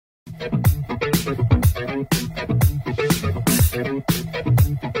I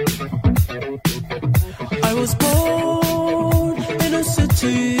was born in a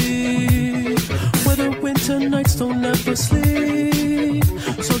city where the winter nights don't ever sleep.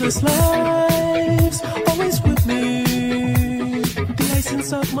 So this life's always with me. The ice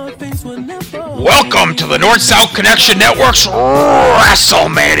inside my veins will never. Welcome to the North-South Connection Network's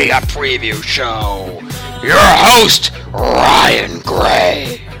WrestleMania preview show. Your host, Ryan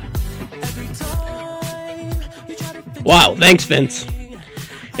Gray. Wow, thanks, Vince.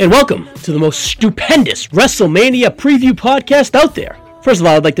 And welcome to the most stupendous WrestleMania preview podcast out there. First of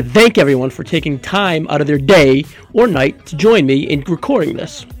all, I'd like to thank everyone for taking time out of their day or night to join me in recording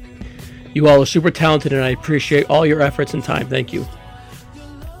this. You all are super talented, and I appreciate all your efforts and time. Thank you.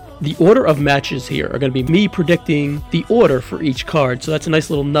 The order of matches here are going to be me predicting the order for each card, so that's a nice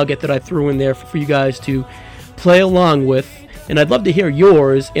little nugget that I threw in there for you guys to play along with, and I'd love to hear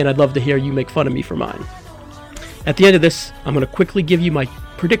yours, and I'd love to hear you make fun of me for mine. At the end of this, I'm going to quickly give you my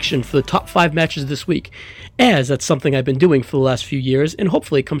prediction for the top 5 matches this week, as that's something I've been doing for the last few years, and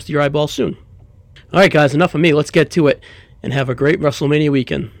hopefully it comes to your eyeballs soon. Alright guys, enough of me, let's get to it, and have a great WrestleMania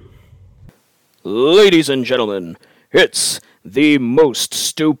weekend. Ladies and gentlemen, it's the most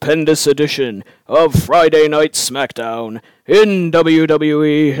stupendous edition of Friday Night SmackDown in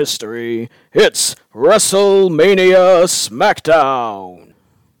WWE history. It's WrestleMania SmackDown.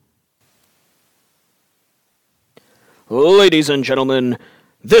 Ladies and gentlemen,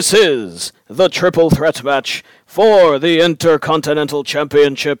 this is the triple threat match for the Intercontinental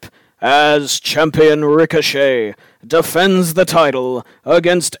Championship as Champion Ricochet defends the title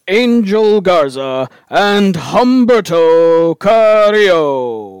against Angel Garza and Humberto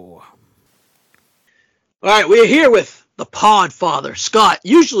Carrillo. All right, we're here with the Podfather, Scott.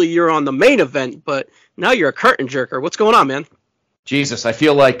 Usually you're on the main event, but now you're a curtain jerker. What's going on, man? Jesus, I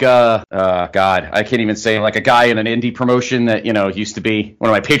feel like, God, I can't even say, like a guy in an indie promotion that, used to be one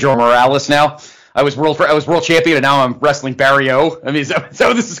of my Pedro Morales now. I was world champion, and now I'm wrestling Barrio. I mean, is that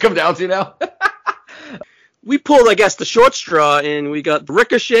what this has come down to now? We pulled, I guess, the short straw, and we got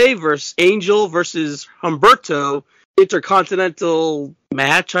Ricochet versus Angel versus Humberto. Intercontinental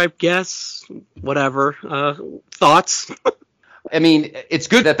match, I guess. Whatever. Thoughts? I mean, it's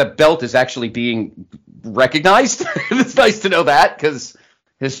good that the belt is actually being recognized. It's nice to know that, because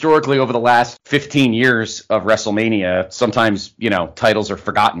historically over the last 15 years of WrestleMania, sometimes, titles are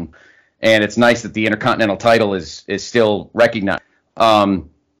forgotten. And it's nice that the Intercontinental title is still recognized.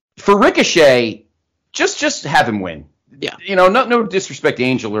 For Ricochet, just have him win. Yeah. No disrespect to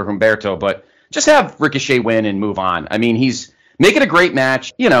Angel or Humberto, but just have Ricochet win and move on. I mean, he's making a great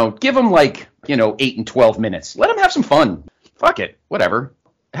match. Give him 8 and 12 minutes. Let him have some fun. Fuck it. Whatever.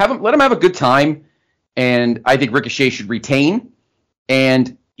 Let him have a good time. And I think Ricochet should retain.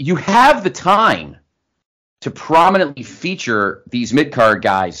 And you have the time to prominently feature these mid-card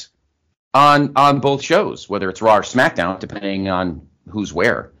guys on both shows, whether it's Raw or SmackDown, depending on who's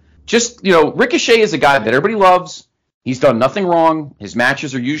where. Just, Ricochet is a guy that everybody loves. He's done nothing wrong. His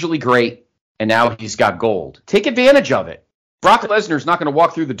matches are usually great. And now he's got gold. Take advantage of it. Brock Lesnar's not going to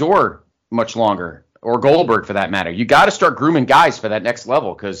walk through the door much longer, or Goldberg for that matter. You got to start grooming guys for that next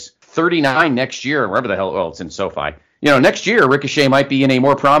level, because 39 next year, wherever the hell, it's in SoFi. Next year, Ricochet might be in a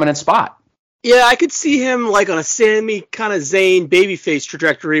more prominent spot. Yeah, I could see him on a Sami kind of Zayn babyface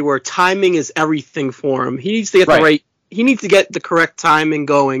trajectory where timing is everything for him. He needs to get he needs to get the correct timing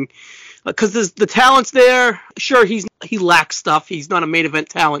going, because the talent's there. Sure, he lacks stuff. He's not a main event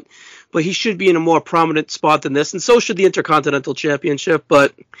talent, but he should be in a more prominent spot than this, and so should the Intercontinental Championship.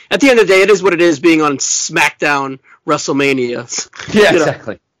 But at the end of the day, it is what it is being on SmackDown WrestleMania. Yeah,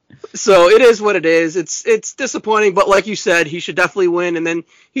 exactly. So it is what it is. It's disappointing, but like you said, he should definitely win, and then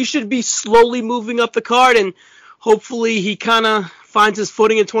he should be slowly moving up the card, and hopefully he kind of finds his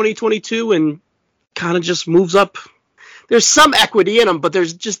footing in 2022 and kind of just moves up. There's some equity in him, but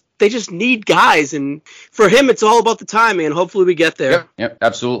they just need guys, and for him, it's all about the timing, and hopefully we get there. Yep,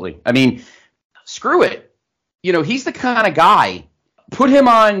 absolutely. I mean, screw it. He's the kind of guy. Put him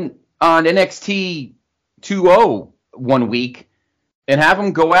on NXT 2.0 one week, and have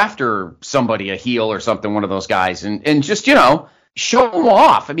him go after somebody, a heel or something, one of those guys, and just, show him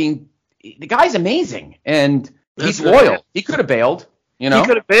off. I mean, the guy's amazing, and he's loyal. He could have bailed. He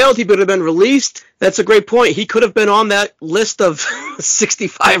could have bailed. He could have been released. That's a great point. He could have been on that list of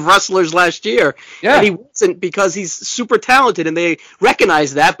 65 wrestlers last year. Yeah. And he wasn't, because he's super talented, and they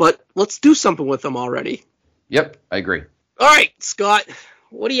recognize that, but let's do something with him already. Yep, I agree. All right, Scott,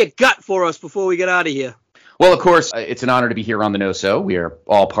 what do you got for us before we get out of here? Well, of course, it's an honor to be here on the NoSo. We are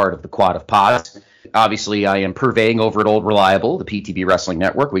all part of the Quad of Pods. Obviously, I am purveying over at Old Reliable, the PTB Wrestling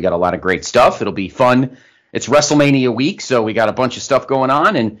Network. We got a lot of great stuff. It'll be fun It's WrestleMania week, so we got a bunch of stuff going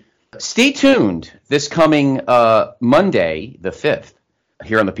on. And stay tuned this coming Monday, the 5th,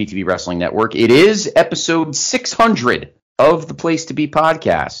 here on the PTB Wrestling Network. It is episode 600 of the Place to Be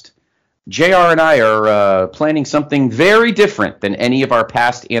podcast. JR and I are planning something very different than any of our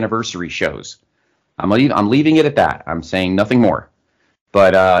past anniversary shows. I'm leaving it at that. I'm saying nothing more.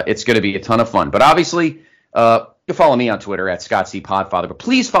 But it's going to be a ton of fun. But obviously, you can follow me on Twitter at Scott C. Podfather. But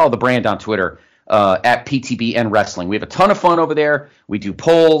please follow the brand on Twitter at PTBN Wrestling. We have a ton of fun over there. We do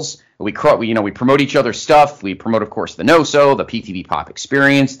polls. We promote each other's stuff. We promote, of course, the NoSo, the PTB Pop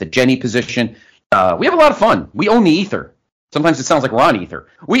Experience, the Jenny position. We have a lot of fun. We own the ether. Sometimes it sounds like we're on ether.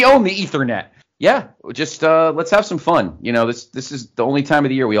 We own the Ethernet. Yeah, just let's have some fun. This is the only time of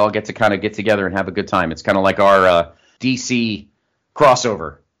the year we all get to kind of get together and have a good time. It's kind of like our DC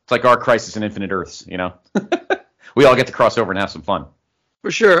crossover. It's like our Crisis on Infinite Earths, We all get to cross over and have some fun.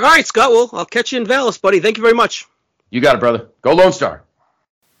 For sure. All right, Scott, well, I'll catch you in Dallas, buddy. Thank you very much. You got it, brother. Go Lone Star.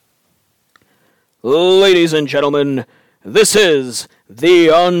 Ladies and gentlemen, this is the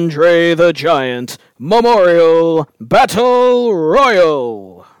Andre the Giant Memorial Battle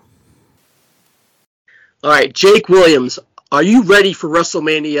Royal. All right, Jake Williams, are you ready for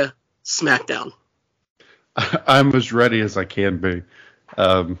WrestleMania SmackDown? I'm as ready as I can be,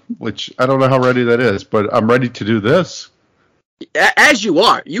 which I don't know how ready that is, but I'm ready to do this. As you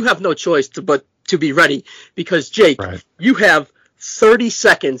are. You have no choice but to be ready because, Jake, right. You have 30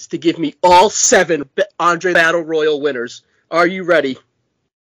 seconds to give me all 7 Andre Battle Royal winners. Are you ready?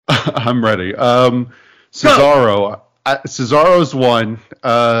 I'm ready. Cesaro. Cesaro's one.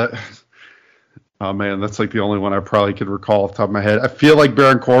 Oh, man, that's like the only one I probably could recall off the top of my head. I feel like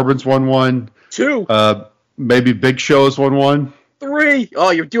Baron Corbin's won one. 2. Maybe Big Show's won one. 3.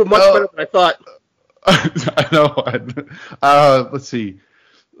 Oh, you're doing much better than I thought. I know. Let's see.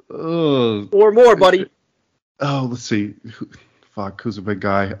 4 more, buddy. Oh, let's see. Who's a big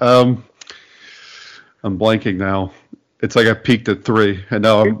guy? I'm blanking now. It's like I peaked at 3, and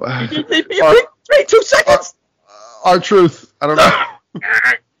now I'm... 2 seconds! R-Truth. I don't know.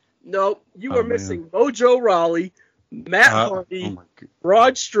 No, you are missing Mojo Rawley, Matt Hardy,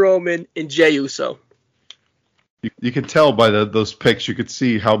 Braun Strowman, and Jey Uso. You can tell by those picks. You could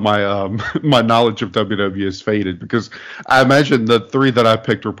see how my my knowledge of WWE has faded, because I imagine the 3 that I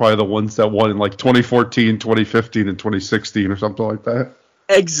picked were probably the ones that won in like 2014, 2015, and 2016 or something like that.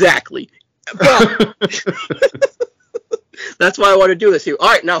 Exactly. But that's why I want to do this here. All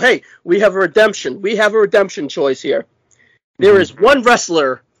right, now, hey, we have a redemption. We have a redemption choice here. There is one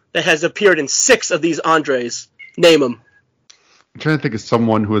wrestler that has appeared in 6 of these Andres. Name him. I'm trying to think of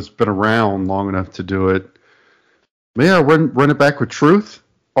someone who has been around long enough to do it. May I run it back with Truth?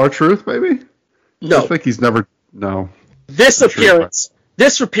 R-Truth, maybe? No. I think he's never... No. This appearance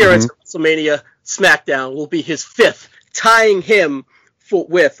at WrestleMania SmackDown will be his 5th, tying him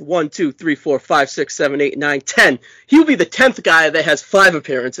with 1, 2, 3, 4, 5, 6, 7, 8, 9, 10. He will be the 10th guy that has 5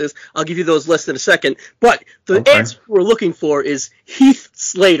 appearances. I'll give you those lists in a second. But the answer we're looking for is Heath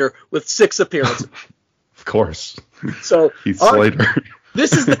Slater with 6 appearances. Of course. So Heath Slater.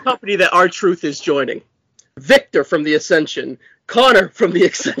 This is the company that R-Truth is joining. Victor from the Ascension, Connor from the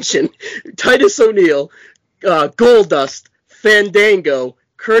Ascension, Titus O'Neil, Goldust, Fandango,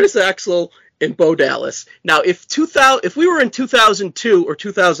 Curtis Axel, and Bo Dallas. Now, if we were in 2002 or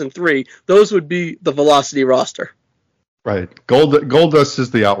 2003, those would be the Velocity roster. Right. Goldust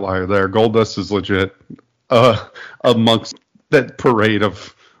is the outlier there. Goldust is legit amongst that parade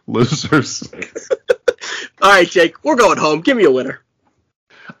of losers. All right, Jake, we're going home. Give me a winner.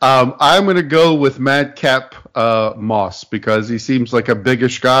 I'm going to go with Madcap Moss, because he seems like a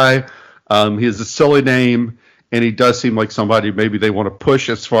biggish guy. He has a silly name, and he does seem like somebody maybe they want to push,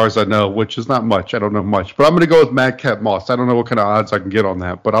 as far as I know, which is not much. I don't know much. But I'm going to go with Madcap Moss. I don't know what kind of odds I can get on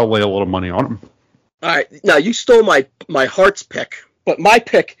that, but I'll lay a little money on him. All right. Now, you stole my heart's pick, but my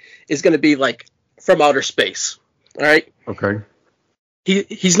pick is going to be, like, from outer space. All right? Okay.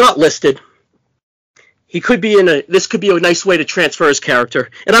 He's not listed. He could be this could be a nice way to transfer his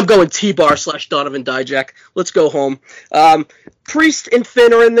character. And I'm going T-Bar / Donovan Dijak. Let's go home. Priest and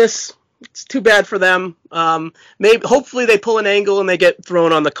Finn are in this. It's too bad for them. Hopefully they pull an angle and they get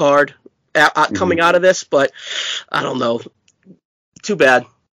thrown on the card coming out of this, but I don't know. Too bad.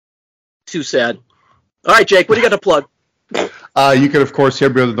 Too sad. All right, Jake, what do you got to plug? You can, of course, hear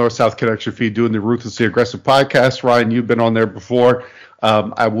me on the North-South Connection feed doing the Ruthlessly Aggressive podcast. Ryan, you've been on there before.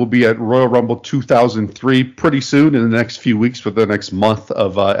 I will be at Royal Rumble 2003 pretty soon, in the next few weeks, for the next month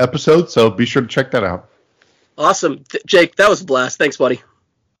of episodes, so be sure to check that out. Awesome. Jake, that was a blast. Thanks, buddy.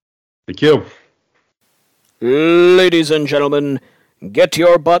 Thank you. Ladies and gentlemen, get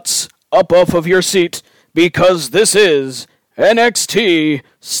your butts up off of your seat, because this is NXT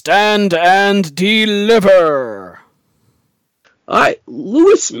Stand and Deliver. All right,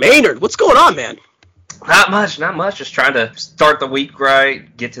 Lewis Maynard, what's going on, man? Not much. Just trying to start the week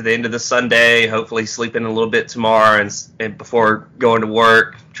right, get to the end of the Sunday, hopefully sleep in a little bit tomorrow and before going to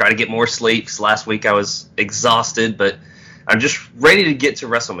work, try to get more sleep, because last week I was exhausted, but I'm just ready to get to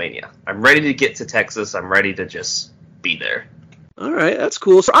WrestleMania. I'm ready to get to Texas. I'm ready to just be there. All right, that's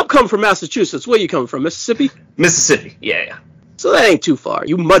cool. So I'm coming from Massachusetts. Where you coming from, Mississippi? Mississippi, yeah. So that ain't too far.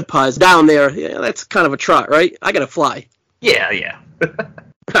 You mud pies down there. Yeah, that's kind of a trot, right? I got to fly. Yeah.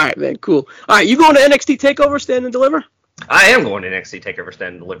 All right, man, cool. All right, you going to NXT TakeOver Stand and Deliver? I am going to NXT TakeOver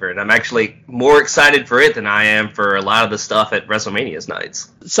Stand and Deliver, and I'm actually more excited for it than I am for a lot of the stuff at WrestleMania's nights.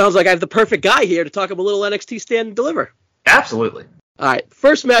 Sounds like I have the perfect guy here to talk about a little NXT Stand and Deliver. Absolutely. All right,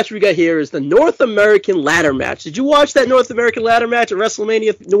 first match we got here is the North American Ladder Match. Did you watch that North American Ladder Match at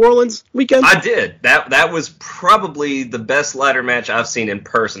WrestleMania New Orleans weekend? I did. That was probably the best ladder match I've seen in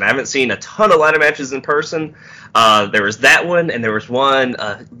person. I haven't seen a ton of ladder matches in person. There was that one, and there was one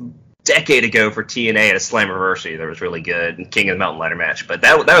a decade ago for TNA at a Slammiversary that was really good, and King of the Mountain ladder match. But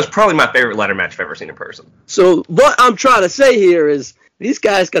that was probably my favorite ladder match I've ever seen in person. So what I'm trying to say here is these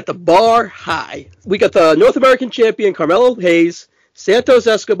guys got the bar high. We got the North American champion Carmelo Hayes, Santos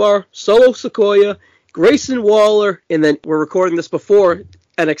Escobar, Solo Sikoa, Grayson Waller, and then we're recording this before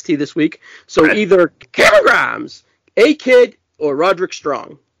NXT this week, so right. Either Cameron Grimes, A-Kid, or Roderick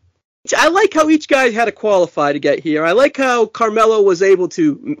Strong. I like how each guy had to qualify to get here. I like how Carmelo was able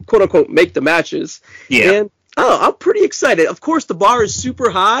to, quote-unquote, make the matches. Yeah. And I'm pretty excited. Of course, the bar is super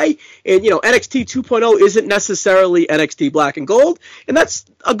high, and, NXT 2.0 isn't necessarily NXT Black and Gold, and that's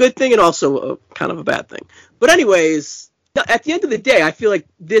a good thing and also kind of a bad thing. But anyways, at the end of the day, I feel like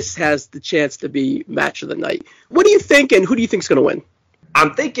this has the chance to be match of the night. What do you think, and who do you think is going to win?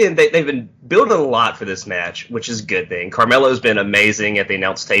 I'm thinking they've been building a lot for this match, which is a good thing. Carmelo's been amazing at the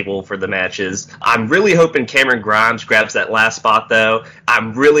announce table for the matches. I'm really hoping Cameron Grimes grabs that last spot, though.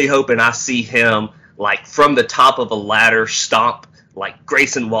 I'm really hoping I see him, from the top of a ladder stomp, like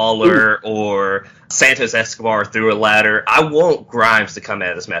Grayson Waller or Santos Escobar through a ladder. I want Grimes to come out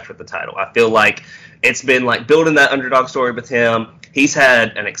of this match with the title. I feel like it's been building that underdog story with him. He's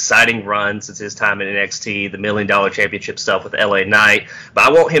had an exciting run since his time in NXT, the $1 Million Championship stuff with LA Knight, but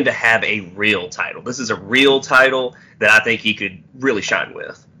I want him to have a real title. This is a real title that I think he could really shine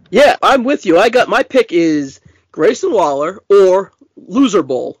with. Yeah, I'm with you. My pick is Grayson Waller or Loser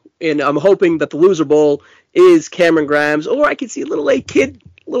Bowl, and I'm hoping that the Loser Bowl is Cameron Grimes, or I could see a little A-Kid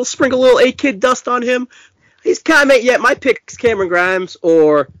dust on him. He's kind of, my pick is Cameron Grimes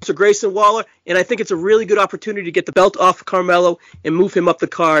or Grayson Waller, and I think it's a really good opportunity to get the belt off of Carmelo and move him up the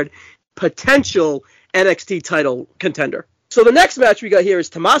card, potential NXT title contender. So the next match we got here is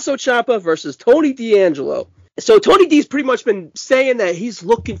Tommaso Ciampa versus Tony D'Angelo. So Tony D's pretty much been saying that he's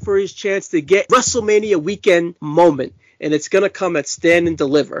looking for his chance to get WrestleMania weekend moment, and it's going to come at Stand and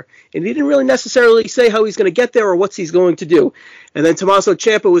Deliver. And he didn't really necessarily say how he's going to get there or what he's going to do. And then Tommaso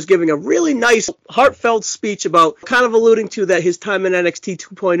Ciampa was giving a really nice, heartfelt speech about kind of alluding to that his time in NXT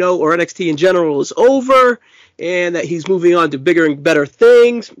 2.0 or NXT in general is over, and that he's moving on to bigger and better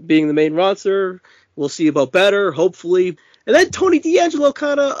things, being the main roster. We'll see about better, hopefully. And then Tony D'Angelo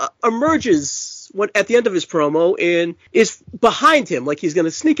kind of emerges at the end of his promo and is behind him, like he's going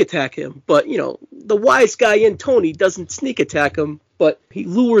to sneak attack him. But, the wise guy in Tony doesn't sneak attack him, but he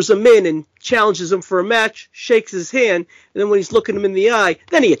lures him in and challenges him for a match, shakes his hand, and then when he's looking him in the eye,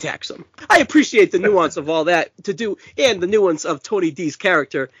 then he attacks him. I appreciate the nuance of all that to do, and the nuance of Tony D's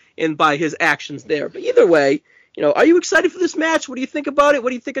character and by his actions there. But either way, are you excited for this match? What do you think about it? What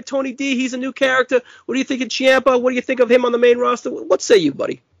do you think of Tony D? He's a new character. What do you think of Ciampa? What do you think of him on the main roster? What say you,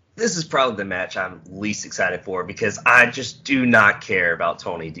 buddy? This is probably the match I'm least excited for because I just do not care about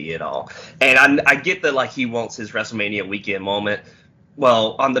Tony D at all. And I get that he wants his WrestleMania weekend moment.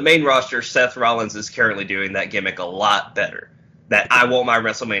 Well, on the main roster, Seth Rollins is currently doing that gimmick a lot better. That I want my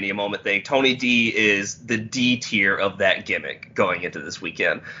WrestleMania moment thing. Tony D is the D tier of that gimmick going into this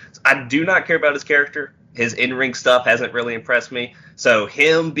weekend. I do not care about his character. His in-ring stuff hasn't really impressed me. So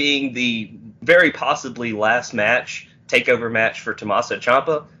him being the very possibly last match, takeover match for Tommaso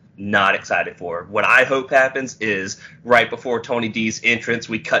Ciampa, not excited for. What I hope happens is right before Tony D's entrance,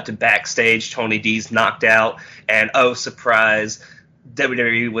 we cut to backstage. Tony D's knocked out, and surprise,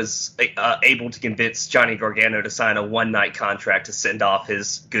 WWE was able to convince Johnny Gargano to sign a one-night contract to send off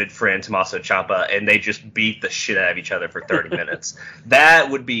his good friend Tommaso Ciampa, and they just beat the shit out of each other for 30 minutes.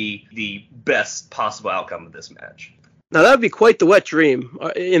 That would be the best possible outcome of this match. Now, that would be quite the wet dream,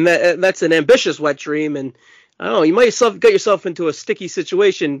 and that's an ambitious wet dream, and I don't know, you might get yourself into a sticky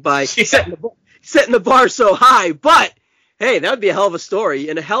situation by setting setting the bar so high. But hey, that would be a hell of a story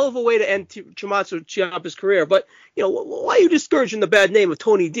and a hell of a way to end Tommaso Ciampa's career. But, why are you discouraging the bad name of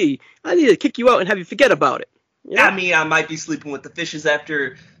Tony D? I need to kick you out and have you forget about it. I mean, I might be sleeping with the fishes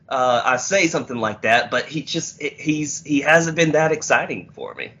after I say something like that, but he hasn't been that exciting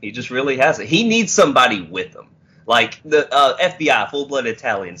for me. He just really hasn't. He needs somebody with him. Like the FBI, Full-Blood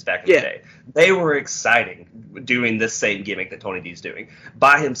Italians back in the day. They were exciting doing this same gimmick that Tony D's doing.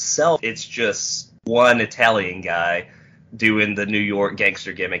 By himself, it's just one Italian guy doing the New York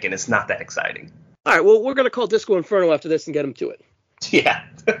gangster gimmick, and it's not that exciting. All right, well, we're going to call Disco Inferno after this and get him to it. Yeah.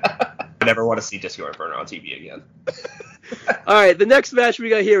 I never want to see Disco Inferno on TV again. All right, the next match we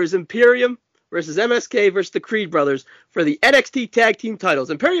got here is Imperium versus MSK versus the Creed Brothers for the NXT Tag Team titles.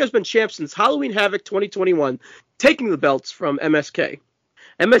 Imperium has been champ since Halloween Havoc 2021, taking the belts from MSK.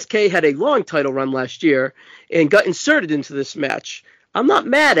 MSK had a long title run last year and got inserted into this match. I'm not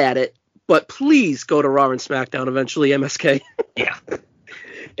mad at it, but please go to Raw and SmackDown eventually, MSK. Yeah.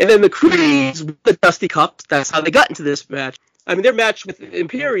 And then the Creeds with the Dusty Cups, that's how they got into this match. I mean, their match with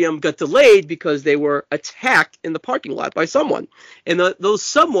Imperium got delayed because they were attacked in the parking lot by someone. And those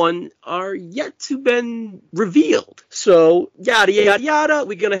someone are yet to been revealed. So, yada, yada, yada.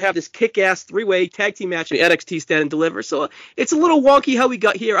 We're going to have this kick-ass three-way tag team match in NXT Stand and Deliver. So, it's a little wonky how we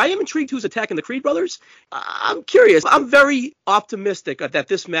got here. I am intrigued who's attacking the Creed Brothers. I'm curious. I'm very optimistic that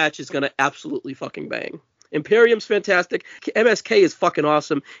this match is going to absolutely fucking bang. Imperium's fantastic. MSK is fucking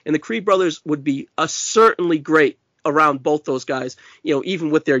awesome. And the Creed Brothers would be certainly great around both those guys,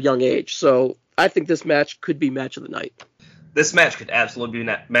 even with their young age. So I think this match could be match of the night. This match could absolutely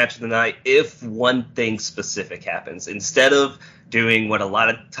be match of the night if one thing specific happens. Instead of doing what a lot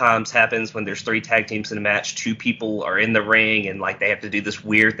of times happens when there's three tag teams in a match, two people are in the ring and they have to do this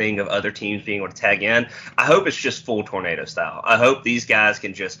weird thing of other teams being able to tag in. I hope it's just full tornado style. I hope these guys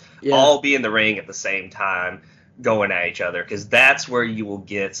can just all be in the ring at the same time, going at each other, because that's where you will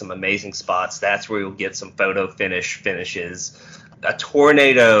get some amazing spots. That's where you'll get some photo finishes. A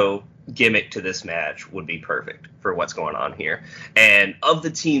tornado gimmick to this match would be perfect for what's going on here. And of the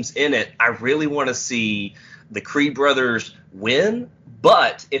teams in it, I really want to see the Creed Brothers win,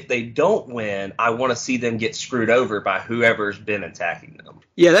 but if they don't win, I want to see them get screwed over by whoever's been attacking them.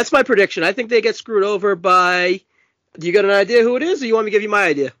 Yeah, that's my prediction. I think they get screwed over by... Do you got an idea who it is, or you want me to give you my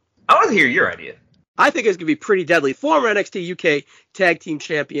idea? I want to hear your idea. I think it's going to be pretty deadly. Former NXT UK Tag Team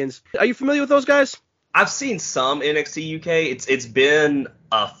Champions. Are you familiar with those guys? I've seen some NXT UK. It's been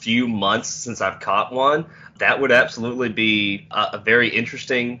a few months since I've caught one. That would absolutely be a very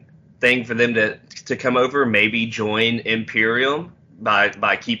interesting thing for them to come over, maybe join Imperium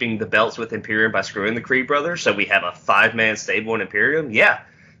by keeping the belts with Imperium by screwing the Creed Brothers. So we have a 5-man stable in Imperium. Yeah,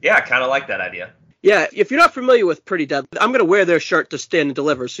 I kind of like that idea. Yeah, if you're not familiar with Pretty Deadly, I'm going to wear their shirt to Stand and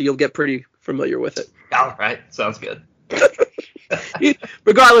Deliver, so you'll get pretty familiar with it. All right, sounds good.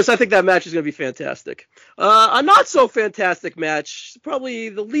 Regardless, I think that match is going to be fantastic. A not-so-fantastic match, probably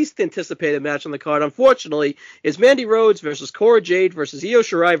the least anticipated match on the card, unfortunately, is Mandy Rhodes versus Cora Jade versus Io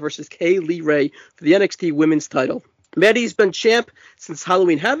Shirai versus Kay Lee Ray for the NXT Women's title. Mandy's been champ since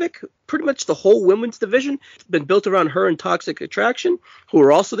Halloween Havoc. Pretty much the whole women's division has been built around her and Toxic Attraction, who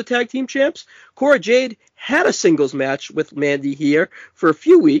are also the tag team champs. Cora Jade had a singles match with Mandy here for a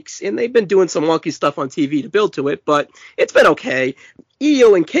few weeks, and they've been doing some wonky stuff on TV to build to it, but it's been okay.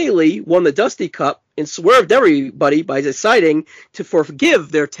 Io and Kaylee won the Dusty Cup and swerved everybody by deciding to forgive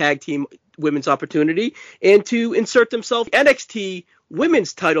their tag team women's opportunity and to insert themselves NXT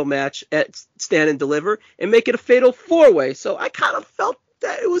women's title match at Stand and Deliver and make it a fatal 4-way. So I kind of felt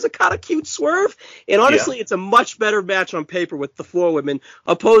that it was a kind of cute swerve. And honestly, It's a much better match on paper with the 4 women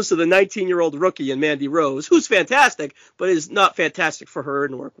opposed to the 19-year-old rookie and Mandy Rose, who's fantastic, but is not fantastic for her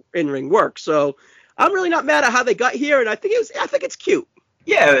in-ring work. So I'm really not mad at how they got here, and I think it's cute.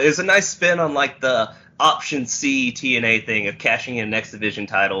 Yeah, it's a nice spin on the option C TNA thing of cashing in an X Division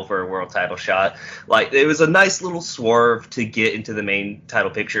title for a world title shot. It was a nice little swerve to get into the main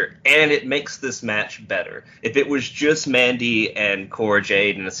title picture, and it makes this match better. If it was just Mandy and Cora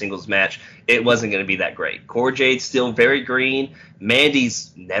Jade in a singles match, it wasn't going to be that great. Cora Jade's still very green.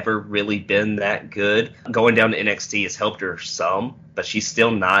 Mandy's never really been that good. Going down to NXT has helped her some, but she's still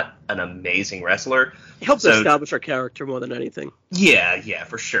not an amazing wrestler. It helps establish her character more than anything. Yeah,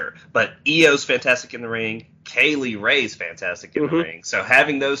 for sure. But Io's fantastic in the ring. Kay Lee Ray's fantastic in the ring. So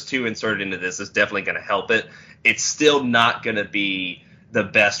having those two inserted into this is definitely going to help it. It's still not going to be the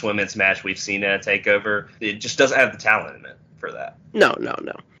best women's match we've seen at a TakeOver. It just doesn't have the talent in it for that. No.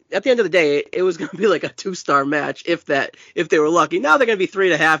 At the end of the day, it was going to be like a 2-star match if they were lucky. Now they're going to be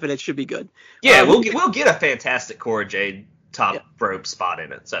 3.5, and it should be good. Yeah, we'll get a fantastic Cora Jade top rope spot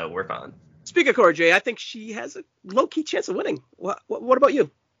in it, so we're fine. Speaking of Cora Jade, I think she has a low-key chance of winning. What about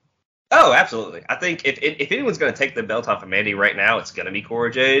you? Oh, absolutely. I think if anyone's going to take the belt off of Mandy right now, it's going to be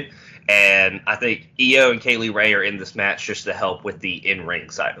Cora Jade. And I think Io and Kaylee Ray are in this match just to help with the in-ring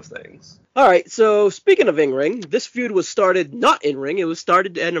side of things. All right, so speaking of in-ring, this feud was started not in-ring. It was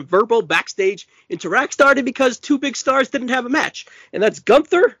started in a verbal backstage interact. Started because two big stars didn't have a match. And that's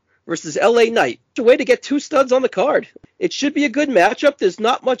Gunther versus LA Knight. It's a way to get two studs on the card. It should be a good matchup. There's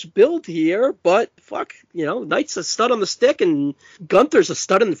not much build here, but fuck, Knight's a stud on the stick and Gunther's a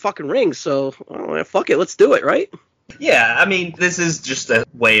stud in the fucking ring. So, fuck it, let's do it, right? Yeah, I mean, this is just a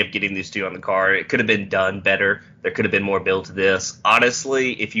way of getting these two on the card. It could have been done better. There could have been more build to this.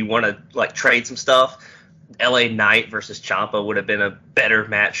 Honestly, if you want to trade some stuff, LA Knight versus Ciampa would have been a better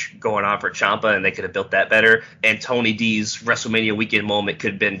match going on for Ciampa, and they could have built that better. And Tony D's WrestleMania weekend moment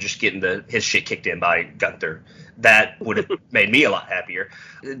could have been just getting his shit kicked in by Gunther. That would have made me a lot happier.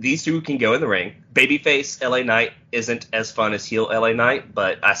 These two can go in the ring. Babyface LA Knight isn't as fun as heel LA Knight,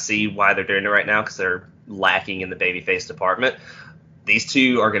 but I see why they're doing it right now because they're lacking in the babyface department. These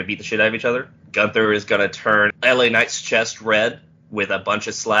two are going to beat the shit out of each other. Gunther is going to turn LA Knight's chest red with a bunch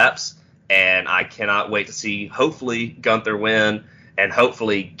of slaps, and I cannot wait to see, hopefully, Gunther win and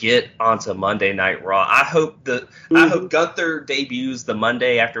hopefully get onto Monday Night Raw. I hope Gunther debuts the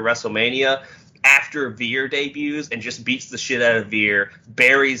Monday after WrestleMania, after Veer debuts, and just beats the shit out of Veer,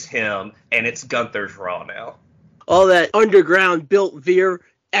 buries him, and it's Gunther's Raw now. All that underground built Veer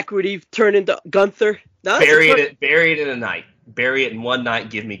equity turned into Gunther. No, bury it in a night. Bury it in one night.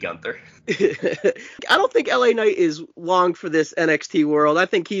 Give me Gunther. I don't think LA Knight is long for this NXT world. I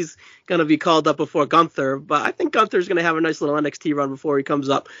think he's going to be called up before Gunther, but I think Gunther's going to have a nice little NXT run before he comes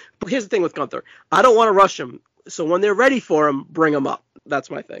up. But here's the thing with Gunther. I don't want to rush him. So when they're ready for him, bring him up.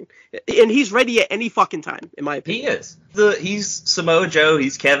 That's my thing. And he's ready at any fucking time, in my opinion. He is. He's Samoa Joe.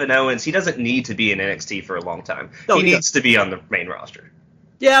 He's Kevin Owens. He doesn't need to be in NXT for a long time. No, he needs to be on the main roster.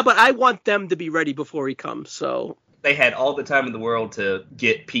 Yeah, but I want them to be ready before he comes, so... They had all the time in the world to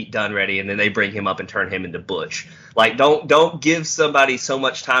get Pete Dunne ready, and then they bring him up and turn him into Butch. Don't give somebody so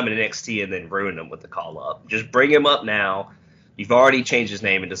much time in NXT and then ruin them with the call-up. Just bring him up now. You've already changed his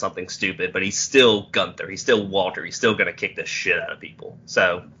name into something stupid, but he's still Gunther. He's still Walter. He's still going to kick the shit out of people.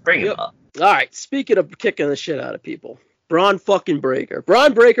 So, bring him up. All right, speaking of kicking the shit out of people, Braun fucking Breaker.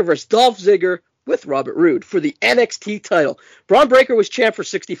 Braun Breaker versus Dolph Ziggler with Robert Roode for the NXT title. Braun Breaker was champ for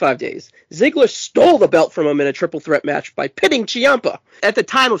 65 days. Ziggler stole the belt from him in a triple threat match by pitting Ciampa. At the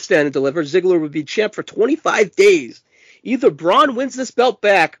time of Stand and Deliver, Ziggler would be champ for 25 days. Either Braun wins this belt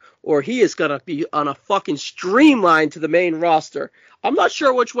back, or he is going to be on a fucking streamline to the main roster. I'm not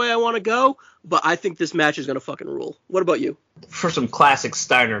sure which way I want to go, but I think this match is going to fucking rule. What about you? For some classic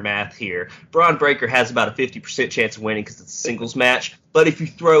Steiner math here, Braun Breaker has about a 50% chance of winning because it's a singles match. But if you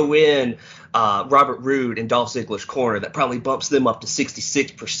throw in Robert Roode in Dolph Ziggler's corner, that probably bumps them up to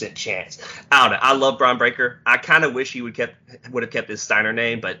 66% chance. I don't know. I love Braun Breaker. I kind of wish he would have kept his Steiner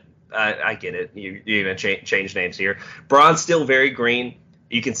name, but I get it. You're going to change names here. Braun's still very green.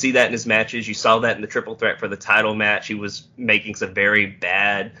 You can see that in his matches. You saw that in the triple threat for the title match. He was making some very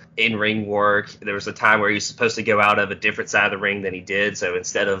bad in-ring work. There was a time where he was supposed to go out of a different side of the ring than he did. So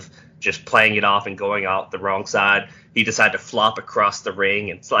instead of just playing it off and going out the wrong side, he decided to flop across the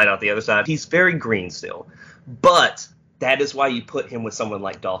ring and slide out the other side. He's very green still. But that is why you put him with someone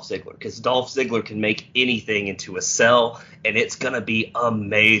like Dolph Ziggler, because Dolph Ziggler can make anything into a sell, and it's going to be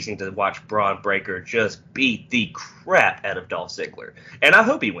amazing to watch Braun Breaker just beat the crap out of Dolph Ziggler. And I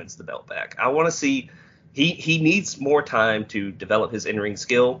hope he wins the belt back. I want to see he needs more time to develop his in-ring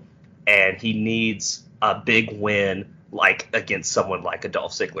skill, and he needs a big win against someone like a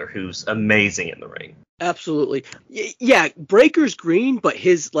Dolph Ziggler who's amazing in the ring. Absolutely. Yeah, Breaker's green, but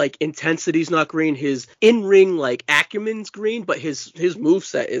his intensity's not green. His in-ring acumen's green, but his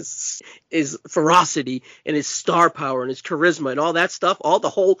moveset is ferocity and his star power and his charisma and all that stuff. All the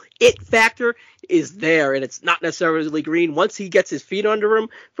whole it factor is there, and it's not necessarily green once he gets his feet under him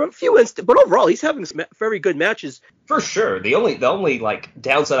for a few instances. But overall, he's having some very good matches. For sure. The only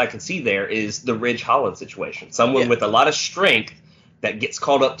downside I can see there is the Ridge Holland situation. Someone with a lot of strength that gets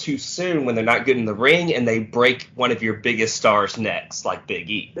called up too soon when they're not good in the ring and they break one of your biggest stars' necks, like Big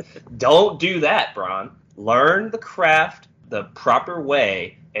E. Don't do that, Braun. Learn the craft the proper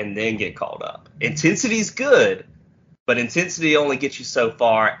way and then get called up. Intensity's good, but intensity only gets you so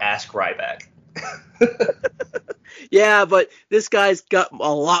far. Ask Ryback. Yeah, but this guy's got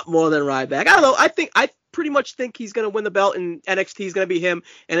a lot more than Ryback. I don't know. I think pretty much think he's going to win the belt, and NXT is going to be him,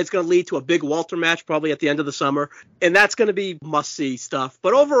 and it's going to lead to a big Walter match probably at the end of the summer, and that's going to be must-see stuff.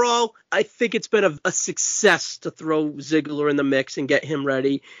 But overall, I think it's been a success to throw Ziggler in the mix and get him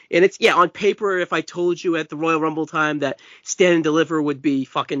ready. And it's, on paper, if I told you at the Royal Rumble time that Stand and Deliver would be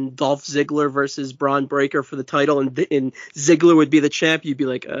fucking Dolph Ziggler versus Braun Breaker for the title, and Ziggler would be the champ, you'd be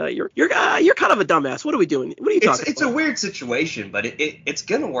like, you're kind of a dumbass. What are we doing? What are you talking about? It's a weird situation, but it's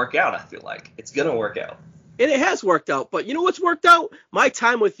going to work out, I feel like. It's going to work out. And it has worked out. But you know what's worked out? My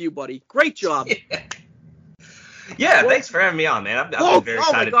time with you, buddy. Great job. Yeah, thanks for having me on, man. I've been very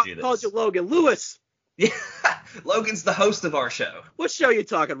excited to do this. I called you Logan. Lewis. Yeah, Logan's the host of our show. What show are you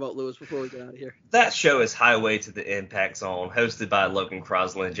talking about, Lewis, before we get out of here? That show is Highway to the Impact Zone, hosted by Logan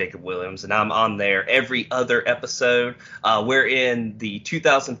Crosland and Jacob Williams, and I'm on there every other episode. We're in the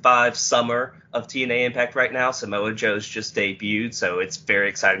 2005 summer of TNA Impact right now. Samoa Joe's just debuted, so it's very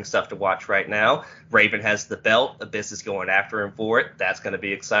exciting stuff to watch right now. Raven has the belt. Abyss is going after him for it. That's going to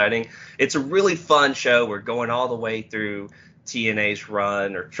be exciting. It's a really fun show. We're going all the way through TNA's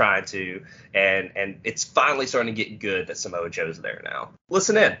run, or trying to, and it's finally starting to get good that Samoa Joe's there now.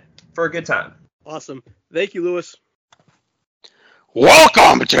 Listen in for a good time. Awesome. Thank you, Lewis.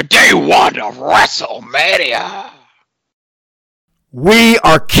 Welcome to day one of WrestleMania. We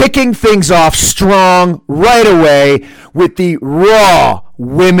are kicking things off strong right away with the Raw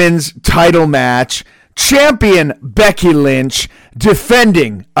Women's title match. Champion Becky Lynch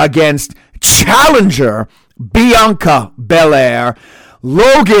defending against challenger Bianca Belair.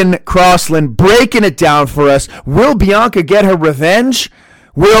 Logan Crosland breaking it down for us. Will Bianca get her revenge?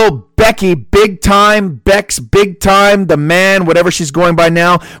 Will Becky big time, Bex big time, the man, whatever she's going by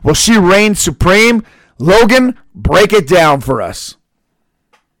now, will she reign supreme? Logan, break it down for us.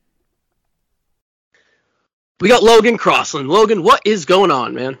 We got Logan Crosland. Logan, what is going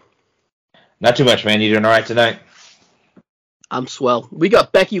on, man? Not too much, man. You doing all right tonight? I'm swell. We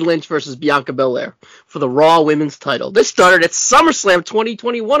got Becky Lynch versus Bianca Belair for the Raw Women's title. This started at SummerSlam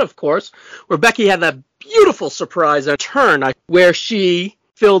 2021, of course, where Becky had that beautiful surprise turn where she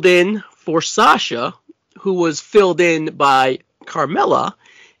filled in for Sasha, who was filled in by Carmella,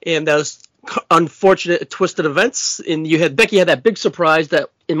 and those unfortunate twisted events. And Becky had that big surprise that,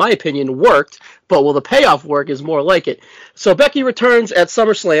 in my opinion, worked, but will the payoff work is more like it. So Becky returns at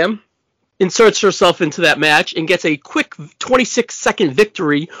SummerSlam, inserts herself into that match, and gets a quick 26-second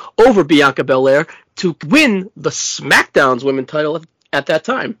victory over Bianca Belair to win the SmackDown's women's title at that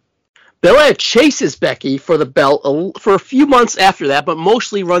time. Belair chases Becky for the belt for a few months after that, but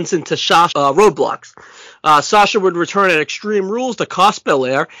mostly runs into Sasha roadblocks. Sasha would return at Extreme Rules to cost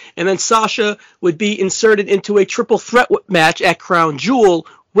Belair, and then Sasha would be inserted into a triple threat match at Crown Jewel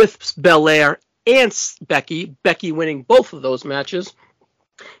with Belair and Becky winning both of those matches.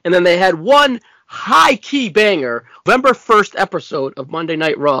 And then they had one high-key banger, November 1st episode of Monday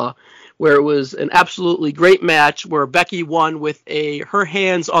Night Raw, where it was an absolutely great match where Becky won with her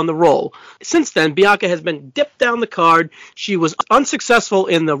hands on the roll. Since then, Bianca has been dipped down the card. She was unsuccessful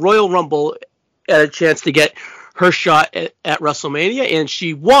in the Royal Rumble at a chance to get her shot at WrestleMania, and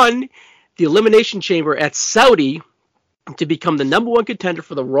she won the Elimination Chamber at Saudi to become the number one contender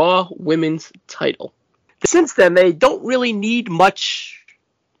for the Raw Women's title. Since then, they don't really need much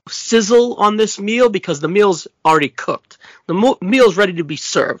sizzle on this meal because the meal's already cooked. The meal's ready to be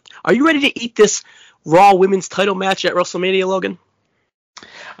served. Are you ready to eat this Raw Women's title match at WrestleMania, Logan?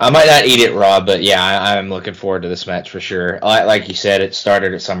 I might not eat it raw, but yeah, I'm looking forward to this match for sure. Like you said, it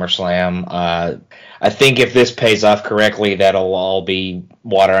started at SummerSlam. I think if this pays off correctly, that'll all be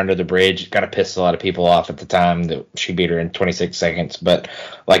water under the bridge. It kind of pissed a lot of people off at the time that she beat her in 26 seconds. But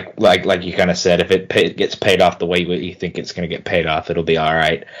like you kind of said, if it gets paid off the way you think it's going to get paid off, it'll be all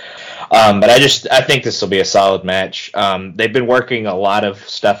right. But I think this will be a solid match. They've been working a lot of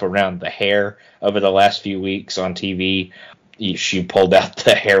stuff around the hair over the last few weeks on TV. She pulled out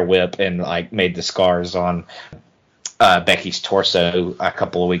the hair whip and made the scars on Becky's torso a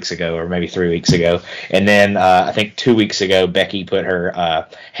couple of weeks ago, or maybe 3 weeks ago. And then I think 2 weeks ago, Becky put her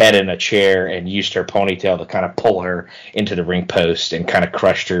head in a chair and used her ponytail to kind of pull her into the ring post and kind of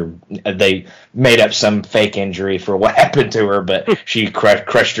crushed her. They made up some fake injury for what happened to her, but she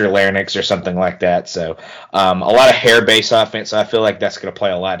crushed her larynx or something like that. So a lot of hair-based offense. I feel like that's going to play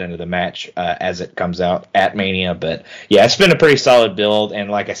a lot into the match as it comes out at Mania. But yeah, it's been a pretty solid build.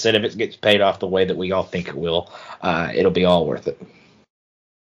 And like I said, if it gets paid off the way that we all think it will, it'll be all worth it.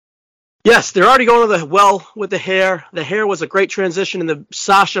 Yes, they're already going to the well with the hair. The hair was a great transition in the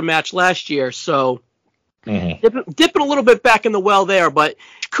Sasha match last year, so dipping a little bit back in the well there, but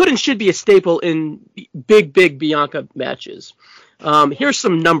could and should be a staple in big Bianca matches. Here's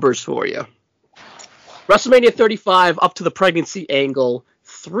some numbers for you. WrestleMania 35 up to the pregnancy angle,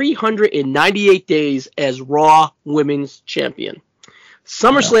 398 days as Raw Women's Champion.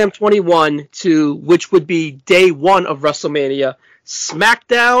 SummerSlam 21 to, which would be day one of WrestleMania,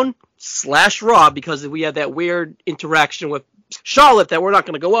 SmackDown/Raw, because we had that weird interaction with Charlotte that we're not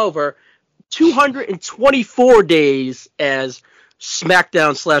going to go over, 224 days as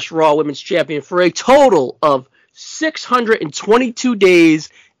SmackDown/Raw Women's Champion for a total of 622 days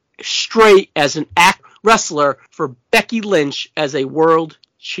straight as an wrestler for Becky Lynch as a world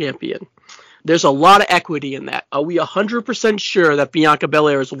champion. There's a lot of equity in that. Are we 100% sure that Bianca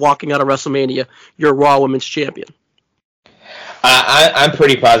Belair is walking out of WrestleMania your Raw Women's Champion? I'm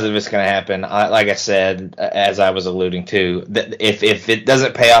pretty positive it's going to happen. Like I said, as I was alluding to, if it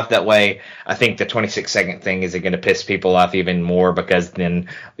doesn't pay off that way, I think the 26-second thing is going to piss people off even more, because then,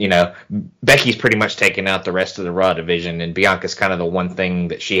 Becky's pretty much taken out the rest of the Raw division, and Bianca's kind of the one thing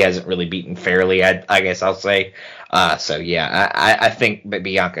that she hasn't really beaten fairly, I guess I'll say. So, yeah, I think that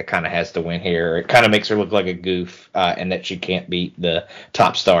Bianca kind of has to win here. It kind of makes her look like a goof, and that she can't beat the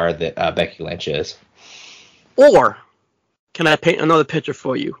top star that Becky Lynch is. Or can I paint another picture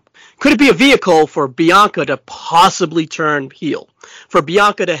for you? Could it be a vehicle for Bianca to possibly turn heel? For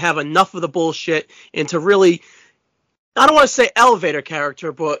Bianca to have enough of the bullshit and to really, I don't want to say elevate her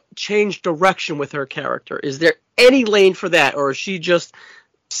character, but change direction with her character? Is there any lane for that? Or is she just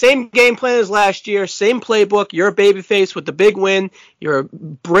same game plan as last year, same playbook, you're a babyface with the big win, you're a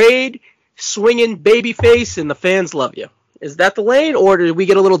braid swinging babyface and the fans love you? Is that the lane? Or did we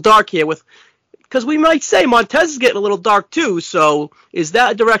get a little dark here with... Because we might say Montez is getting a little dark too, so is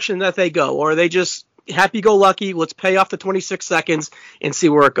that a direction that they go? Or are they just happy-go-lucky, let's pay off the 26 seconds and see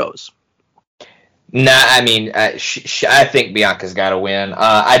where it goes? Nah, I mean, I think Bianca's got to win.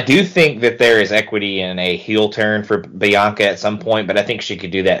 I do think that there is equity in a heel turn for Bianca at some point, but I think she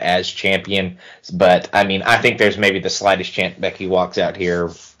could do that as champion. But, I mean, I think there's maybe the slightest chance Becky walks out here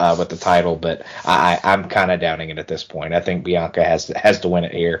with the title, but I'm kind of doubting it at this point. I think Bianca has to win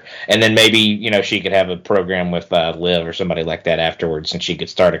it here. And then maybe, she could have a program with Liv or somebody like that afterwards, and she could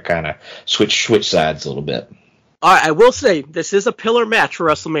start to kind of switch sides a little bit. All right, I will say, this is a pillar match for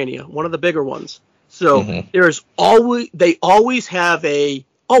WrestleMania, one of the bigger ones. So they always have a,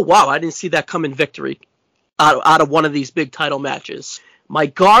 oh wow, I didn't see that coming victory out of one of these big title matches. My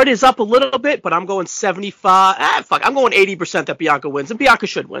guard is up a little bit, but I'm going 75. I'm going 80% that Bianca wins, and Bianca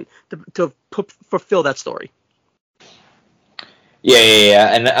should win to fulfill that story.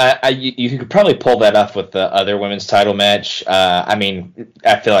 Yeah, and you could probably pull that off with the other women's title match. I mean,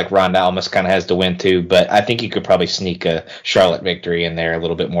 I feel like Ronda almost kind of has to win too, but I think you could probably sneak a Charlotte victory in there a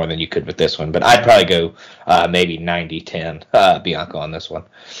little bit more than you could with this one. But I'd probably go maybe 90-10 Bianca on this one.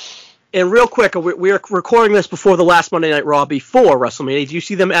 And real quick, we're recording this before the last Monday Night Raw, before WrestleMania. Do you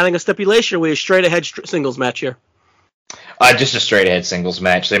see them adding a stipulation with a straight-ahead singles match here? Just a straight-ahead singles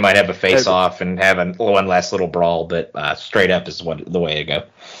match. They might have a face-off and have one last little brawl, but straight up is the way to go.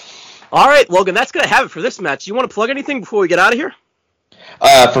 All right, Logan, that's going to have it for this match. You want to plug anything before we get out of here?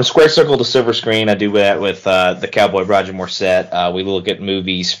 From Square Circle to Silver Screen, I do that with the Cowboy Roger Morissette. We look at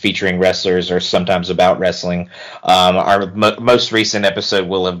movies featuring wrestlers or sometimes about wrestling. Our most recent episode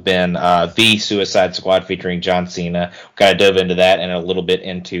will have been The Suicide Squad featuring John Cena. Kind of dove into that and a little bit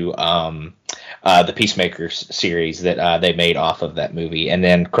into the Peacemaker series that they made off of that movie. And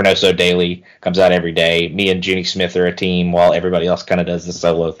then Cronoso Daily comes out every day. Me and Jenny Smith are a team while everybody else kind of does the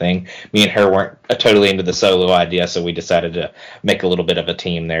solo thing. Me and her weren't totally into the solo idea, so we decided to make a little bit of a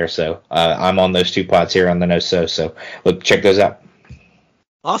team there. So I'm on those two pods here on the NoSo, so look, check those out.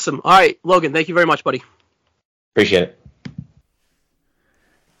 Awesome. All right, Logan, thank you very much, buddy. Appreciate it.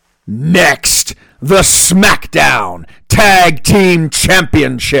 Next, the SmackDown Tag Team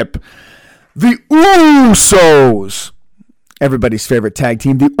Championship. The Usos, everybody's favorite tag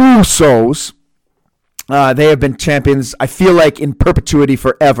team, the Usos, they have been champions, I feel like, in perpetuity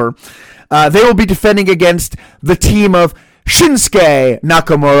forever. They will be defending against the team of Shinsuke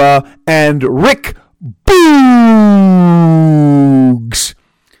Nakamura and Rick Boogs.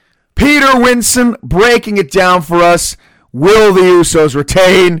 Peter Winson breaking it down for us. Will the Usos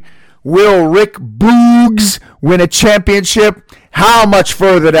retain? Will Rick Boogs win a championship? How much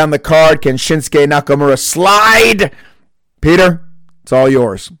further down the card can Shinsuke Nakamura slide? Peter, it's all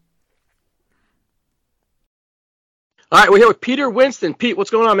yours. All right, we're here with Peter Winston. Pete, what's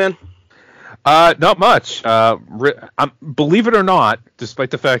going on, man? Not much. Believe it or not,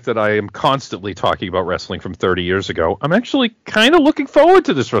 despite the fact that I am constantly talking about wrestling from 30 years ago, I'm actually kind of looking forward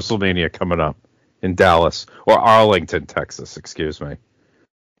to this WrestleMania coming up in Dallas, or Arlington, Texas, excuse me.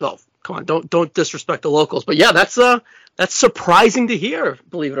 Oh, come on, don't disrespect the locals. But yeah, that's surprising to hear,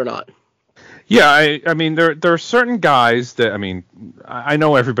 believe it or not. Yeah, I mean, there are certain guys that, I mean, I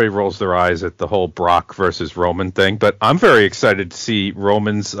know everybody rolls their eyes at the whole Brock versus Roman thing, but I'm very excited to see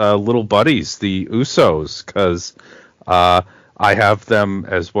Roman's little buddies, the Usos, because I have them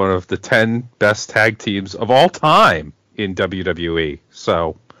as one of the 10 best tag teams of all time in WWE.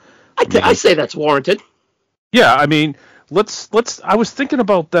 So I say that's warranted. Yeah, I mean, let's. I was thinking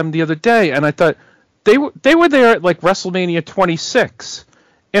about them the other day, and I thought they were there at like WrestleMania 26.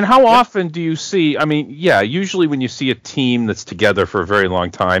 And how often do you see, I mean, yeah, usually when you see a team that's together for a very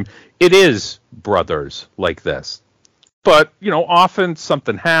long time, it is brothers like this. But, you know, often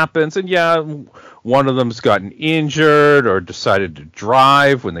something happens, and yeah, one of them's gotten injured or decided to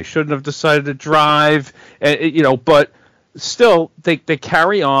drive when they shouldn't have decided to drive. And, you know, but still, they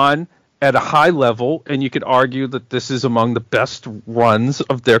carry on at a high level, and you could argue that this is among the best runs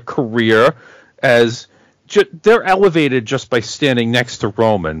of their career as... They're elevated just by standing next to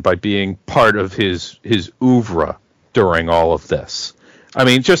Roman, by being part of his oeuvre during all of this. I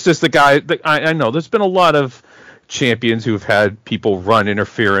mean, just as the guy, I know there's been a lot of champions who've had people run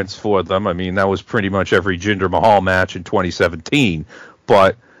interference for them. I mean, that was pretty much every Jinder Mahal match in 2017.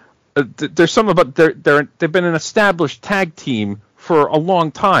 But there's some about they've been an established tag team for a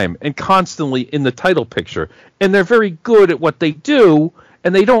long time and constantly in the title picture, and they're very good at what they do.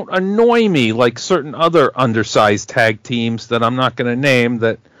 And they don't annoy me like certain other undersized tag teams that I'm not going to name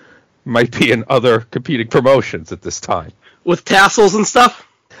that might be in other competing promotions at this time. With tassels and stuff?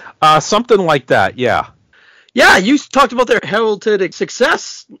 Something like that, yeah. Yeah, you talked about their heralded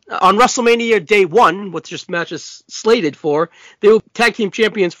success on WrestleMania Day 1, which this match is slated for. They were tag team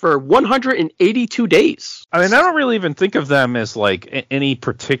champions for 182 days. I mean, I don't really even think of them as, like, any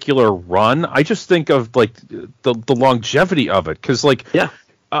particular run. I just think of, like, the longevity of it. Because, like, yeah.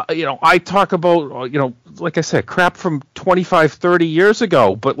 You know, I talk about, you know, like I said, crap from 25, 30 years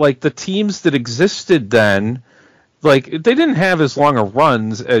ago. But, like, the teams that existed then... Like, they didn't have as long a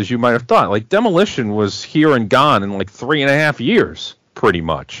runs as you might have thought. Like, Demolition was here and gone in, like, 3.5 years, pretty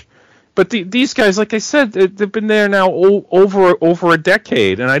much. But these guys, like I said, they've been there now over a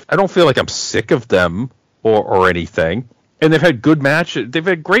decade, and I don't feel like I'm sick of them or anything. And they've had good matches. They've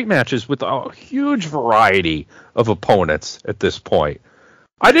had great matches with a huge variety of opponents at this point.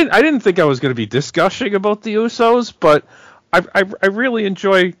 I didn't think I was going to be discussing about the Usos, but I really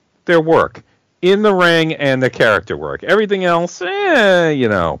enjoy their work. In the ring and the character work. Everything else, you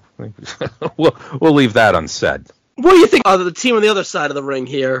know, we'll leave that unsaid. What do you think of the team on the other side of the ring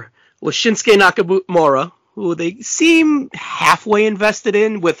here with Shinsuke Nakamura, who they seem halfway invested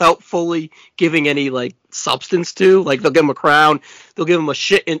in without fully giving any, like, substance to? Like, they'll give him a crown, they'll give him a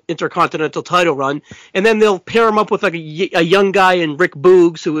shit intercontinental title run, and then they'll pair him up with, like, a young guy in Rick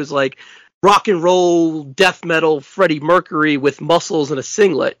Boogs, who is, like, rock and roll, death metal Freddie Mercury with muscles and a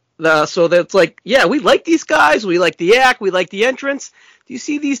singlet. So that's like, yeah, we like these guys. We like the act. We like the entrance. Do you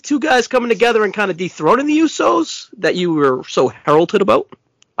see these two guys coming together and kind of dethroning the Usos that you were so heralded about?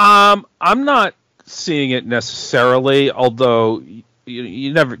 I'm not seeing it necessarily, although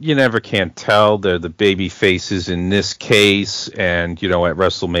you never can tell. They're the baby faces in this case, and you know, at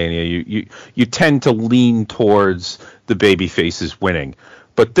WrestleMania, you tend to lean towards the baby faces winning.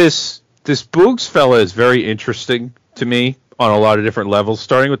 But this Boogs fella is very interesting to me on a lot of different levels,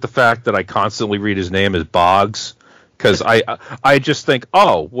 starting with the fact that I constantly read his name as Boggs, because I just think,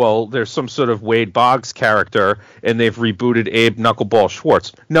 oh, well, there's some sort of Wade Boggs character, and they've rebooted Abe Knuckleball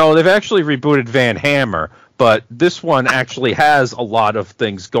Schwartz. No, they've actually rebooted Van Hammer, but this one actually has a lot of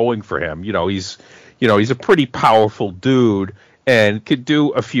things going for him. You know, he's a pretty powerful dude and could do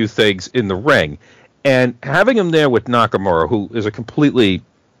a few things in the ring. And having him there with Nakamura, who is a completely,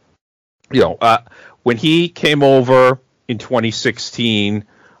 you know, when he came over in 2016,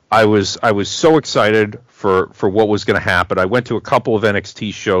 I was so excited for what was going to happen. I went to a couple of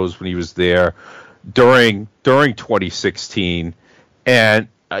NXT shows when he was there during 2016, and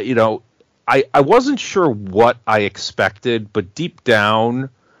you know, I wasn't sure what I expected, but deep down,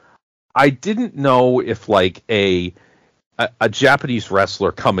 I didn't know if like a Japanese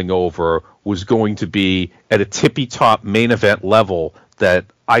wrestler coming over was going to be at a tippy top main event level that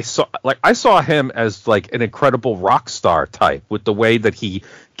I saw him as like an incredible rock star type with the way that he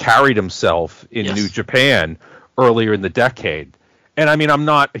carried himself in New Japan earlier in the decade. And I mean, I'm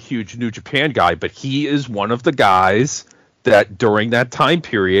not a huge New Japan guy, but he is one of the guys that during that time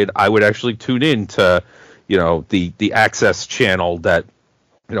period, I would actually tune in to, you know, the Access channel that,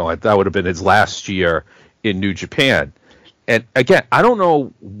 you know, that would have been his last year in New Japan. And again, I don't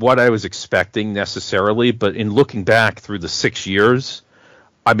know what I was expecting necessarily, but in looking back through the 6 years,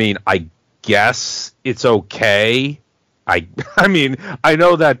 I mean, I guess it's okay, I mean, I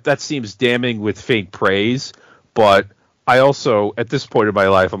know that seems damning with faint praise, but I also, at this point in my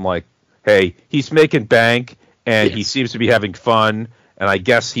life, I'm like, hey, he's making bank, and he seems to be having fun, and I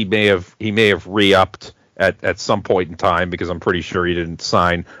guess he may have re-upped at some point in time, because I'm pretty sure he didn't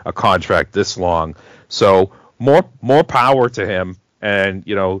sign a contract this long. So more power to him, and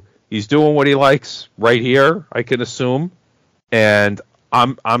he's doing what he likes right here, I can assume, and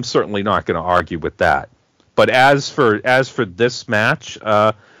I'm certainly not going to argue with that. But as for this match,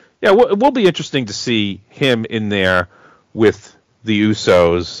 it will be interesting to see him in there with the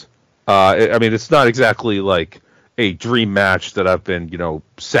Usos. I mean, it's not exactly like a dream match that I've been,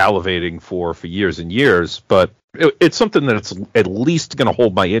 salivating for years and years, but it's something that's at least going to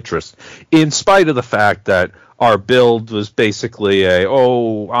hold my interest, in spite of the fact that our build was basically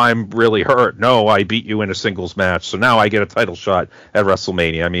I'm really hurt. No, I beat you in a singles match, so now I get a title shot at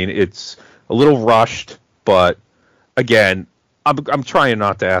WrestleMania. I mean, it's a little rushed, but again, I'm trying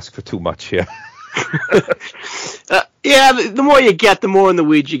not to ask for too much here. The more you get, the more in the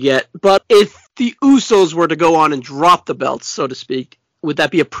weeds you get. But if the Usos were to go on and drop the belts, so to speak, would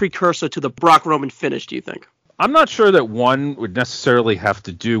that be a precursor to the Brock Roman finish, do you think? I'm not sure that one would necessarily have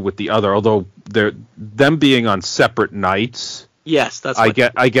to do with the other, although them being on separate nights. Yes, that's.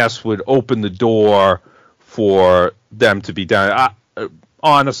 I guess would open the door for them to be done.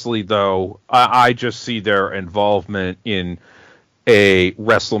 Honestly, though, I just see their involvement in a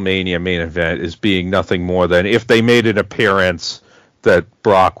WrestleMania main event as being nothing more than, if they made an appearance, that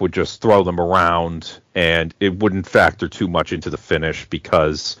Brock would just throw them around, and it wouldn't factor too much into the finish,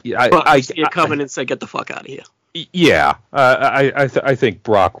 because I see it coming and say, "Get the fuck out of here." Yeah, I think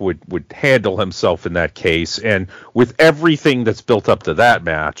Brock would handle himself in that case, and with everything that's built up to that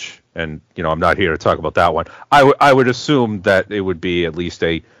match, and I'm not here to talk about that one, I would assume that it would be at least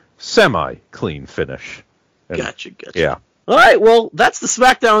a semi-clean finish. And, Gotcha. Yeah. All right, well, that's the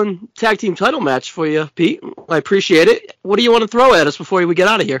SmackDown Tag Team title match for you, Pete. I appreciate it. What do you want to throw at us before we get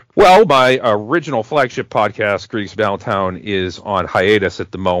out of here? Well, my original flagship podcast, Greetings from Downtown, is on hiatus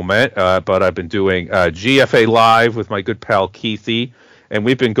at the moment, but I've been doing GFA Live with my good pal Keithy, and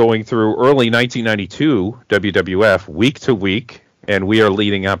we've been going through early 1992 WWF week to week, and we are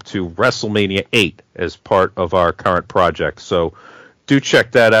leading up to WrestleMania 8 as part of our current project. So do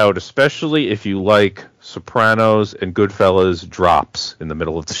check that out, especially if you like Sopranos and Goodfellas drops in the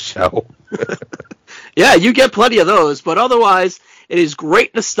middle of the show. Yeah, you get plenty of those, but otherwise, it is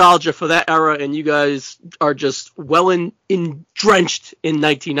great nostalgia for that era, and you guys are just drenched in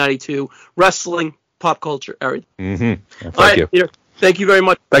 1992 wrestling, pop culture, everything. Mm-hmm. Well, thank you, Peter. Thank you very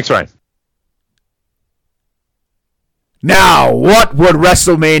much. Thanks, Ryan. Now, what would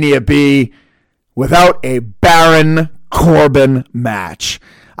WrestleMania be without a Baron Corbin match?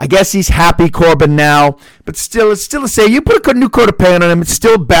 I guess he's Happy Corbin now, but still, it's still the same. You put a new coat of paint on him, it's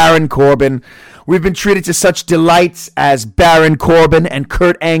still Baron Corbin. We've been treated to such delights as Baron Corbin and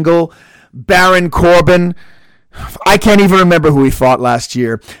Kurt Angle. Baron Corbin, I can't even remember who he fought last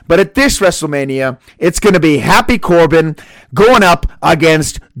year. But at this WrestleMania, it's going to be Happy Corbin going up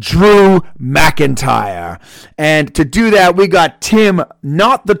against Drew McIntyre. And to do that, we got Tim,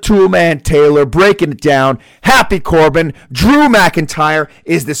 not the Toolman Taylor, breaking it down. Happy Corbin, Drew McIntyre.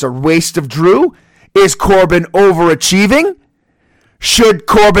 Is this a waste of Drew? Is Corbin overachieving? Should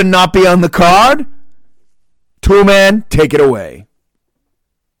Corbin not be on the card? Toolman, take it away.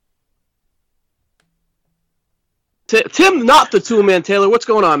 Tim, not the Toolman Taylor. What's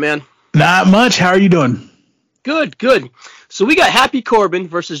going on, man? Not much. How are you doing? Good. So we got Happy Corbin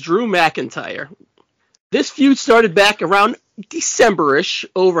versus Drew McIntyre. This feud started back around December-ish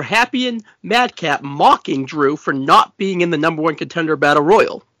over Happy and Madcap mocking Drew for not being in the number one contender battle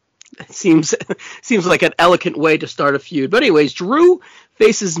royal. It seems like an elegant way to start a feud. But anyways, Drew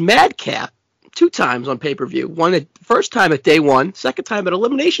faces Madcap 2 times on pay-per-view. First time at day 1, second time at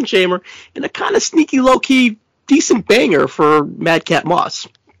Elimination Chamber, and a kind of sneaky, low-key, decent banger for Madcap Moss.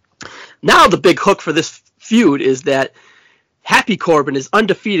 Now the big hook for this feud is that Happy Corbin is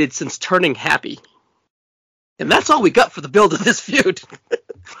undefeated since turning happy. And that's all we got for the build of this feud.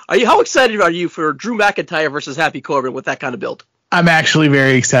 How excited are you for Drew McIntyre versus Happy Corbin with that kind of build? I'm actually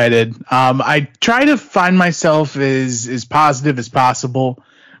very excited. I try to find myself as positive as possible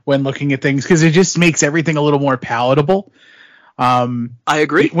when looking at things, because it just makes everything a little more palatable. I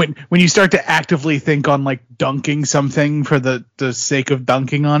agree. When you start to actively think on like dunking something for the sake of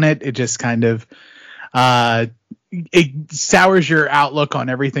dunking on it, it just kind of it sours your outlook on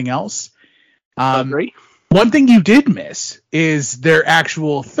everything else. I agree. One thing you did miss is their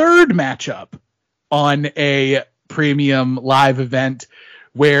actual third matchup on a premium live event,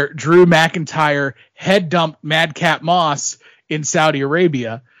 where Drew McIntyre head dumped Madcap Moss in Saudi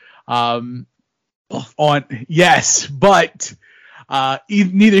Arabia. But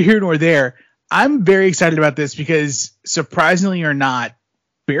neither here nor there. I'm very excited about this because, surprisingly or not,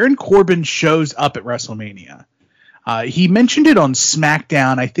 Baron Corbin shows up at WrestleMania. He mentioned it on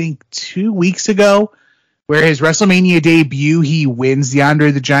SmackDown, I think 2 weeks ago, where his WrestleMania debut, he wins the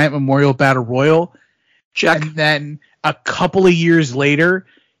Andre the Giant Memorial Battle Royal. Check. And then a couple of years later,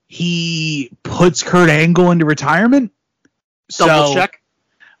 he puts Kurt Angle into retirement. Double check.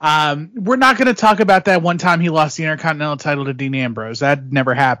 We're not going to talk about that one time he lost the Intercontinental title to Dean Ambrose. That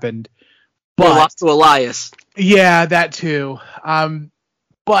never happened. But lost to Elias. Yeah, that too.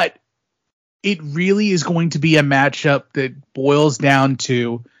 But it really is going to be a matchup that boils down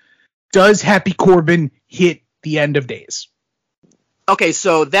to, does Happy Corbin hit the end of days? Okay,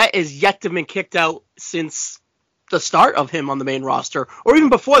 so that is yet to have been kicked out since the start of him on the main roster, or even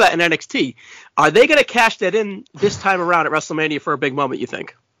before that in NXT. Are they going to cash that in this time around at WrestleMania for a big moment, you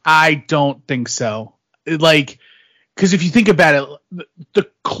think? I don't think so. Because if you think about it, the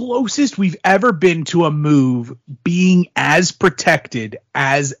closest we've ever been to a move being as protected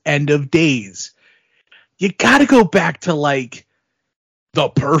as End of Days, you got to go back to the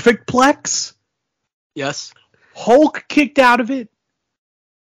Perfect Plex. Yes. Hulk kicked out of it.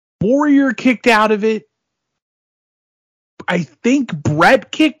 Warrior kicked out of it. I think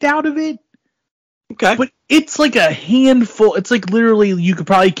Brett kicked out of it. Okay. But it's like a handful. It's like literally you could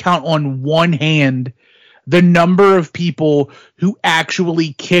probably count on one hand the number of people who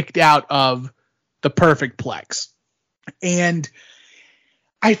actually kicked out of the Perfect Plex. And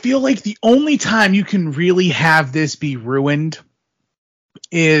I feel like the only time you can really have this be ruined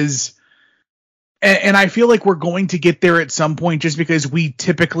is, and I feel like we're going to get there at some point just because we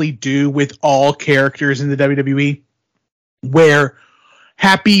typically do with all characters in the WWE, where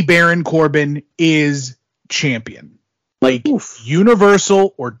Happy Baron Corbin is champion.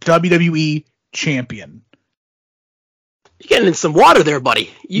 Universal or WWE champion. You're getting in some water there,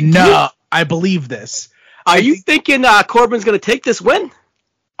 buddy. I believe this. Are you thinking Corbin's going to take this win?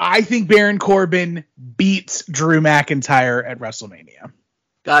 I think Baron Corbin beats Drew McIntyre at WrestleMania.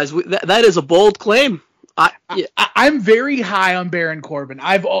 Guys, that is a bold claim. I'm very high on Baron Corbin.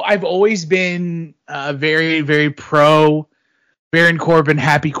 I've always been a very, very pro Baron Corbin,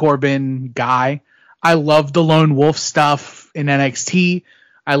 Happy Corbin guy. I love the Lone Wolf stuff in NXT.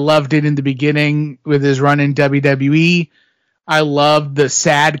 I loved it in the beginning with his run in WWE. I love the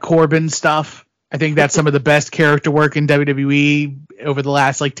sad Corbin stuff. I think that's some of the best character work in WWE over the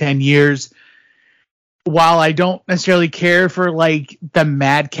last 10 years. While I don't necessarily care for the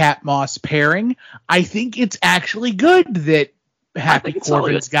Madcap Moss pairing, I think it's actually good that Happy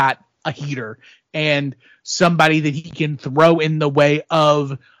Corbin's got a heater and somebody that he can throw in the way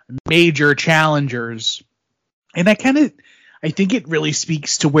of major challengers. And I think it really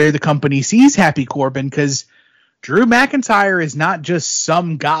speaks to where the company sees Happy Corbin, because Drew McIntyre is not just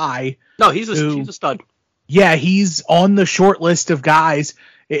some guy. No, he's a stud. Yeah, he's on the short list of guys.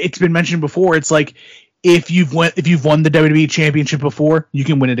 It's been mentioned before. It's like if you've won the WWE Championship before, you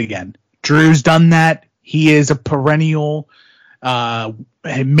can win it again. Drew's done that. He is a perennial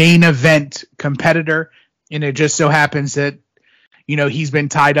main event competitor, and it just so happens that he's been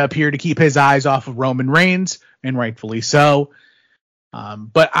tied up here to keep his eyes off of Roman Reigns, and rightfully so.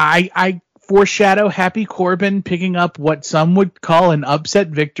 But I foreshadow Happy Corbin picking up what some would call an upset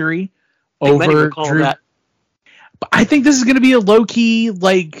victory over Drew. That. But I think this is going to be a low-key,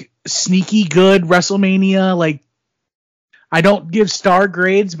 sneaky good WrestleMania. I don't give star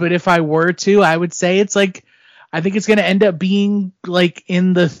grades, but if I were to, I would say it's I think it's going to end up being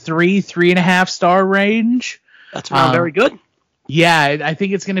in the 3.5 star range. That's very good. Yeah, I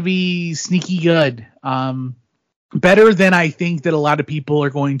think it's going to be sneaky good. Better than I think that a lot of people are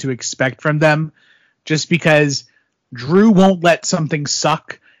going to expect from them, just because Drew won't let something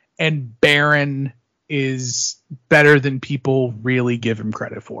suck, and Baron is better than people really give him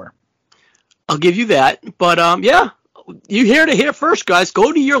credit for. I'll give you that. But, you hear it here first, guys.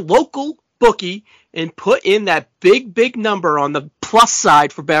 Go to your local bookie and put in that big number on the plus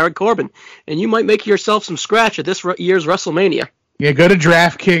side for Baron Corbin, and you might make yourself some scratch at this year's WrestleMania. Yeah, go to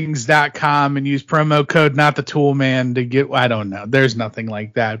DraftKings.com and use promo code NotTheToolMan to get. I don't know. There's nothing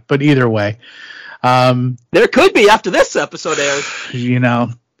like that, but either way, there could be after this episode airs.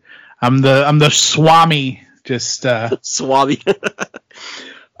 I'm the Swami. Just Swami.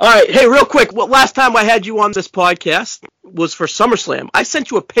 All right, hey, real quick. Last time I had you on this podcast was for SummerSlam. I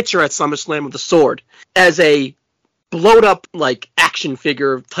sent you a picture at SummerSlam of the sword as a blown up like action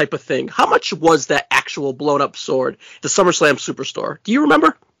figure type of thing. How much was that actual blown up sword, the SummerSlam Superstore? Do you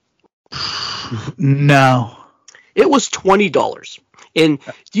remember? No. It was $20. And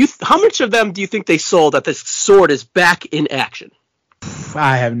how much of them do you think they sold that this sword is back in action?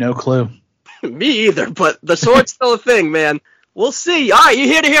 I have no clue. Me either, but the sword's still a thing, man. We'll see. All right, you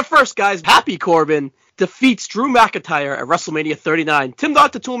hear to hear first, guys. Happy Corbin defeats Drew McIntyre at WrestleMania 39. Tim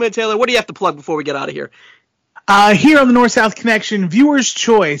Dot, the Toolman Taylor, what do you have to plug before we get out of here? Here on the North-South Connection, Viewer's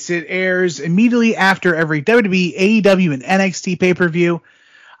Choice. It airs immediately after every WWE, AEW, and NXT pay-per-view.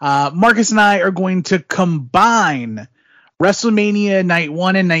 Marcus and I are going to combine WrestleMania Night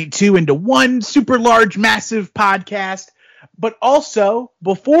 1 and Night 2 into one super large, massive podcast. But also,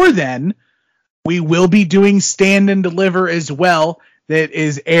 before then, we will be doing Stand and Deliver as well. That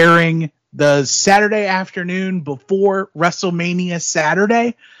is airing the Saturday afternoon before WrestleMania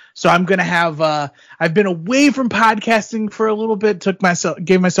Saturday. So I'm going to have, I've been away from podcasting for a little bit,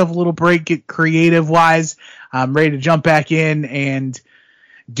 gave myself a little break, get creative wise. I'm ready to jump back in and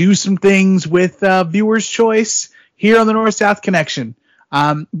do some things with Viewer's Choice here on the North-South Connection.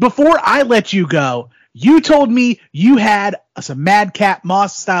 Before I let you go, you told me you had some Madcap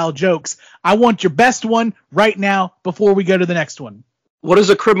Moss style jokes. I want your best one right now before we go to the next one. What does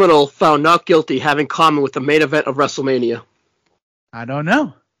a criminal found not guilty have in common with the main event of WrestleMania? I don't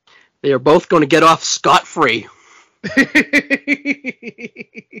know. They are both going to get off scot-free.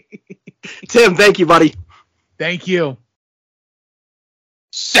 Tim, thank you, buddy. Thank you.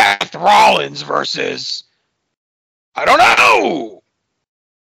 Seth Rollins versus... I don't know!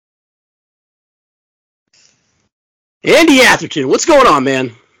 Andy Atherton, what's going on,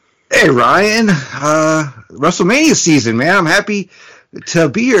 man? Hey, Ryan. WrestleMania season, man. I'm happy to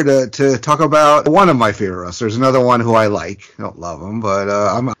be here to talk about one of my favorite wrestlers, another one who I like. I don't love him, but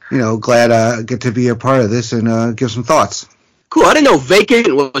I'm glad I get to be a part of this and give some thoughts. Cool. I didn't know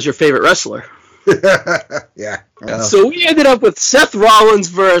Vacant was your favorite wrestler. Yeah. So we ended up with Seth Rollins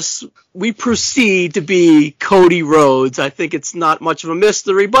versus we proceed to be Cody Rhodes. I think it's not much of a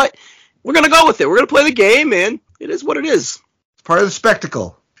mystery, but we're going to go with it. We're going to play the game, and it is what it is. It's part of the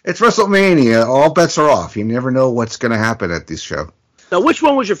spectacle. It's WrestleMania. All bets are off. You never know what's going to happen at this show. Now, which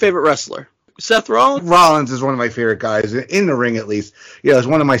one was your favorite wrestler? Seth Rollins? Rollins is one of my favorite guys, in the ring at least. Yeah, it's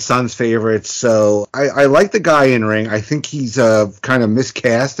one of my son's favorites, so I like the guy in ring. I think he's kind of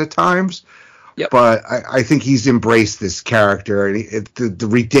miscast at times. Yep. But I think he's embraced this character, and the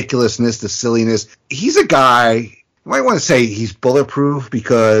ridiculousness, the silliness. He's a guy, you might want to say he's bulletproof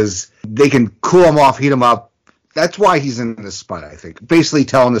because they can cool him off, heat him up. That's why he's in this spot, I think. Basically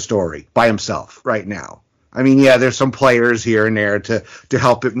telling the story by himself right now. I mean, yeah, there's some players here and there to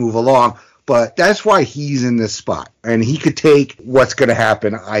help it move along, but that's why he's in this spot. And he could take what's going to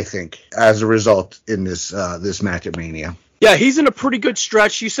happen, I think, as a result in this match at Mania. Yeah, he's in a pretty good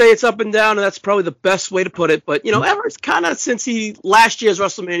stretch. You say it's up and down, and that's probably the best way to put it. But, ever kind of since last year's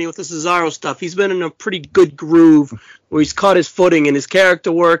WrestleMania with the Cesaro stuff, he's been in a pretty good groove where he's caught his footing, and his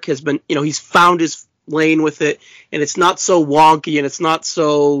character work has been, he's found his lane with it, and it's not so wonky, and it's not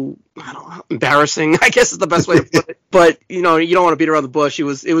so, embarrassing, I guess is the best way to put it. But, you don't want to beat around the bush. It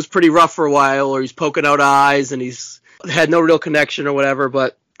was pretty rough for a while, or he's poking out eyes, and he's had no real connection or whatever,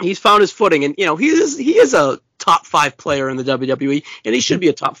 but he's found his footing, and, he is a top 5 player in the WWE, and he should be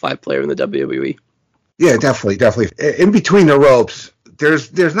a top 5 player in the WWE. Yeah, definitely. In between the ropes,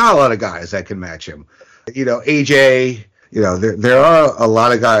 there's not a lot of guys that can match him. AJ, there are a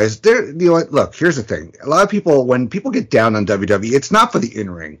lot of guys. There, look, here's the thing. A lot of people, when people get down on WWE, it's not for the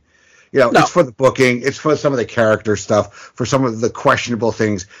in-ring. It's for the booking. It's for some of the character stuff, for some of the questionable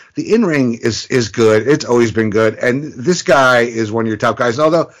things. The in-ring is good. It's always been good. And this guy is one of your top guys,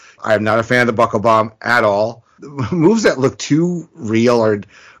 although I'm not a fan of the Buckle Bomb at all. Moves that look too real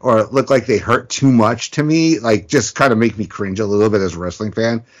or look like they hurt too much to me, like just kind of make me cringe a little bit as a wrestling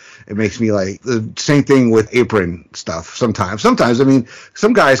fan. It makes me like the same thing with apron stuff sometimes. Sometimes, I mean,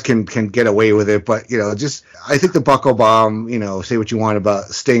 some guys can get away with it, but, I think the Buckle Bomb, say what you want about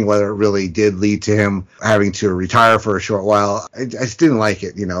Sting, whether it really did lead to him having to retire for a short while. I just didn't like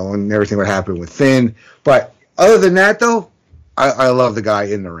it, and everything that happened with Finn. But other than that, though, I love the guy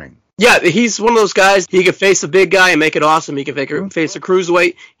in the ring. Yeah, he's one of those guys. He could face a big guy and make it awesome. He could face a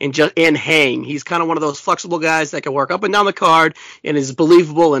cruiserweight and hang. He's kind of one of those flexible guys that can work up and down the card and is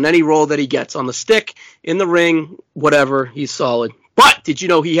believable in any role that he gets on the stick, in the ring, whatever. He's solid. But did you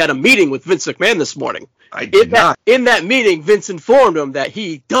know he had a meeting with Vince McMahon this morning? I did not. In that meeting, Vince informed him that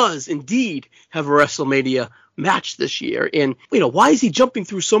he does indeed have a WrestleMania match this year. And, why is he jumping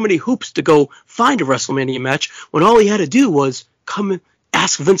through so many hoops to go find a WrestleMania match when all he had to do was come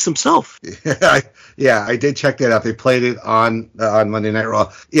ask Vince himself. Yeah, I did check that out. They played it on Monday Night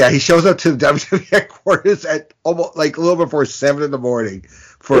Raw. Yeah, he shows up to the WWE headquarters at almost like a little before 7 in the morning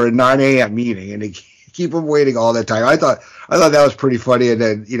for a 9 a.m. meeting, and they keep him waiting all that time. I thought that was pretty funny. And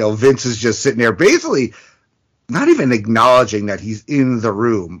then Vince is just sitting there, basically not even acknowledging that he's in the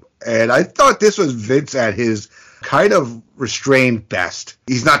room. And I thought this was Vince at his kind of restrained best.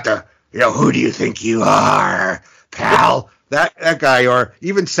 He's not the who do you think you are, pal? That guy, or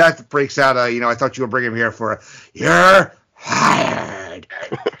even Seth breaks out I thought you were bringing him here for you're hired.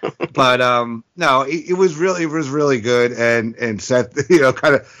 But no, it was really good, and Seth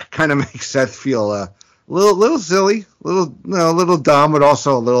kind of makes Seth feel a little silly, a little dumb, but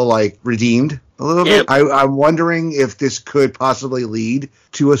also a little like redeemed a little bit. I'm wondering if this could possibly lead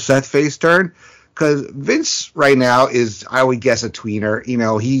to a Seth face turn. Because Vince right now is, I would guess, a tweener.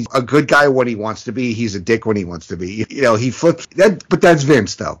 He's a good guy when he wants to be. He's a dick when he wants to be. He flips. But that's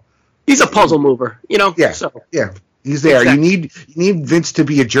Vince, though. He's a puzzle mover, Yeah, So. Yeah, he's there. Exactly. You need Vince to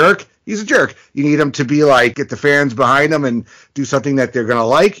be a jerk. He's a jerk. You need him to be like, get the fans behind him and do something that they're going to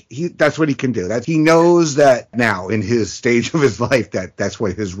like. That's what he can do. He knows that now in his stage of his life that's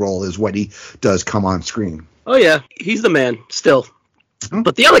what his role is when he does come on screen. Oh, yeah. He's the man still. Mm-hmm.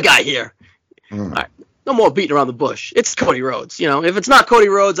 But the other guy here. All right. No more beating around the bush. It's Cody Rhodes. If it's not Cody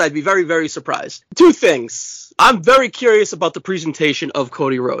Rhodes, I'd be very, very surprised. 2 things. I'm very curious about the presentation of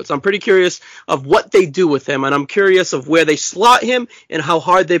Cody Rhodes. I'm pretty curious of what they do with him, and I'm curious of where they slot him and how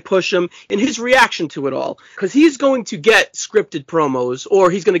hard they push him and his reaction to it all. Because he's going to get scripted promos,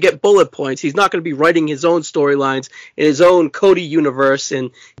 or he's going to get bullet points. He's not going to be writing his own storylines in his own Cody universe and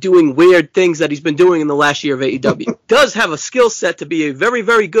doing weird things that he's been doing in the last year of AEW. Does have a skill set to be a very,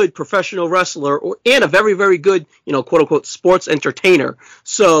 very good professional wrestler and a very, very good, quote-unquote, sports entertainer.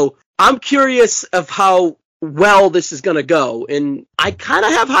 So I'm curious of how well this is going to go, and I kind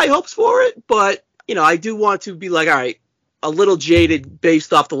of have high hopes for it, but I do want to be like, all right, a little jaded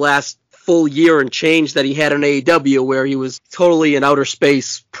based off the last full year and change that he had in AEW, where he was totally in outer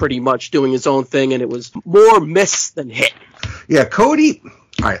space pretty much doing his own thing, and it was more miss than hit. Yeah, Cody.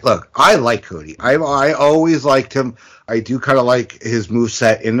 All right, look, I like Cody. I always liked him. I do kind of like his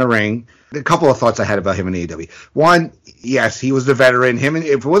moveset in the ring. A couple of thoughts I had about him in AEW. One, yes, he was the veteran. If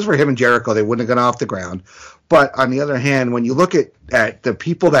it was for him and Jericho, they wouldn't have gone off the ground. But on the other hand, when you look at the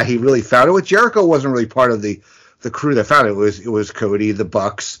people that he really founded with, Jericho wasn't really part of the crew that founded it. It was Cody, the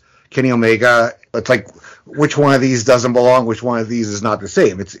Bucks, Kenny Omega. It's like, which one of these doesn't belong? Which one of these is not the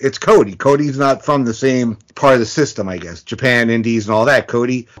same? It's Cody. Cody's not from the same part of the system, I guess. Japan, Indies, and all that.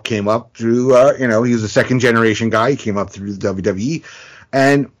 Cody came up through, he was a second generation guy. He came up through the WWE.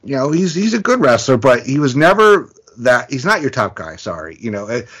 And, he's a good wrestler, but he was never that. He's not your top guy, sorry.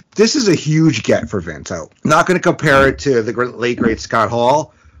 This is a huge get for Vince. I'm not going to compare it to the late, great Scott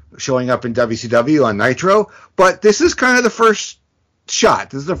Hall showing up in WCW on Nitro, but this is kind of the first shot.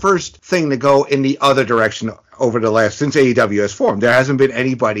 This is the first thing to go in the other direction since AEW has formed. There hasn't been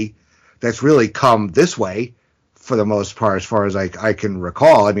anybody that's really come this way for the most part, as far as I can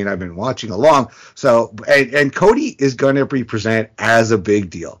recall. I mean, I've been watching along. So, and Cody is going to be presented as a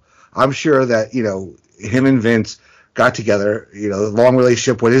big deal. I'm sure that, him and Vince got together, long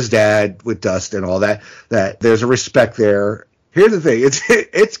relationship with his dad, with Dust and all that there's a respect there. Here's the thing.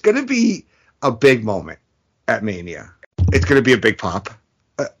 It's going to be a big moment at Mania. It's going to be a big pop.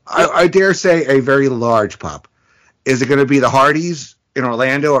 I dare say a very large pop. Is it going to be the Hardys in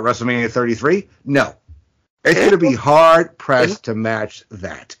Orlando at WrestleMania 33? No. It's going to be hard-pressed to match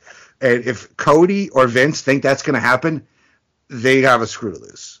that. And if Cody or Vince think that's going to happen, they have a screw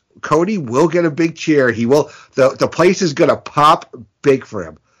loose. Cody will get a big cheer. He will. The place is going to pop big for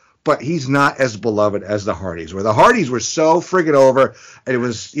him. But he's not as beloved as the Hardys were. The Hardys were so friggin' over, and it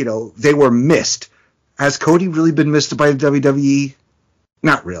was, they were missed. Has Cody really been missed by the WWE?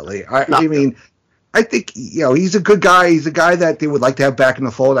 Not really. I mean, I think, he's a good guy. He's a guy that they would like to have back in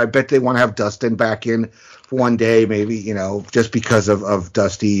the fold. I bet they want to have Dustin back in for one day, maybe, just because of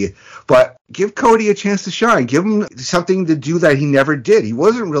Dusty. But give Cody a chance to shine. Give him something to do that he never did. He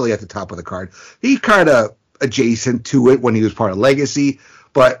wasn't really at the top of the card. He kind of adjacent to it when he was part of Legacy.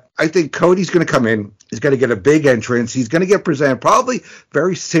 But I think Cody's going to come in. He's going to get a big entrance. He's going to get presented probably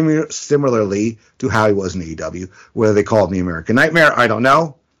very similarly to how he was in AEW. Whether they call him the American Nightmare, I don't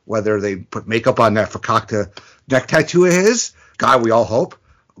know. Whether they put makeup on that Fakakta neck tattoo of his, God, we all hope.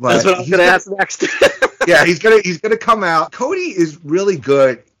 But that's what I was going to ask next. Yeah, he's gonna come out. Cody is really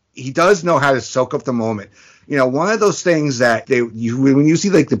good. He does know how to soak up the moment. One of those things that when you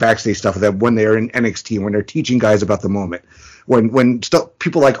see like the backstage stuff of them when they're in NXT, when they're teaching guys about the moment, when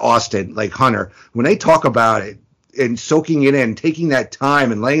people like Austin, like Hunter, when they talk about it, and soaking it in, taking that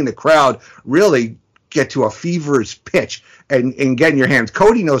time and letting the crowd really get to a feverish pitch and get in your hands.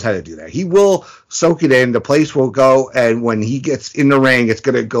 Cody knows how to do that. He will soak it in. The place will go, and when he gets in the ring, it's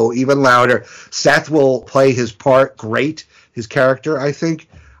going to go even louder. Seth will play his part great, his character, I think.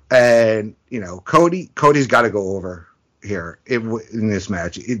 And, Cody's got to go over here in this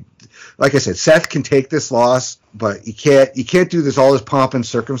match. Like I said, Seth can take this loss, but you can't do this all this pomp and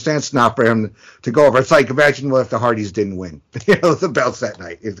circumstance not for him to go over. It's like, imagine what if the Hardys didn't win, the belts that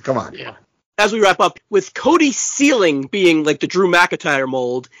night. Come on. Yeah. As we wrap up, with Cody's ceiling being like the Drew McIntyre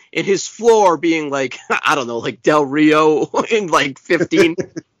mold and his floor being like, I don't know, like Del Rio in like 15, yeah.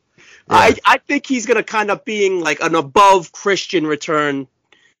 I think he's going to kind of being like an above Christian return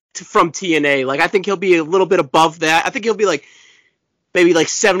from TNA. Like, I think he'll be a little bit above that. I think he'll be like maybe like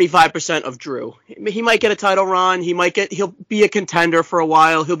 75% of Drew. He might get a title run. He'll be a contender for a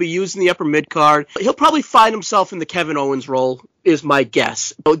while. He'll be used in the upper mid card. He'll probably find himself in the Kevin Owens role, is my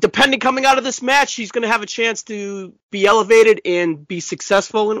guess. Depending coming out of this match, he's going to have a chance to be elevated and be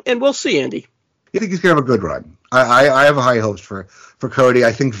successful, and we'll see, Andy. I think he's going to have a good run. I have high hopes for Cody.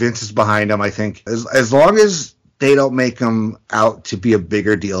 I think Vince is behind him. I think as long as they don't make him out to be a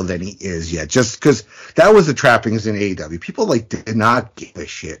bigger deal than he is yet, just because that was the trappings in AEW. People did not give a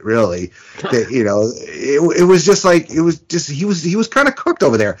shit, really. That, it was just like he was kind of cooked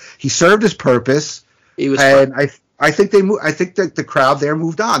over there. He served his purpose. He was, and I think that the crowd there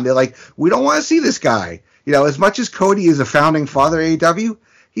moved on. They're like, we don't want to see this guy. As much as Cody is a founding father of AEW,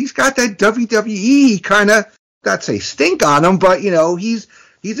 he's got that WWE kind of, not say stink on him, but he's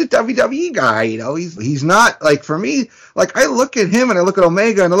a WWE guy. He's not, like, for me, like, I look at him and I look at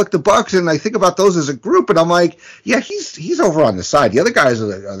Omega and I look at the Bucks and I think about those as a group and I'm like, yeah, he's over on the side. The other guys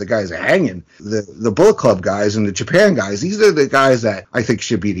are the guys that are hanging. The Bullet Club guys and the Japan guys, these are the guys that I think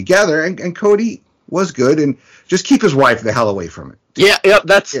should be together. And Cody was good, and just keep his wife the hell away from it. Yeah,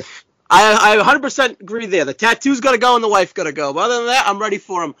 that's... Yeah. I 100% agree there. The tattoo's got to go and the wife got to go. But other than that, I'm ready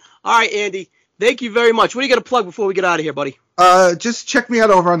for him. All right, Andy, thank you very much. What do you got to plug before we get out of here, buddy? Just check me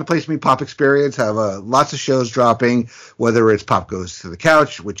out over on the Place Me Pop Experience. Have lots of shows dropping, whether it's Pop Goes to the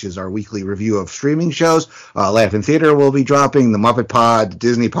Couch, which is our weekly review of streaming shows. Laugh in Theater will be dropping. The Muppet Pod,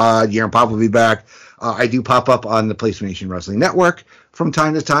 Disney Pod, Year and Pop will be back. I do pop up on the Place Nation Wrestling Network from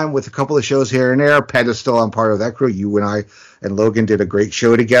time to time with a couple of shows here and there. Pat is still on part of that crew. You and I and Logan did a great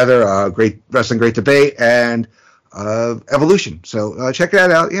show together, great wrestling, great debate, and Evolution. So check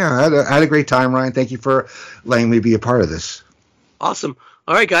that out. Yeah, I had a great time, Ryan. Thank you for letting me be a part of this. Awesome.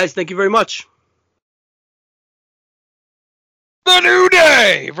 All right, guys. Thank you very much. The New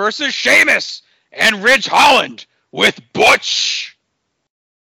Day versus Sheamus and Ridge Holland with Butch.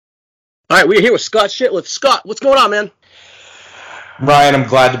 All right, we're here with Scott Shitliff. Scott, what's going on, man? Ryan, I'm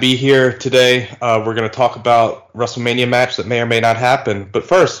glad to be here today. We're going to talk about WrestleMania match that may or may not happen. But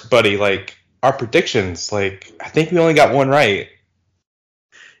first, buddy, our predictions, I think we only got one right.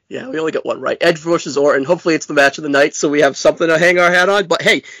 Yeah, we only got one right. Edge versus Orton. Hopefully it's the match of the night, so we have something to hang our hat on. But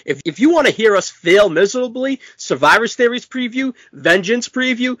hey, if you want to hear us fail miserably, Survivor Series preview, Vengeance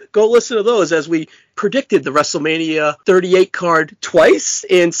preview, go listen to those as we predicted the WrestleMania 38 card twice,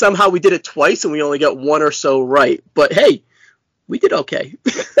 and somehow we did it twice and we only got one or so right. But hey, we did okay.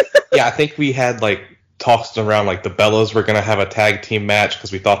 Yeah, I think we had talks around the Bellas were going to have a tag team match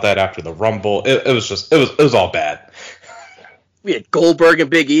because we thought that after the Rumble. It was all bad. We had Goldberg and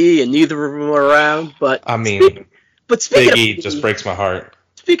Big E, and neither of them were around. But I mean, speaking Big E just breaks my heart.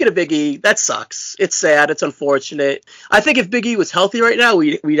 Speaking of Big E, that sucks. It's sad. It's unfortunate. I think if Big E was healthy right now,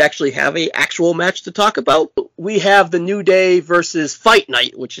 we'd actually have an actual match to talk about. We have the New Day versus Fight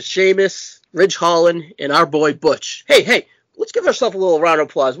Night, which is Sheamus, Ridge Holland, and our boy Butch. Hey, let's give ourselves a little round of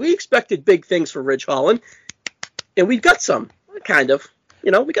applause. We expected big things for Ridge Holland, and we've got some, kind of.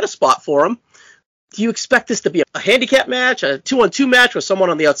 We got a spot for him. Do you expect this to be a handicap match, a 2-on-2 match with someone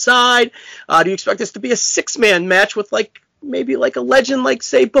on the outside? Do you expect this to be a 6-man match with maybe a legend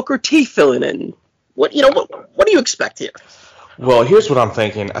say Booker T filling in? What do you expect here? Well, here's what I'm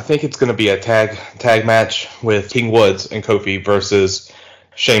thinking. I think it's going to be a tag match with King Woods and Kofi versus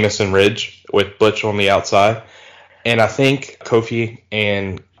Sheamus and Ridge with Butch on the outside. And I think Kofi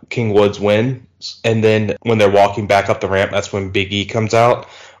and King Woods win. And then when they're walking back up the ramp, that's when Big E comes out.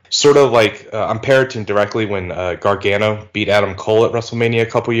 Sort of I'm parroting directly when Gargano beat Adam Cole at WrestleMania a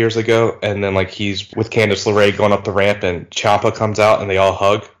couple years ago. And then he's with Candice LeRae going up the ramp and Ciampa comes out and they all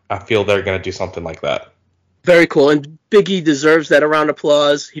hug. I feel they're going to do something like that. Very cool. And Big E deserves that round of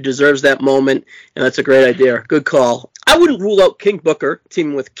applause. He deserves that moment. And that's a great idea. Good call. I wouldn't rule out King Booker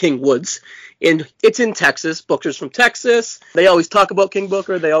teaming with King Woods And it's in Texas. Booker's from Texas. They always talk about King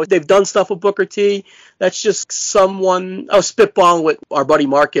Booker. They've done stuff with Booker T. That's just someone. I was spitballing with our buddy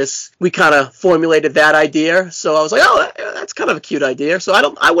Marcus. We kind of formulated that idea. So I was like, oh, that's kind of a cute idea. So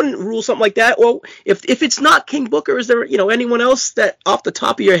I wouldn't rule something like that. Well, if it's not King Booker, is there anyone else that off the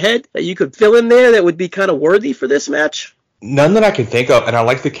top of your head that you could fill in there that would be kind of worthy for this match? None that I can think of, and I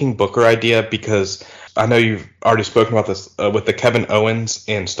like the King Booker idea because I know you've already spoken about this with the Kevin Owens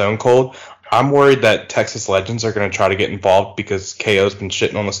and Stone Cold. I'm worried that Texas Legends are going to try to get involved because KO's been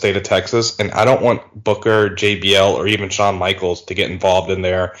shitting on the state of Texas, and I don't want Booker, JBL, or even Shawn Michaels to get involved in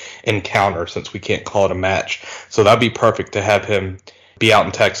their encounter since we can't call it a match. So that'd be perfect to have him be out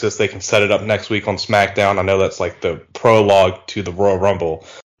in Texas. They can set it up next week on SmackDown. I know that's like the prologue to the Royal Rumble.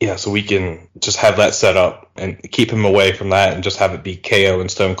 Yeah, so we can just have that set up and keep him away from that and just have it be KO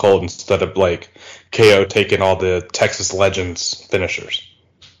and Stone Cold instead of like KO taking all the Texas Legends finishers.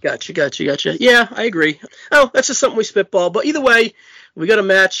 Gotcha. Yeah, I agree. Oh, that's just something we spitball. But either way, we got a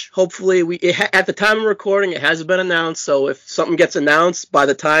match. Hopefully, at the time of recording, it hasn't been announced. So if something gets announced by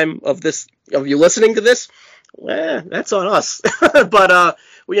the time of you listening to this, that's on us. But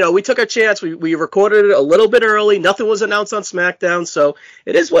we took our chance. We recorded it a little bit early. Nothing was announced on SmackDown, so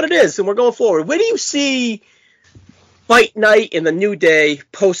it is what it is, and we're going forward. Where do you see Fight Night and the New Day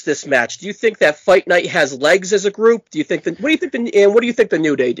post this match? Do you think that Fight Night has legs as a group? What do you think the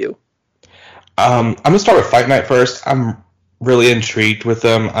New Day do? I'm gonna start with Fight Night first. I'm really intrigued with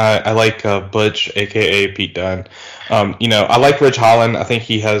them. I like Butch, aka Pete Dunne. I like Ridge Holland. I think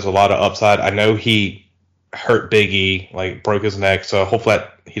he has a lot of upside. I know he hurt Big E, like broke his neck, so hopefully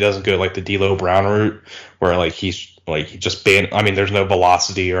he doesn't go like the D'Lo Brown route where he just there's no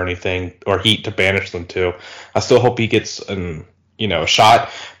velocity or anything or heat to banish them to. I still hope he gets a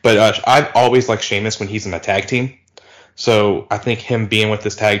shot, but I've always liked Sheamus when he's in a tag team. So I think him being with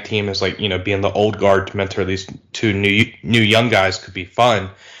this tag team is being the old guard to mentor these two new young guys could be fun.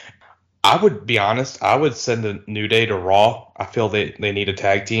 I would be honest, I would send the New Day to Raw. I feel they need a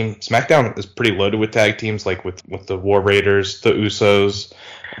tag team. SmackDown is pretty loaded with tag teams, like with the War Raiders, the Usos,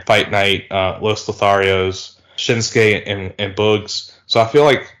 Fight Night, Los Lotharios, Shinsuke, and Boogs. So I feel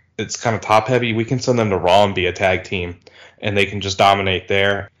like it's kind of top heavy. We can send them to Raw and be a tag team, and they can just dominate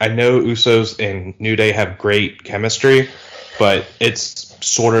there. I know Usos and New Day have great chemistry, but it's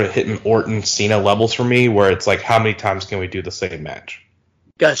sort of hitting Orton Cena levels for me, where it's like, how many times can we do the same match?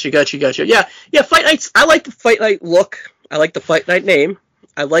 Gotcha. Yeah, Fight Nights. I like the Fight Night look. I like the Fight Night name.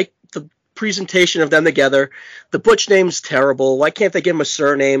 I like the presentation of them together. The Butch name's terrible. Why can't they give him a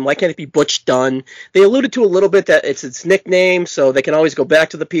surname? Why can't it be Butch Dunne? They alluded to a little bit that it's its nickname, so they can always go back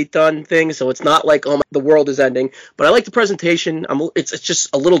to the Pete Dunne thing, so it's not like, the world is ending. But I like the presentation. It's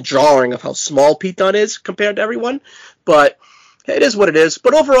just a little jarring of how small Pete Dunne is compared to everyone. But it is what it is.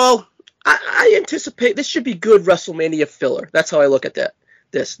 But overall, I anticipate this should be good WrestleMania filler. That's how I look at that.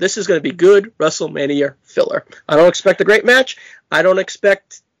 This is going to be good WrestleMania filler. I don't expect a great match. I don't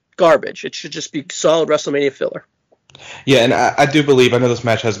expect garbage. It should just be solid WrestleMania filler. Yeah, and I do believe, I know this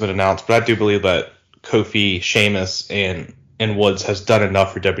match hasn't been announced, but I do believe that Kofi, Sheamus, and Woods has done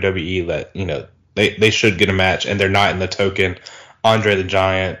enough for WWE that, they should get a match, and they're not in the token Andre the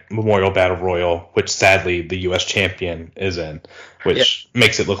Giant Memorial Battle Royal, which sadly the U.S. champion is in, which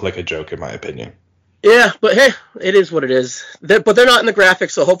makes it look like a joke in my opinion. Yeah, but hey, it is what it is. But they're not in the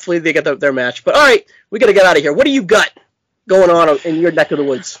graphics, so hopefully they get their match. But all right, we got to get out of here. What do you got going on in your neck of the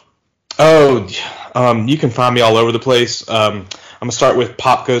woods? Oh, you can find me all over the place. I'm gonna start with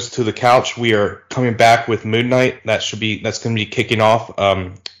Pop Goes to the Couch. We are coming back with Moon Knight. That's gonna be kicking off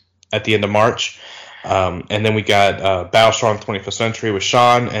at the end of March. And then we got Battlestar 25th Century with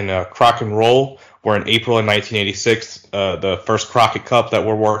Sean and Crock and Roll. We're in April of 1986, the first Crockett Cup that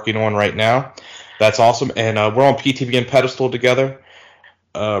we're working on right now. That's awesome. And we're on PTV and Pedestal together.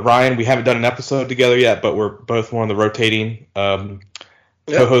 Ryan, we haven't done an episode together yet, but we're both one of the rotating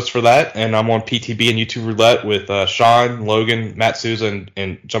co-hosts for that. And I'm on PTB and YouTube Roulette with Sean, Logan, Matt Souza,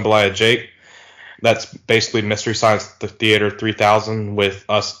 and Jambalaya Jake. That's basically Mystery Science Theater 3000 with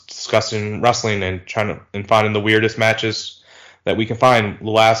us discussing wrestling and finding the weirdest matches that we can find. The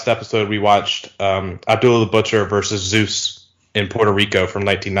last episode we watched Abdullah the Butcher versus Zeus in Puerto Rico from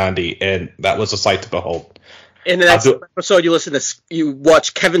 1990, and that was a sight to behold. And in that episode, you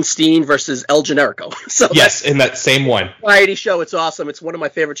watch Kevin Steen versus El Generico. So yes, in that same one. Variety show. It's awesome. It's one of my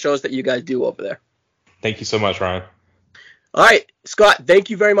favorite shows that you guys do over there. Thank you so much, Ryan. All right, Scott, thank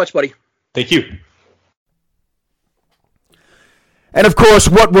you very much, buddy. Thank you. And of course,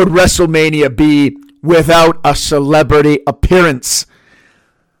 what would WrestleMania be without a celebrity appearance?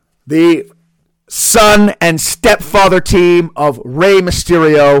 The son and stepfather team of Rey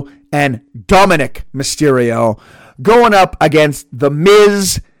Mysterio and Dominic Mysterio going up against The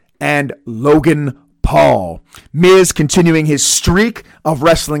Miz and Logan Paul. Miz continuing his streak of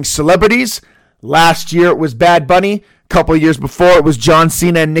wrestling celebrities. Last year it was Bad Bunny. A couple years before it was John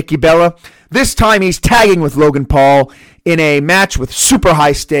Cena and Nikki Bella. This time he's tagging with Logan Paul in a match with super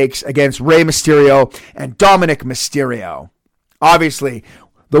high stakes against Rey Mysterio and Dominic Mysterio. Obviously,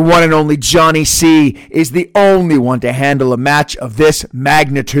 the one and only Johnny C is the only one to handle a match of this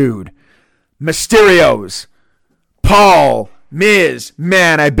magnitude. Mysterios, Paul, Miz,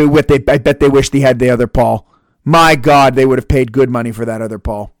 man, I bet they wish they had the other Paul. My God, they would have paid good money for that other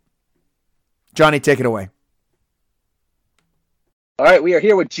Paul. Johnny, take it away. All right, we are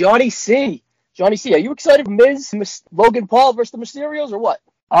here with Johnny C. Johnny C, are you excited for Miz, Logan Paul versus the Mysterios or what?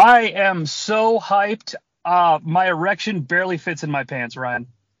 I am so hyped. My erection barely fits in my pants, Ryan.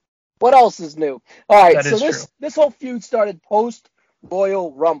 What else is new? All right, That so is this whole feud started post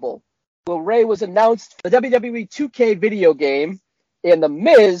Royal Rumble. Well, Ray was announced for the WWE 2K video game, and The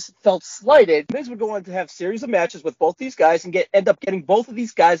Miz felt slighted. Miz would go on to have a series of matches with both these guys and end up getting both of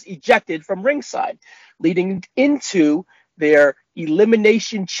these guys ejected from ringside, leading into their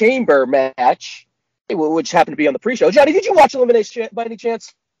Elimination Chamber match, which happened to be on the pre-show. Johnny, did you watch Elimination by any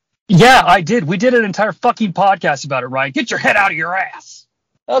chance? Yeah, I did. We did an entire fucking podcast about it, Ryan. Get your head out of your ass.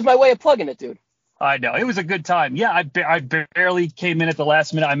 That was my way of plugging it, dude. I know. It was a good time. Yeah, I barely came in at the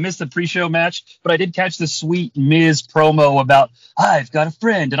last minute. I missed the pre-show match, but I did catch the sweet Miz promo about, I've got a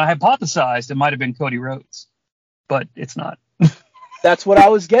friend, and I hypothesized it might have been Cody Rhodes, but it's not. That's what I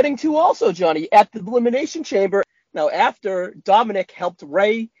was getting to also, Johnny, at the Elimination Chamber. Now, after Dominic helped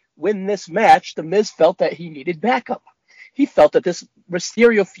Ray win this match, The Miz felt that he needed backup. He felt that this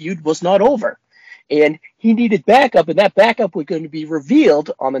Mysterio feud was not over, and he needed backup, and that backup was going to be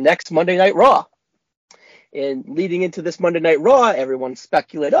revealed on the next Monday Night Raw. And leading into this Monday Night Raw, everyone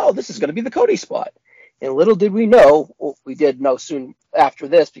speculated, this is going to be the Cody spot. And little did we know, we did know soon after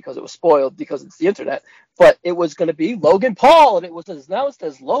this because it was spoiled because it's the internet, but it was going to be Logan Paul, and it was announced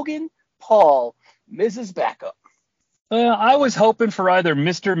as Logan Paul, Miz's backup. I was hoping for either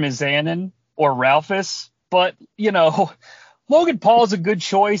Mr. Mizanin or Ralphus, but, Logan Paul is a good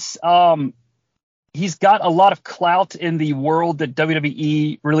choice. He's got a lot of clout in the world that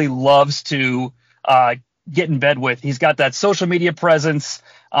WWE really loves to get in bed with. He's got that social media presence.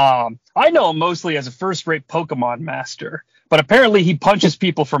 I know him mostly as a first-rate Pokemon master, but apparently he punches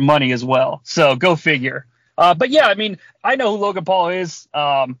people for money as well. So go figure. But yeah, I know who Logan Paul is.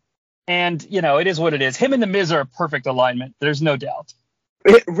 And, it is what it is. Him and The Miz are a perfect alignment. There's no doubt.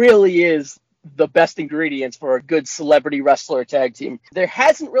 It really is the best ingredients for a good celebrity wrestler tag team. There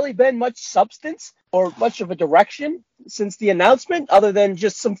hasn't really been much substance or much of a direction since the announcement other than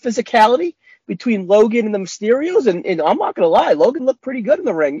just some physicality between Logan and the Mysterios. And I'm not going to lie, Logan looked pretty good in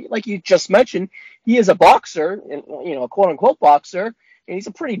the ring. Like you just mentioned, he is a boxer, and a quote-unquote boxer, and he's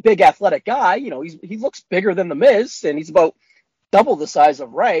a pretty big athletic guy. He looks bigger than The Miz, and he's about double the size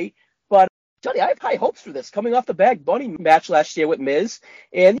of Ray. But Johnny, I have high hopes for this. Coming off the Bad Bunny match last year with Miz,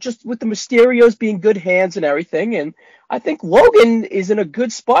 and just with the Mysterios being good hands and everything, and I think Logan is in a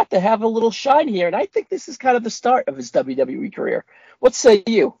good spot to have a little shine here, and I think this is kind of the start of his WWE career. What say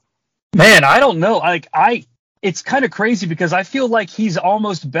you? Man, I don't know. It's kind of crazy because I feel like he's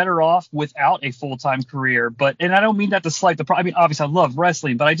almost better off without a full-time career. And I don't mean that to slight the problem. Obviously I love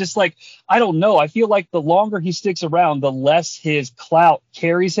wrestling, but I don't know. I feel like the longer he sticks around, the less his clout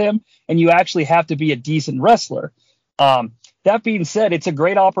carries him, and you actually have to be a decent wrestler. That being said, it's a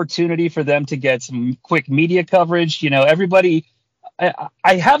great opportunity for them to get some quick media coverage. Everybody,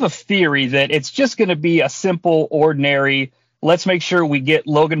 I have a theory that it's just going to be a simple, ordinary, let's make sure we get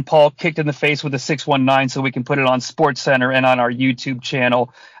Logan Paul kicked in the face with a 619 so we can put it on SportsCenter and on our YouTube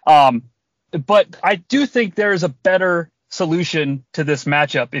channel. But I do think there is a better solution to this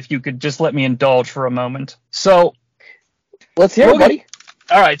matchup if you could just let me indulge for a moment. So let's hear it, buddy.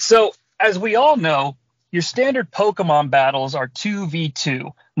 All right. So as we all know, your standard Pokemon battles are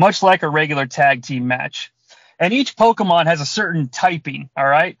 2v2, much like a regular tag team match. And each Pokemon has a certain typing. All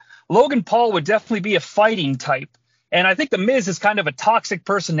right. Logan Paul would definitely be a fighting type. And I think The Miz is kind of a toxic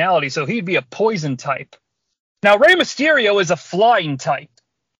personality, so he'd be a poison type. Now, Rey Mysterio is a flying type.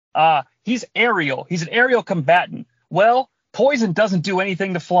 He's aerial. He's an aerial combatant. Well, poison doesn't do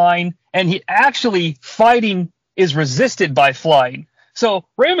anything to flying, and fighting is resisted by flying. So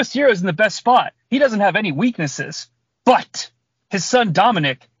Rey Mysterio is in the best spot. He doesn't have any weaknesses. But his son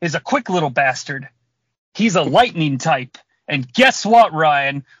Dominic is a quick little bastard. He's a lightning type. And guess what,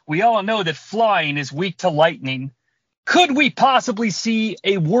 Ryan? We all know that flying is weak to lightning. Could we possibly see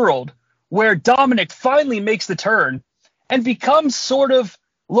a world where Dominic finally makes the turn and becomes sort of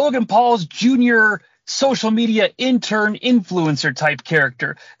Logan Paul's junior social media intern influencer type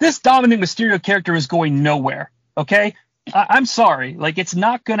character. This Dominic Mysterio character is going nowhere. Okay, I'm sorry. Like, it's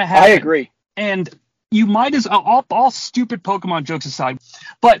not going to happen. I agree. And you might as all stupid Pokemon jokes aside,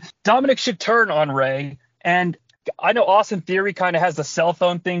 but Dominic should turn on Ray. And I know Austin Theory kind of has the cell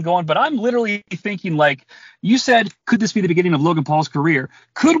phone thing going, but I'm literally thinking, like you said, could this be the beginning of Logan Paul's career?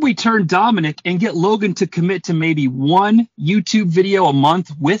 Could we turn Dominic and get Logan to commit to maybe one YouTube video a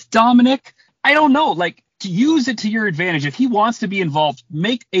month with Dominic? I don't know. Like, to use it to your advantage. If he wants to be involved,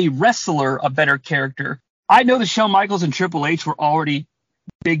 make a wrestler a better character. I know that Shawn Michaels and Triple H were already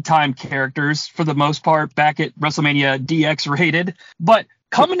big-time characters for the most part back at WrestleMania DX rated, but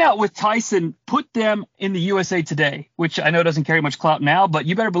coming out with Tyson put them in the USA Today, which I know doesn't carry much clout now, but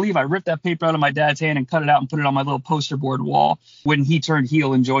you better believe I ripped that paper out of my dad's hand and cut it out and put it on my little poster board wall when he turned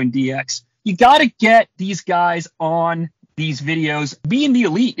heel and joined DX. You got to get these guys on these videos. Being the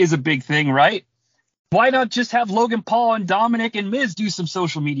elite is a big thing, right? Why not just have Logan Paul and Dominic and Miz do some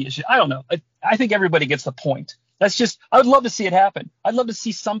social media shit? I don't know. I think everybody gets the point. That's just, I would love to see it happen. I'd love to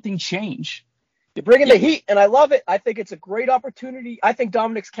see something change. You're bringing the heat, and I love it. I think it's a great opportunity. I think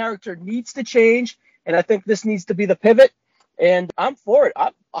Dominic's character needs to change, and I think this needs to be the pivot, and I'm for it.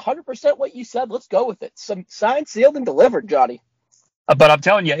 I'm 100% what you said. Let's go with it. Some signed, sealed, and delivered, Johnny. But I'm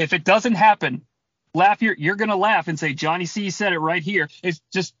telling you, if it doesn't happen, you're going to laugh and say, Johnny C said it right here. It's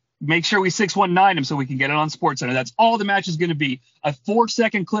just make sure we 619 him so we can get it on SportsCenter. That's all the match is going to be. A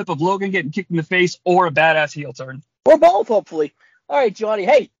 4-second clip of Logan getting kicked in the face or a badass heel turn. Or both, hopefully. All right, Johnny.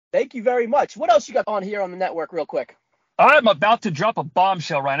 Hey, thank you very much. What else you got on here on the network real quick? I'm about to drop a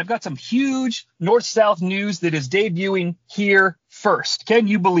bombshell, Ryan. I've got some huge North-South news that is debuting here first. Can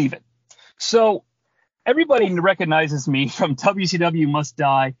you believe it? So everybody recognizes me from WCW Must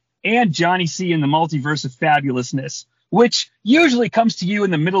Die and Johnny C in the Multiverse of Fabulousness, which usually comes to you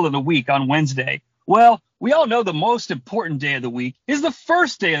in the middle of the week on Wednesday. Well, we all know the most important day of the week is the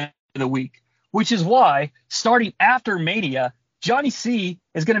first day of the week, which is why, starting after Mania, Johnny C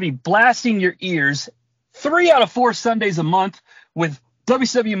is going to be blasting your ears 3 out of 4 Sundays a month with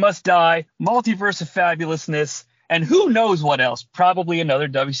WCW Must Die, Multiverse of Fabulousness, and who knows what else. Probably another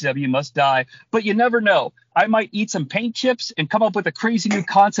WCW Must Die, but you never know. I might eat some paint chips and come up with a crazy new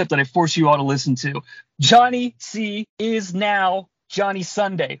concept that I force you all to listen to. Johnny C is now Johnny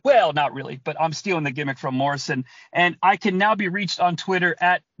Sunday. Well, not really, but I'm stealing the gimmick from Morrison, and I can now be reached on Twitter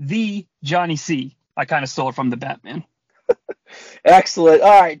at the Johnny C. I kind of stole it from the Batman. Excellent.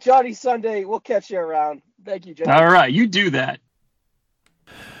 All right, Johnny Sunday, we'll catch you around. Thank you, Johnny. All right, you do that.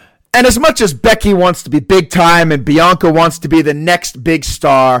 And as much as Becky wants to be big time and Bianca wants to be the next big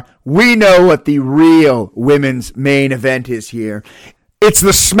star, we know what the real women's main event is here. It's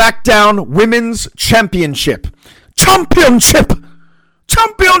the SmackDown Women's Championship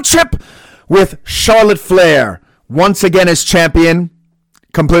with Charlotte Flair once again as champion,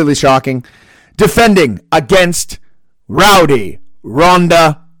 completely shocking, defending against Rowdy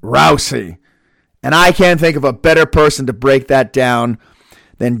Ronda Rousey. And I can't think of a better person to break that down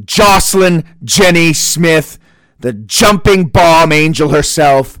than Jocelyn Jenny Smith, the jumping bomb angel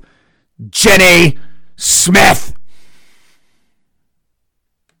herself, Jenny Smith.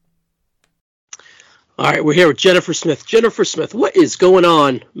 All right, we're here with Jennifer Smith. Jennifer Smith, what is going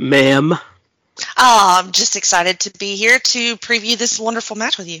on, ma'am? I'm just excited to be here to preview this wonderful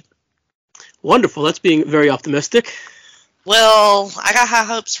match with you. Wonderful. That's being very optimistic. Well, I got high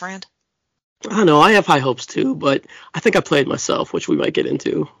hopes, friend. I know, I have high hopes too, but I think I played myself, which we might get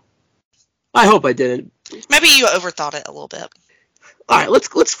into. I hope I didn't. Maybe you overthought it a little bit. All right, let's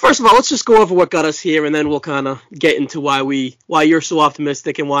first of all, let's just go over what got us here, and then we'll kind of get into why you're so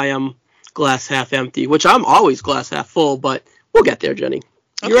optimistic and why I'm glass half empty, which I'm always glass half full, but we'll get there, Jenny.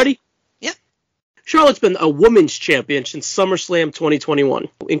 You ready? Yeah. Charlotte's been a women's champion since SummerSlam 2021,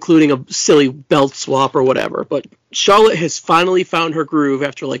 including a silly belt swap or whatever. But Charlotte has finally found her groove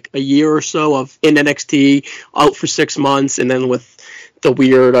after like a year or so of in NXT, out for 6 months, and then with the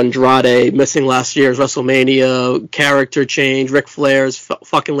weird Andrade missing last year's WrestleMania, character change, Ric Flair's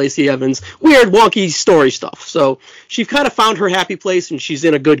fucking Lacey Evans, weird wonky story stuff. So she's kind of found her happy place and she's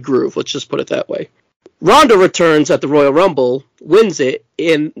in a good groove. Let's just put it that way. Ronda returns at the Royal Rumble, wins it,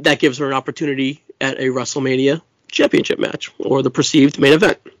 and that gives her an opportunity at a WrestleMania championship match, or the perceived main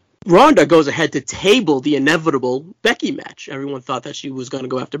event. Ronda goes ahead to table the inevitable Becky match. Everyone thought that she was going to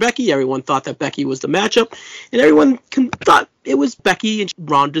go after Becky. Everyone thought that Becky was the matchup. And everyone thought it was Becky and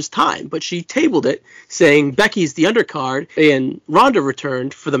Ronda's time. But she tabled it, saying Becky's the undercard, and Ronda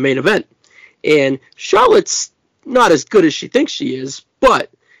returned for the main event. And Charlotte's not as good as she thinks she is,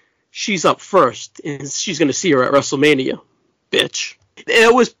 but she's up first, and she's going to see her at WrestleMania, bitch.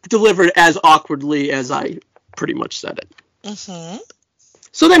 It was delivered as awkwardly as I pretty much said it. Mm-hmm.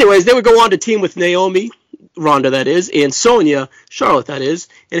 So anyways, they would go on to team with Naomi, Ronda that is, and Sonya, Charlotte that is,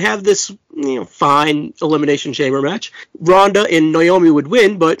 and have this fine elimination chamber match. Ronda and Naomi would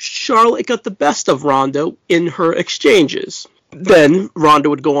win, but Charlotte got the best of Ronda in her exchanges. Then Ronda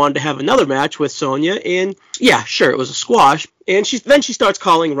would go on to have another match with Sonya, and yeah, sure, it was a squash. And then she starts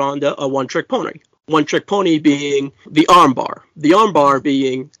calling Ronda a one-trick pony. One-trick pony being the armbar. The armbar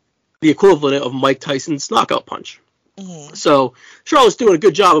being the equivalent of Mike Tyson's knockout punch. Mm-hmm. So Charlotte's doing a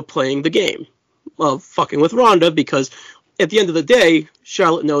good job of playing the game of fucking with Ronda, because at the end of the day,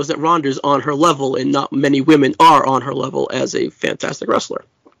 Charlotte knows that Ronda's on her level, and not many women are on her level as a fantastic wrestler.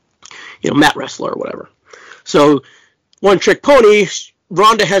 Mat wrestler or whatever. So one trick pony,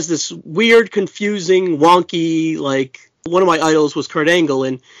 Ronda has this weird, confusing, wonky, like, one of my idols was Kurt Angle,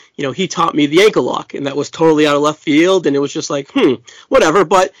 and he taught me the ankle lock, and that was totally out of left field, and it was just like, whatever.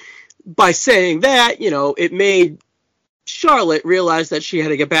 But by saying that, it made Charlotte realized that she had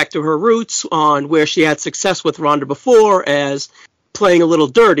to get back to her roots on where she had success with Ronda before, as playing a little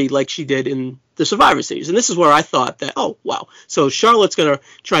dirty like she did in the Survivor Series. And this is where I thought that, oh, wow. So Charlotte's going to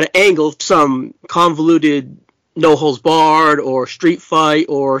try to angle some convoluted no holds barred or street fight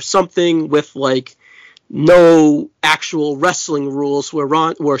or something with like no actual wrestling rules,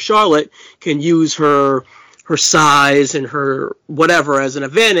 where Charlotte can use her size and her whatever as an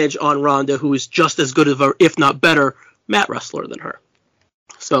advantage on Ronda, who is just as good of a, if not better, mat wrestler than her.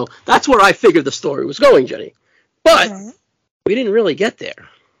 So that's where I figured the story was going, Jenny. But we didn't really get there.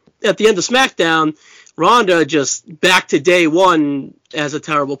 At the end of SmackDown, Ronda just back to day one as a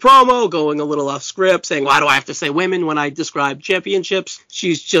terrible promo, going a little off script, saying, why do I have to say women when I describe championships?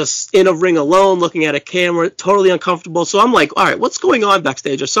 She's just in a ring alone, looking at a camera, totally uncomfortable. So I'm like, all right, what's going on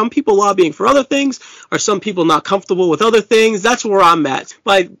backstage? Are some people lobbying for other things? Are some people not comfortable with other things? That's where I'm at.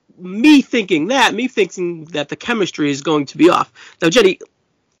 By me thinking that the chemistry is going to be off. Now, Jenny,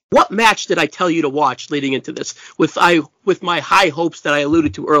 what match did I tell you to watch leading into this with my high hopes that I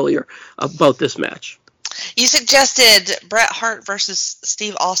alluded to earlier about this match? You suggested Bret Hart versus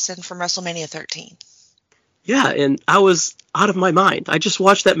Steve Austin from WrestleMania 13. Yeah, and I was out of my mind. I just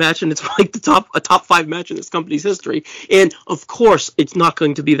watched that match, and it's like a top 5 match in this company's history. And of course, it's not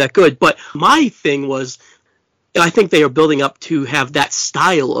going to be that good. But my thing was, I think they are building up to have that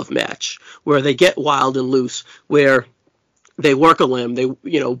style of match where they get wild and loose, where they work a limb,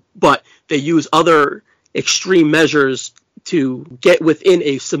 but they use other extreme measures to get within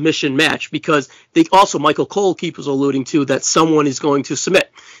a submission match, because Michael Cole keeps alluding to that someone is going to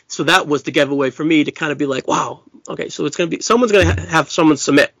submit. So that was the giveaway for me to kind of be like, wow, okay, so it's going to be, someone's going to have someone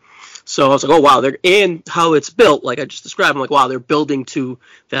submit. So I was like, oh, wow, and how it's built, like I just described, I'm like, wow, they're building to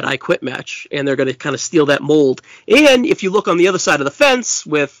that I Quit match, and they're going to kind of steal that mold. And if you look on the other side of the fence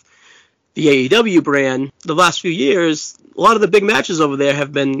with the AEW brand, the last few years, a lot of the big matches over there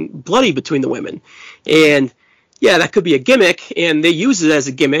have been bloody between the women. And yeah, that could be a gimmick, and they use it as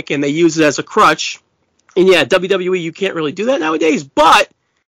a gimmick, and they use it as a crutch. And yeah, WWE, you can't really do that nowadays, but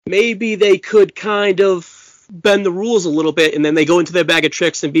maybe they could kind of bend the rules a little bit, and then they go into their bag of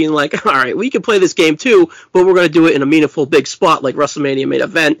tricks and being like, all right, we can play this game too, but we're going to do it in a meaningful big spot like WrestleMania main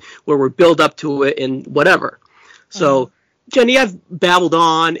event, where we're build up to it and whatever. So, Jenny, I've babbled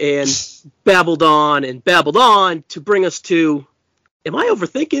on and babbled on and babbled on to bring us to, am I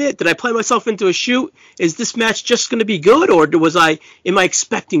overthinking it? Did I play myself into a shoot? Is this match just going to be good, or am I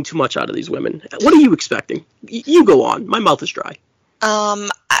expecting too much out of these women? What are you expecting? You go on. My mouth is dry.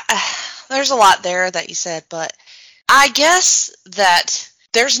 There's a lot there that you said, but I guess that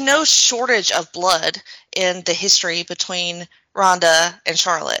there's no shortage of blood in the history between Ronda and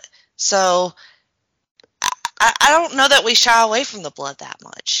Charlotte. So I don't know that we shy away from the blood that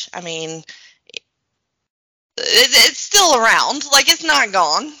much. I mean, it's still around. Like, it's not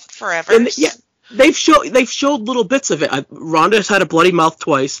gone forever. And yeah, they've showed little bits of it. Ronda's had a bloody mouth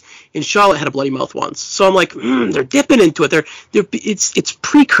twice, and Charlotte had a bloody mouth once. So I'm like, they're dipping into it. It's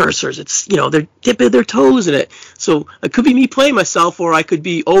precursors. It's, they're dipping their toes in it. So it could be me playing myself, or I could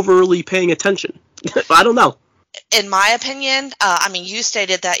be overly paying attention. I don't know. In my opinion, you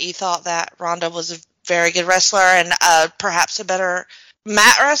stated that you thought that Ronda was a very good wrestler and perhaps a better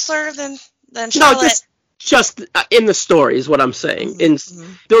mat wrestler than Charlotte. No, just in the story is what I'm saying. In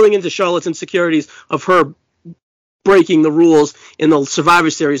building into Charlotte's insecurities of her breaking the rules in the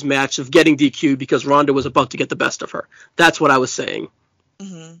Survivor Series match of getting DQ'd because Ronda was about to get the best of her. That's what I was saying.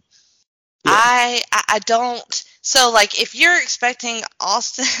 Mm-hmm. Yeah. I don't. So, like, if you're expecting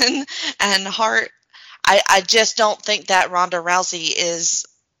Austin and Hart, I just don't think that Ronda Rousey is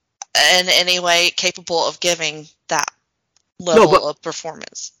in any way capable of giving that level of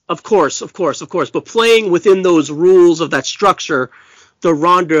performance. Of course. But playing within those rules of that structure, the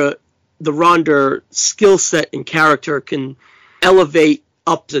Ronda skill set and character can elevate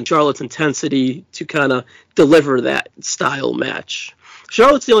up in Charlotte's intensity to kind of deliver that style match.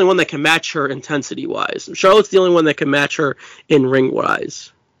 Charlotte's the only one that can match her intensity-wise. Charlotte's the only one that can match her in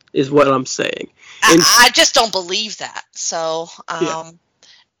ring-wise, is what I'm saying. I just don't believe that. So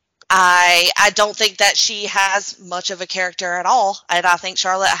I don't think that she has much of a character at all, and I think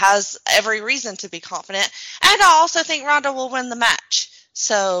Charlotte has every reason to be confident. And I also think Ronda will win the match.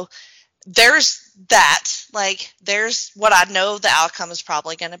 So there's that. Like, there's what I know the outcome is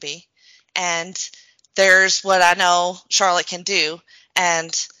probably going to be, and there's what I know Charlotte can do.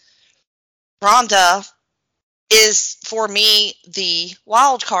 And Ronda is, for me, the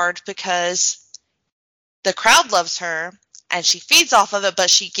wild card because the crowd loves her and she feeds off of it, but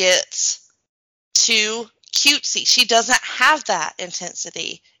she gets too cutesy. She doesn't have that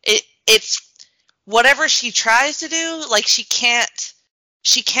intensity. It's whatever she tries to do, like she can't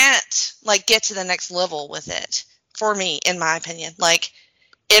like get to the next level with it, for me, in my opinion. Like,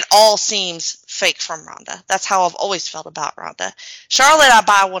 it all seems fake from Ronda. That's how I've always felt about Ronda. Charlotte, I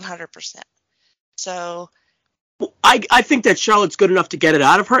buy 100%. So I think that Charlotte's good enough to get it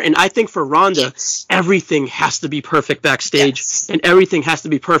out of her, and I think for Ronda, everything has to be perfect backstage, and everything has to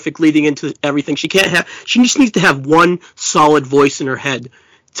be perfect leading into everything. She just needs to have one solid voice in her head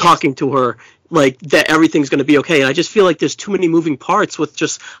talking to her, like, that everything's going to be okay. And I just feel like there's too many moving parts with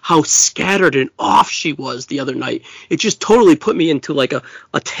just how scattered and off she was the other night. It just totally put me into like a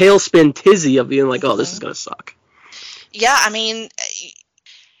tailspin tizzy of being like, oh, this is going to suck. Yeah, I mean,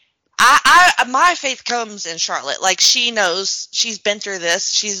 my faith comes in Charlotte. Like, she knows, she's been through this.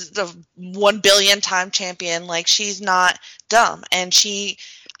 She's the 1 billion time champion. Like, she's not dumb, and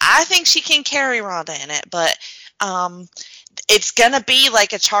I think she can carry Ronda in it, but it's gonna be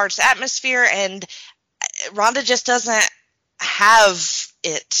like a charged atmosphere, and Ronda just doesn't have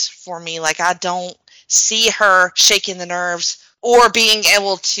it for me. Like, I don't see her shaking the nerves or being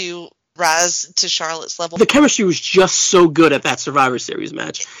able to rise to Charlotte's level. The chemistry was just so good at that Survivor Series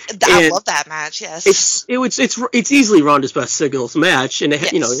match. I love that match. Yes, it's easily Ronda's best singles match, and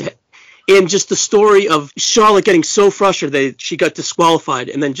and just the story of Charlotte getting so frustrated that she got disqualified,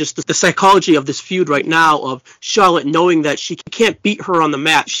 and then just the psychology of this feud right now of Charlotte knowing that she can't beat her on the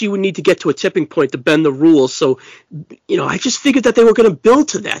mat. She would need to get to a tipping point to bend the rules. So, I just figured that they were going to build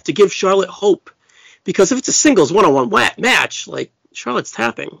to that to give Charlotte hope, because if it's a singles one-on-one match, like, Charlotte's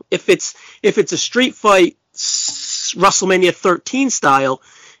tapping. If it's a street fight, WrestleMania 13 style,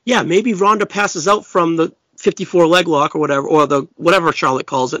 yeah, maybe Ronda passes out from the 54 leg lock or whatever, or the whatever Charlotte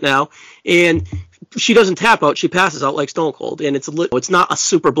calls it now, and she doesn't tap out, she passes out like Stone Cold, and it's not a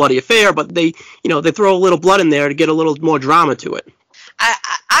super bloody affair, but they throw a little blood in there to get a little more drama to it.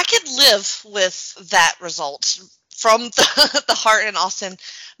 I could live with that result from the Hart and Austin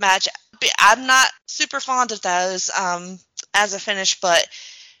match. I'm not super fond of those as a finish, but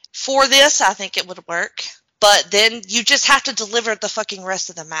for this, I think it would work. But then you just have to deliver the fucking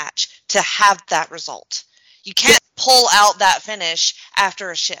rest of the match to have that result. You can't pull out that finish after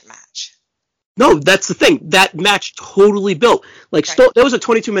a shit match. No, that's the thing. That match totally built. Like, right. That was a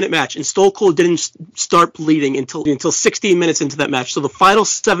 22-minute match, and Stone Cold didn't start bleeding until 16 minutes into that match. So the final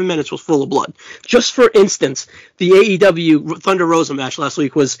 7 minutes was full of blood. Just for instance, the AEW Thunder Rosa match last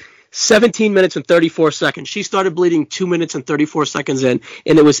week was 17 minutes and 34 seconds. She started bleeding 2 minutes and 34 seconds in,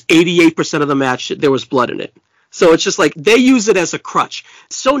 and it was 88% of the match there was blood in it. So it's just like they use it as a crutch.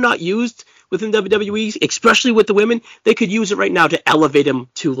 So not used within WWE, especially with the women. They could use it right now to elevate them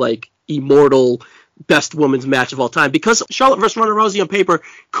to like immortal best women's match of all time, because Charlotte versus Ronda Rousey on paper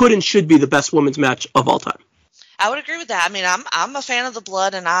could and should be the best women's match of all time. I would agree with that. I mean, I'm a fan of the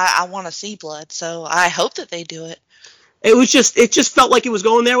blood, and I want to see blood, so I hope that they do it. It just felt like it was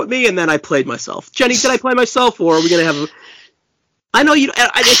going there with me, and then I played myself. Jenny, did I play myself, or are we gonna have? I know you.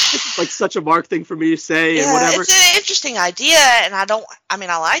 It's like such a Mark thing for me to say, and whatever. It's an interesting idea, and I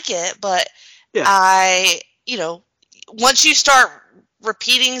like it, but once you start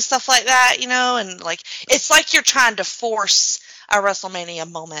repeating stuff like that, and like it's like you're trying to force a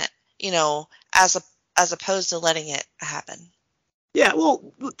WrestleMania moment, as opposed to letting it happen. Yeah,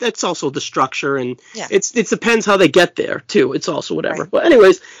 well, that's also the structure, and it depends how they get there too. It's also whatever. Right. But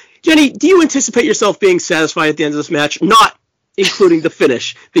anyways, Jenny, do you anticipate yourself being satisfied at the end of this match? Not including the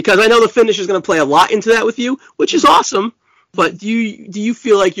finish, because I know the finish is going to play a lot into that with you, which is awesome. But do you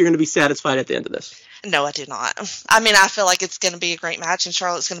feel like you're going to be satisfied at the end of this? No, I do not. I mean, I feel like it's going to be a great match, and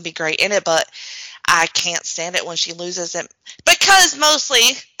Charlotte's going to be great in it, but I can't stand it when she loses it, because mostly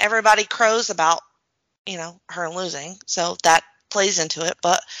everybody crows about her losing. So that plays into it.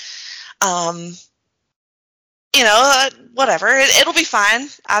 But, whatever. It'll be fine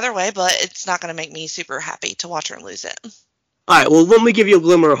either way, but it's not going to make me super happy to watch her lose it. All right, well, let me give you a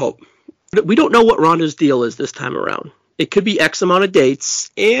glimmer of hope. We don't know what Ronda's deal is this time around. It could be X amount of dates,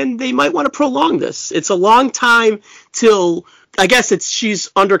 and they might want to prolong this. It's a long time till, I guess she's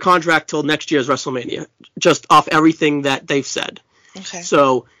under contract till next year's WrestleMania, just off everything that they've said. Okay.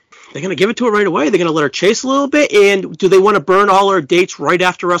 So they're going to give it to her right away. They're going to let her chase a little bit, and do they want to burn all her dates right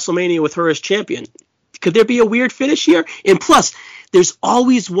after WrestleMania with her as champion? Could there be a weird finish here? And plus, there's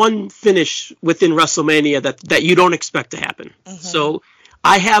always one finish within WrestleMania that you don't expect to happen. Mm-hmm. So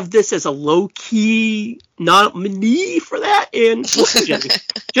I have this as a low-key nominee for that, and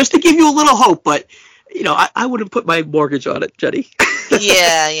just to give you a little hope, but I wouldn't put my mortgage on it, Jenny.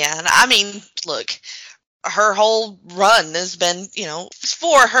 Yeah. I mean, look, her whole run has been, it's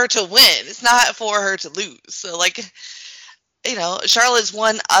for her to win. It's not for her to lose. So, Charlotte's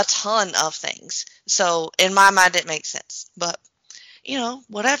won a ton of things. So, in my mind, it makes sense. But,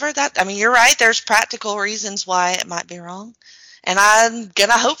 whatever you're right. There's practical reasons why it might be wrong. And I'm going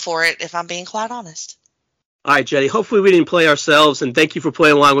to hope for it, if I'm being quite honest. All right, Jenny. Hopefully we didn't play ourselves, and thank you for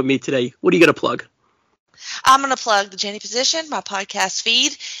playing along with me today. What are you going to plug? I'm going to plug the Jenny Position, my podcast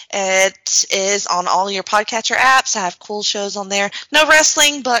feed. It is on all your podcatcher apps. I have cool shows on there. No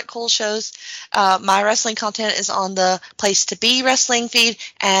wrestling, but cool shows. My wrestling content is on the Place to Be wrestling feed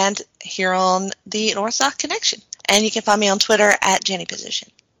and here on the North-South Connection. And you can find me on Twitter at Jenny Position.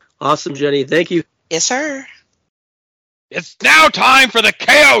 Awesome, Jenny. Thank you. Yes, sir. It's now time for the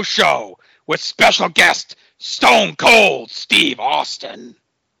KO Show with special guest Stone Cold Steve Austin.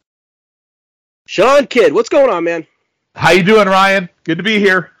 Sean Kidd, what's going on, man? How you doing, Ryan? Good to be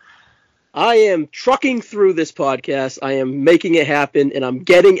here. I am trucking through this podcast. I am making it happen, and I'm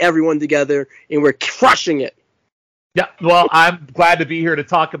getting everyone together, and we're crushing it. Yeah, well, I'm glad to be here to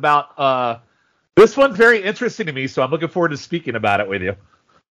talk about this one's very interesting to me, so I'm looking forward to speaking about it with you.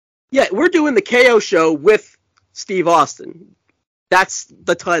 Yeah, we're doing the KO Show with Steve Austin. That's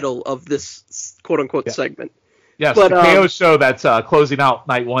the title of this quote-unquote segment. Yes, but, the KO Show that's closing out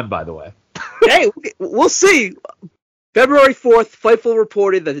night one, by the way. Hey, we'll see. February 4th, Fightful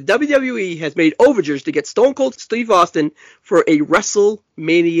reported that the WWE has made overtures to get Stone Cold Steve Austin for a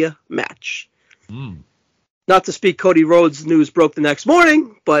WrestleMania match. Not to speak, Cody Rhodes news broke the next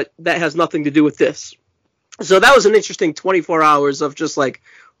morning, but that has nothing to do with this. So that was an interesting 24 hours of just like,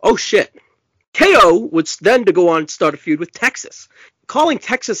 oh shit. KO would then to go on to start a feud with Texas, calling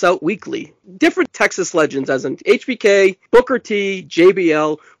Texas out weekly. Different Texas legends, as in HBK, Booker T,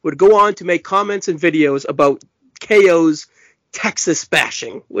 JBL, would go on to make comments and videos about KO's Texas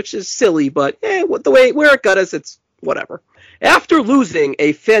bashing, which is silly, but where it got us, it's whatever. After losing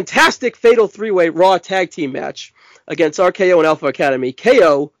a fantastic Fatal 3-Way Raw Tag Team match against RKO and Alpha Academy,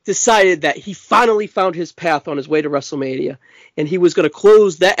 KO decided that he finally found his path on his way to WrestleMania, and he was going to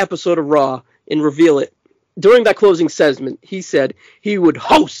close that episode of Raw and reveal it. During that closing segment, he said he would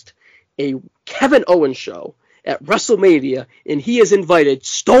host a Kevin Owens show at WrestleMania, and he has invited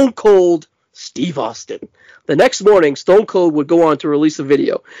Stone Cold Steve Austin. The next morning, Stone Cold would go on to release a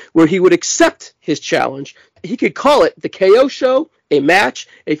video where he would accept his challenge. He could call it the KO show, a match,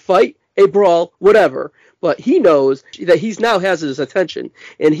 a fight, a brawl, whatever. But he knows that he now has his attention,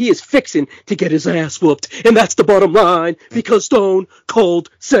 and he is fixing to get his ass whooped. And that's the bottom line, because Stone Cold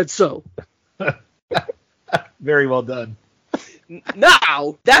said so. Very well done.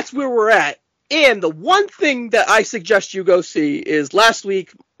 Now, that's where we're at. And the one thing that I suggest you go see is last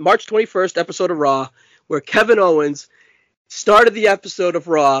week, March 21st episode of Raw, where Kevin Owens started the episode of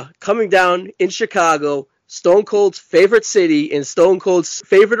Raw coming down in Chicago, Stone Cold's favorite city and Stone Cold's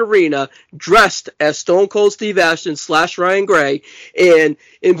favorite arena, dressed as Stone Cold Steve Austin / Ryan Gray, and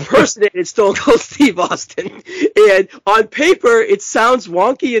impersonated Stone Cold Steve Austin. And on paper, it sounds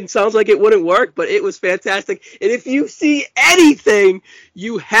wonky and sounds like it wouldn't work, but it was fantastic. And if you see anything,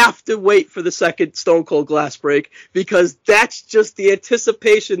 you have to wait for the second Stone Cold glass break, because that's just the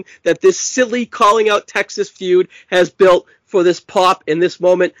anticipation that this silly calling out Texas feud has built for this pop in this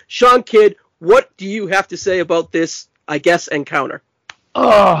moment. Sean Kidd, what do you have to say about this, I guess, encounter? Oh,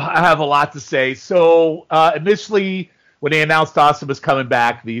 I have a lot to say. So initially, when they announced Austin was coming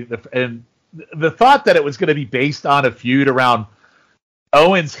back, the thought that it was going to be based on a feud around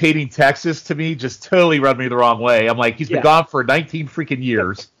Owens hating Texas, to me, just totally rubbed me the wrong way. I'm like, he's been gone for 19 freaking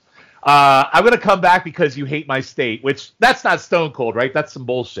years. I'm going to come back because you hate my state, which that's not Stone Cold, right? That's some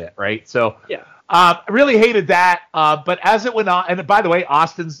bullshit, right? So I really hated that. But as it went on, and by the way,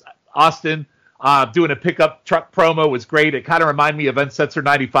 Austin Doing a pickup truck promo was great. It kind of reminded me of Uncensored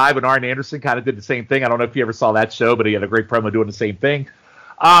 95 when Arn Anderson kind of did the same thing. I don't know if you ever saw that show, but he had a great promo doing the same thing.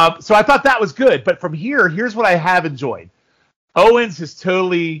 So I thought that was good. But from here's what I have enjoyed. Owens has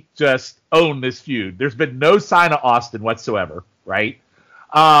totally just owned this feud. There's been no sign of Austin whatsoever, right?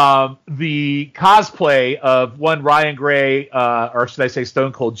 The cosplay of one Ryan Gray, or should I say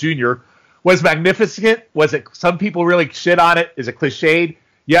Stone Cold Jr., was magnificent. Was it? Some people really shit on it. Is it cliched?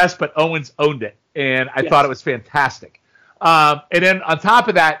 Yes, but Owens owned it, and I thought it was fantastic. And then on top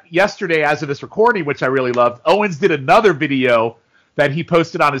of that, yesterday, as of this recording, which I really loved, Owens did another video that he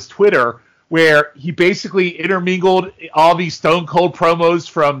posted on his Twitter where he basically intermingled all these Stone Cold promos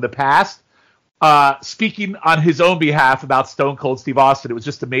from the past, speaking on his own behalf about Stone Cold Steve Austin. It was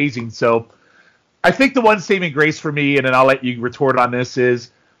just amazing. So I think the one saving grace for me, and then I'll let you retort on this, is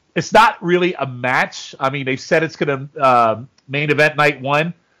it's not really a match. I mean, they've said it's going to main event night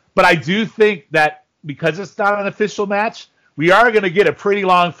 1, but I do think that because it's not an official match, we are going to get a pretty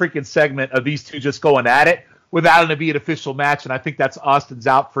long freaking segment of these two just going at it without it being an official match. And I think that's Austin's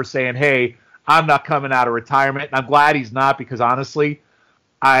out for saying, hey, I'm not coming out of retirement. And I'm glad he's not, because honestly,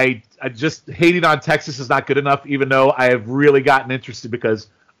 I just hating on Texas is not good enough, even though I have really gotten interested because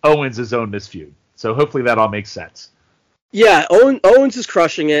Owens has owned this feud. So hopefully that all makes sense. Yeah, Owens is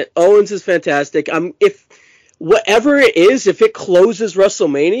crushing it. Owens is fantastic. If whatever it is, if it closes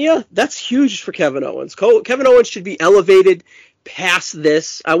WrestleMania, that's huge for Kevin Owens. Kevin Owens should be elevated past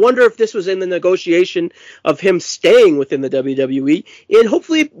this. I wonder if this was in the negotiation of him staying within the WWE, and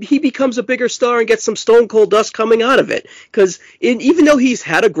hopefully he becomes a bigger star and gets some Stone Cold dust coming out of it. Because even though he's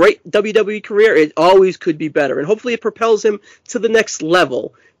had a great WWE career, it always could be better, and hopefully it propels him to the next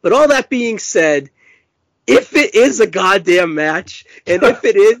level. But all that being said, if it is a goddamn match, and if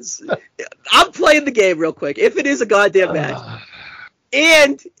it is, I'm playing the game real quick. If it is a goddamn match,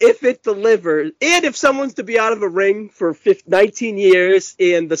 and if it delivers, and if someone's to be out of a ring for 19 years,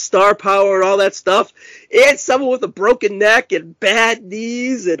 and the star power and all that stuff, and someone with a broken neck and bad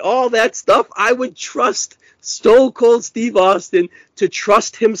knees and all that stuff, I would trust Stone Cold Steve Austin to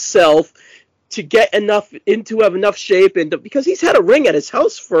trust himself to get enough shape, and because he's had a ring at his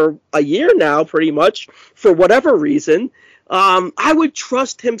house for a year now, pretty much, for whatever reason. I would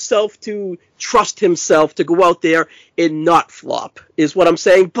trust himself to go out there and not flop, is what I'm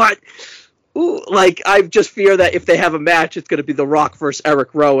saying. But I just fear that if they have a match, it's going to be The Rock versus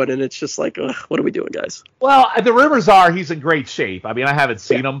Eric Rowan, and it's just like, what are we doing, guys? Well, the rumors are he's in great shape. I mean, I haven't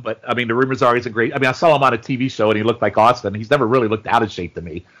seen him, but I mean, the rumors are he's in great. I mean, I saw him on a TV show, and he looked like Austin. He's never really looked out of shape to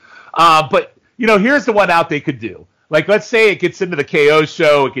me. But here's the one out they could do. Like, let's say it gets into the KO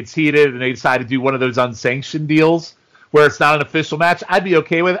show, it gets heated, and they decide to do one of those unsanctioned deals where it's not an official match. I'd be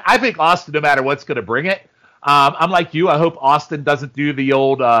okay with it. I think Austin, no matter what's going to bring it. I'm like you. I hope Austin doesn't do the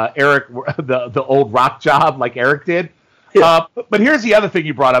old Eric, the old Rock job like Eric did. Yeah. But here's the other thing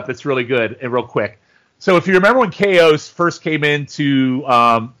you brought up that's really good and real quick. So if you remember when KO first came into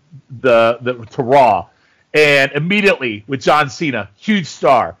to Raw, and immediately with John Cena, huge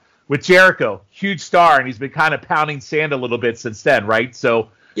star. With Jericho, huge star, and he's been kind of pounding sand a little bit since then, right? So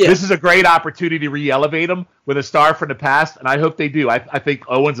This is a great opportunity to re-elevate him with a star from the past, and I hope they do. I think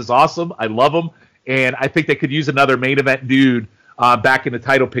Owens is awesome. I love him, and I think they could use another main event dude back in the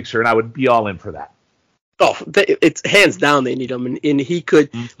title picture, and I would be all in for that. Oh, it's hands down they need him, and he could,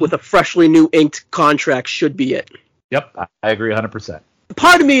 with a freshly new inked contract, should be it. Yep, I agree 100%.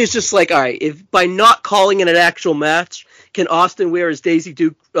 Part of me is just like, all right, if by not calling it an actual match, can Austin wear his Daisy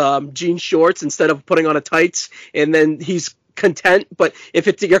Duke jean shorts instead of putting on a tights, and then he's content? But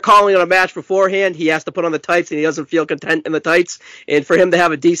if you're calling it a match beforehand, he has to put on the tights, and he doesn't feel content in the tights. And for him to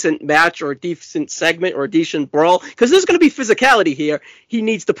have a decent match or a decent segment or a decent brawl, because there's going to be physicality here, he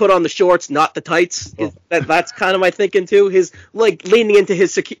needs to put on the shorts, not the tights. That's kind of my thinking too. His leaning into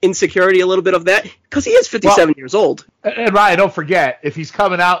his insecurity a little bit of that, because he is 57 years old. And Ryan, don't forget, if he's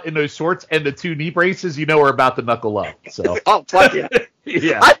coming out in those shorts and the 2 knee braces, we're about to knuckle up. So oh fuck yeah.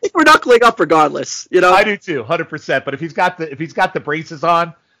 Yeah, I think we're knuckling up regardless. I do too, 100%. But if he's got the braces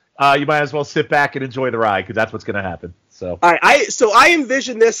on, you might as well sit back and enjoy the ride, because that's what's going to happen. So all right, I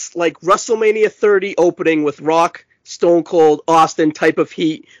envision this like WrestleMania 30 opening with Rock, Stone Cold, Austin type of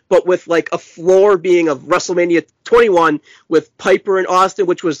heat, but with like a floor being of WrestleMania 21 with Piper and Austin,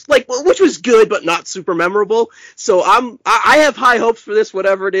 which was good but not super memorable. So I have high hopes for this,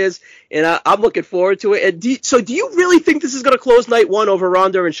 whatever it is, and I'm looking forward to it. And do you really think this is going to close night 1 over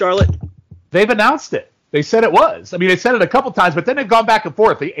Ronda and Charlotte? They've announced it. They said it was. I mean, they said it a couple times, but then they've gone back and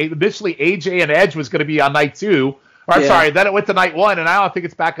forth. Initially, AJ and Edge was going to be on night 2, I'm sorry, then it went to night 1, and I don't think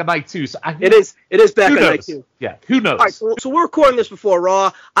it's back on night 2. So it is back on night 2. Yeah, who knows? All right, so we're recording this before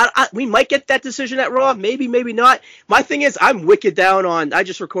Raw. We might get that decision at Raw, maybe not. My thing is, I'm wicked down on. I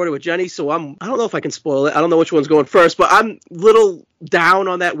just recorded with Jenny, so I don't know if I can spoil it. I don't know which one's going first, but I'm little down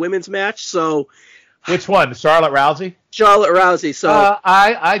on that women's match. So, which one? Charlotte Rousey. So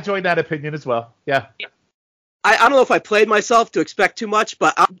I joined that opinion as well. Yeah. I don't know if I played myself to expect too much,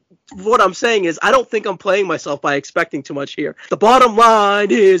 but what I'm saying is I don't think I'm playing myself by expecting too much here. The bottom line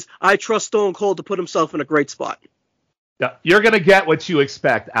is I trust Stone Cold to put himself in a great spot. Yeah, you're going to get what you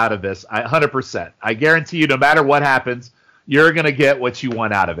expect out of this, 100%. I guarantee you, no matter what happens, you're going to get what you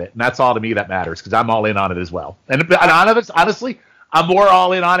want out of it. And that's all to me that matters, because I'm all in on it as well. And honestly, I'm more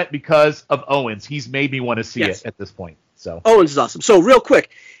all in on it because of Owens. He's made me want to see it at this point. So Owens is awesome. So real quick,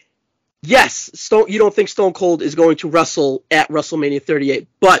 yes, you don't think Stone Cold is going to wrestle at WrestleMania 38,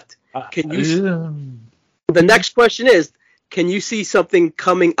 but can you? The next question is, can you see something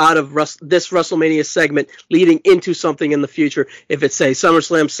coming out of this WrestleMania segment leading into something in the future? If it's, say,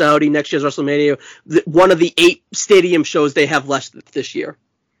 SummerSlam Saudi, next year's WrestleMania, one of the 8 stadium shows they have left this year.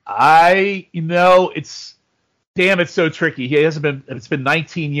 It's so tricky. It's been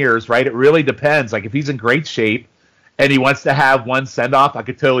 19 years, right? It really depends. Like, if he's in great shape and he wants to have one send-off, I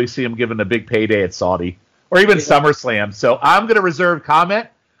could totally see him giving a big payday at Saudi or even SummerSlam. So I'm going to reserve comment.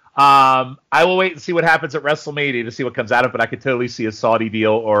 I will wait and see what happens at WrestleMania to see what comes out of it, but I could totally see a Saudi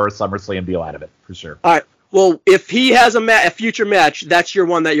deal or a SummerSlam deal out of it, for sure. All right. Well, if he has a future match, that's your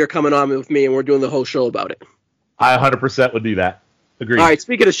one that you're coming on with me, and we're doing the whole show about it. I 100% would do that. Agreed. All right,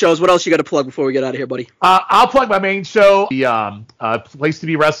 speaking of shows, what else you got to plug before we get out of here, buddy? I'll plug my main show, the Place to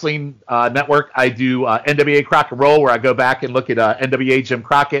Be Wrestling Network. I do NWA Crockett Roll, where I go back and look at NWA Jim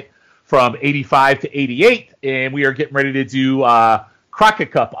Crockett from 85 to 88, and we are getting ready to do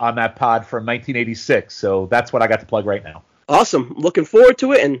Crockett Cup on that pod from 1986. So that's what I got to plug right now. Awesome. Looking forward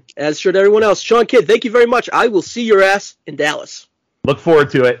to it, and as should everyone else. Sean Kidd, thank you very much. I will see your ass in Dallas. Look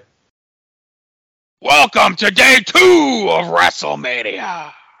forward to it. Welcome to day 2 of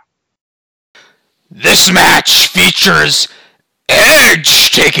WrestleMania. This match features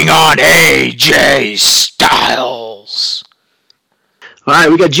Edge taking on AJ Styles. All right,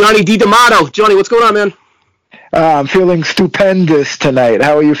 we got Johnny D. D'Amato. Johnny, what's going on, man? I'm feeling stupendous tonight.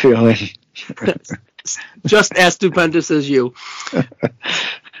 How are you feeling? Just as stupendous as you.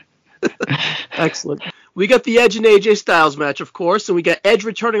 Excellent. We got the Edge and AJ Styles match, of course, and we got Edge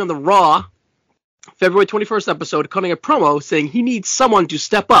returning on the Raw February 21st episode, cutting a promo saying he needs someone to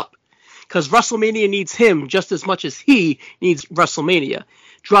step up because WrestleMania needs him just as much as he needs WrestleMania,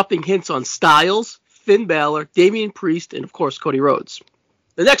 dropping hints on Styles, Finn Balor, Damian Priest, and, of course, Cody Rhodes.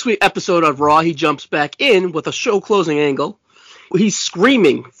 The next week episode of Raw, he jumps back in with a show-closing angle. He's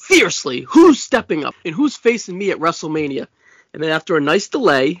screaming fiercely, who's stepping up and who's facing me at WrestleMania? And then after a nice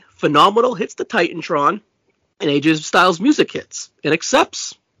delay, Phenomenal hits the Titantron, and AJ Styles' music hits and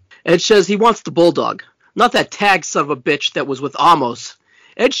accepts. Edge says he wants the Bulldog, not that tag son of a bitch that was with Amos.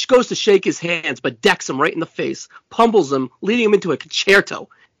 Edge goes to shake his hands, but decks him right in the face, pummels him, leading him into a concerto.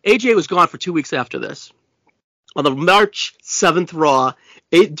 AJ was gone for 2 weeks after this. On the March 7th Raw,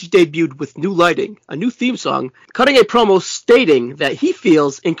 Edge debuted with new lighting, a new theme song, cutting a promo stating that he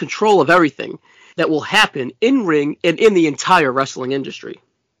feels in control of everything that will happen in-ring and in the entire wrestling industry.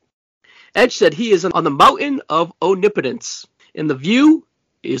 Edge said he is on the mountain of omnipotence, and the view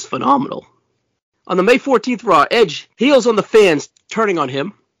is phenomenal. On the May 14th Raw, Edge heels on the fans turning on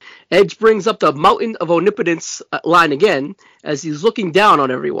him. Edge brings up the mountain of omnipotence line again as he's looking down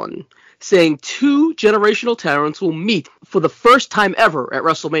on everyone, saying 2 generational talents will meet for the first time ever at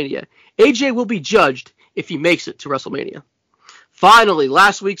WrestleMania. AJ will be judged if he makes it to WrestleMania. Finally,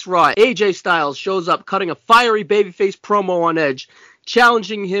 last week's Raw, AJ Styles shows up cutting a fiery babyface promo on Edge,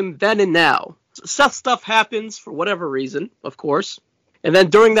 challenging him then and now. Seth stuff happens for whatever reason, of course. And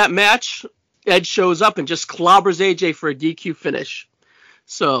then during that match, Edge shows up and just clobbers AJ for a DQ finish.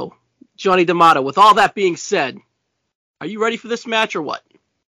 So, Johnny D'Amato, with all that being said, are you ready for this match or what?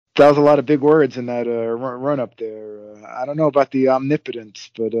 That was a lot of big words in that run up there. I don't know about the omnipotence,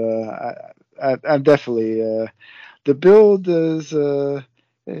 but I'm definitely the build is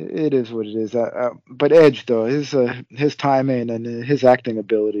it is what it is. But Edge though, his timing and his acting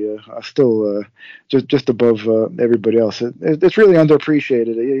ability are still just above everybody else. It's really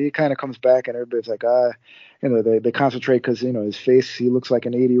underappreciated. He kind of comes back and everybody's like, they concentrate because his face, he looks like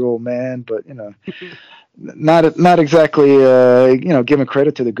an 80-year-old man, but not exactly giving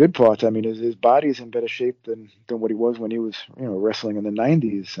credit to the good parts. I mean, his body's in better shape than what he was when he was wrestling in the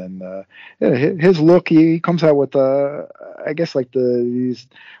 90s, and his look, he comes out with I guess like these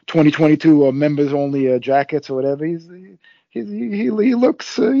 2022 members only jackets or whatever. He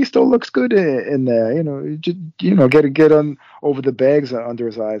still looks good in there. Get on over the bags under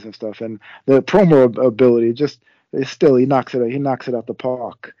his eyes and stuff, and the promo ability he knocks it out the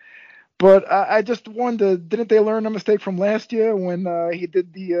park. But I just wonder, didn't they learn a mistake from last year when he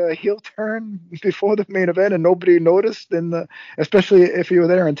did the heel turn before the main event and nobody noticed? And especially if you were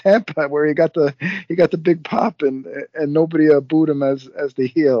there in Tampa, where he got the big pop and nobody booed him as the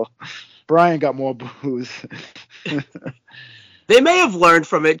heel. Brian got more boos. They may have learned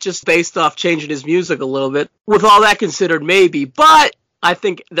from it just based off changing his music a little bit. With all that considered, maybe. But I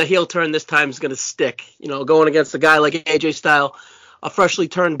think the heel turn this time is going to stick. Going against a guy like AJ Styles, a freshly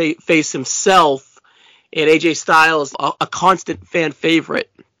turned face himself, and AJ Styles, a constant fan favorite,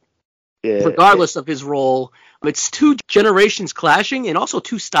 regardless of his role. It's two generations clashing and also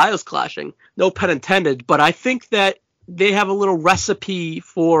two styles clashing. No pun intended, but I think that they have a little recipe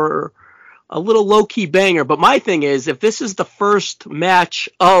for a little low-key banger. But my thing is, if this is the first match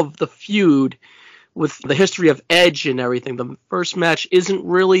of the feud with the history of Edge and everything, the first match isn't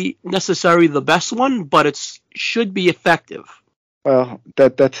really necessarily the best one, but it should be effective. Well,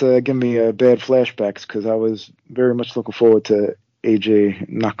 that's giving me bad flashbacks because I was very much looking forward to AJ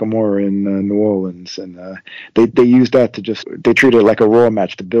Nakamura in New Orleans, and they used that they treated it like a Raw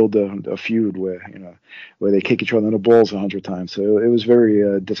match to build a feud where they kick each other in the balls 100 times. So it was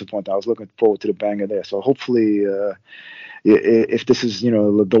very disappointing. I was looking forward to the banger there. So hopefully, if this is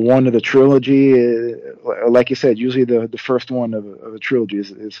the one of the trilogy, like you said, usually the first one of a trilogy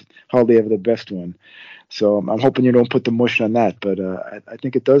is hardly ever the best one. So I'm hoping you don't put the mush on that, but I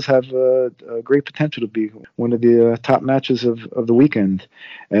think it does have a great potential to be one of the top matches of the weekend.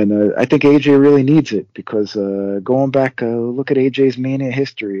 And I think AJ really needs it because going back, look at AJ's Mania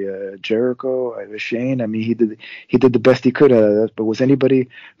history. Jericho, Shane, I mean, he did the best he could out of that. But was anybody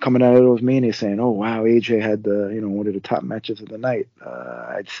coming out of those Mania saying, "Oh wow, AJ had one of the top matches of the night"?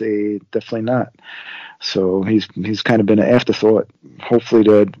 I'd say definitely not. So he's kind of been an afterthought.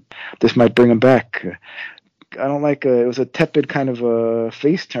 Hopefully this might bring him back. I don't like it was a tepid kind of a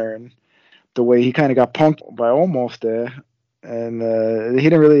face turn, the way he kind of got punked by Almost there, and he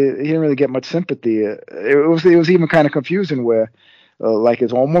didn't really get much sympathy. It was even kind of confusing where like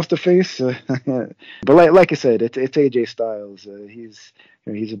it's almost a face, but like I said, it's AJ Styles.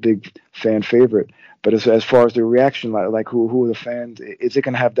 He's a big fan favorite. But as far as the reaction, like who are the fans? Is it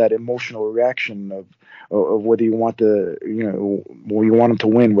going to have that emotional reaction of whether you want where you want them to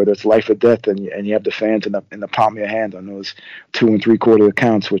win, whether it's life or death, and you have the fans in the palm of your hand on those 2 3/4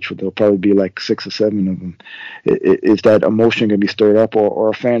 accounts, which there'll probably be like 6 or 7 of them. Is that emotion going to be stirred up, or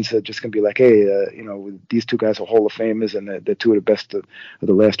are fans just going to be like, hey, these two guys are Hall of Famers and they're two of the best of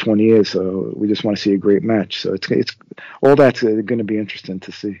the last 20 years, so we just want to see a great match. So it's all that's going to be interesting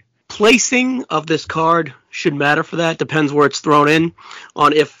to see. Placing of this card should matter for that. Depends where it's thrown in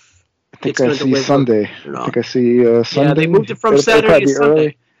on if I think I see Sunday. I think I see Sunday. Yeah, they moved it from Saturday to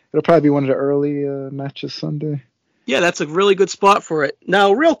Sunday. It'll probably be one of the early matches Sunday. Yeah, that's a really good spot for it.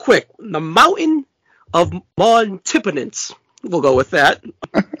 Now, real quick, the Mountain of Montiponence. We'll go with that.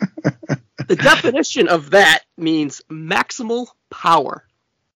 The definition of that means maximal power.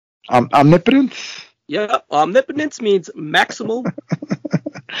 Omnipotence? Yeah, omnipotence means maximal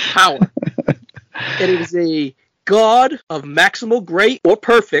power. And it is a god of maximal great or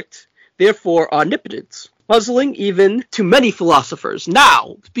perfect, therefore omnipotence, puzzling even to many philosophers.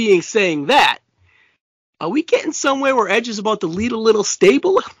 Now, saying that, are we getting somewhere where Edge is about to lead a little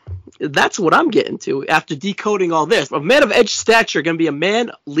stable? That's what I'm getting to after decoding all this. A man of Edge stature going to be a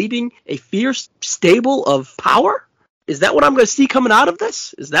man leading a fierce stable of power? Is that what I'm going to see coming out of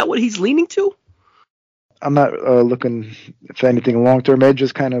this? Is that what he's leaning to? I'm not looking for anything long-term. Edge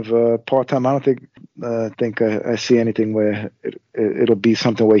is kind of part-time. I don't think I see anything where it'll be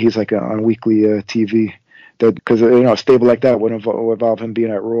something where he's like on weekly TV. Because a stable like that would involve him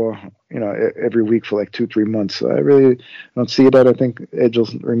being at Raw, every week for like 2-3 months. So I really don't see that. I think Edge will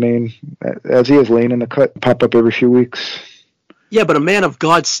remain as he is, laying in the cut, pop up every few weeks. Yeah, but a man of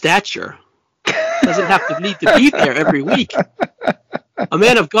God's stature doesn't have to need to be there every week. A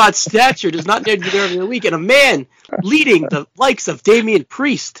man of God's stature does not need to be there every week. And a man leading the likes of Damian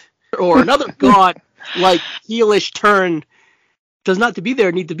Priest or another god like heelish turn does not to be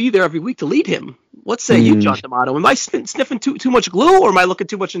there need to be there every week to lead him. What say you, John D'Amato? Am I sniffing too much glue, or am I looking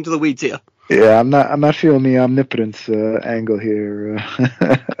too much into the weeds here? Yeah, I'm not feeling the omnipotence angle here.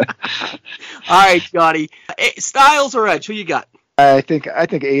 All right, Johnny. Styles or Edge? Who you got? I think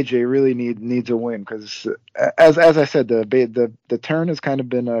AJ really needs a win because, as I said, the turn has kind of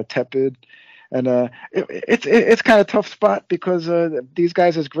been tepid, and it's kind of tough spot because these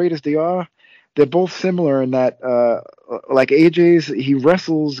guys, as great as they are, they're both similar in that like he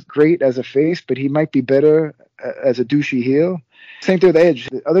wrestles great as a face, but he might be better as a douchey heel. Same thing with Edge,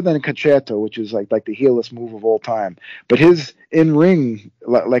 other than Concerto, which is like the heelest move of all time. But his in ring,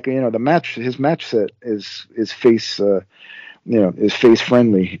 his match set is face. Is face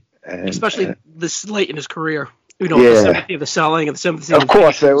friendly, especially this late in his career. The sympathy of the selling and the sympathy. Of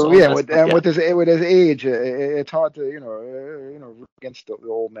course, with his age, it's hard to against the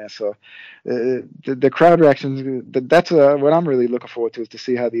old man. So the crowd reactions. That's what I'm really looking forward to, is to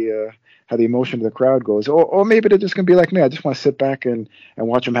see how the emotion of the crowd goes, or maybe they're just gonna be like me. I just want to sit back and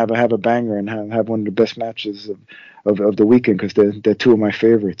watch them have a banger and have one of the best matches of the weekend, because they're two of my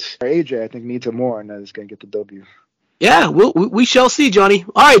favorites. AJ, I think, needs a more, and is gonna get the W. Yeah, we shall see, Johnny.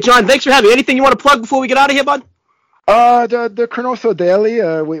 All right, John, thanks for having me. Anything you want to plug before we get out of here, bud? The NoSo Daily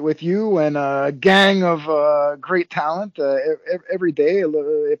with you and a gang of great talent. Every day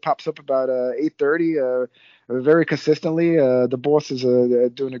it pops up about 8:30. Very consistently. The bosses are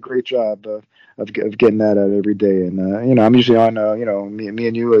doing a great job of getting that out every day. And I'm usually on me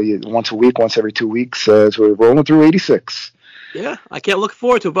and you once a week, once every 2 weeks. So we're rolling through 86. Yeah, I can't look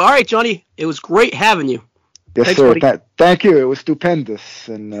forward to it. But all right, Johnny, it was great having you. Yes, thanks, sir. Thank you. It was stupendous.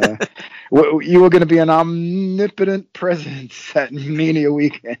 And you were going to be an omnipotent presence at Mania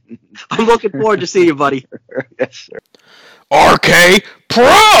weekend. I'm looking forward to seeing you, buddy. Yes, sir. RK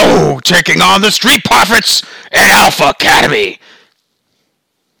Pro taking on the Street Profits and Alpha Academy.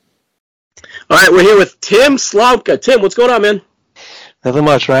 All right, we're here with Tim Slomka. Tim, what's going on, man? Nothing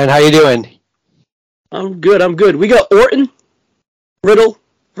much, Ryan. How you doing? I'm good. We got Orton, Riddle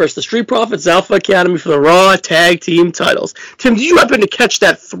versus the Street Profits, Alpha Academy for the Raw Tag Team titles. Tim, did you happen to catch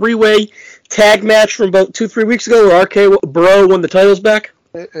that three-way tag match from about 2-3 weeks ago where RK Bro won the titles back?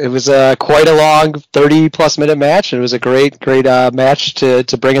 It was quite a long 30-plus minute match. It was a great match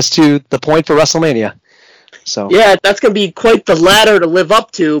to bring us to the point for WrestleMania. So yeah, that's going to be quite the ladder to live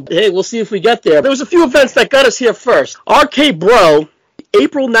up to. Hey, we'll see if we get there. There was a few events that got us here first. RK Bro,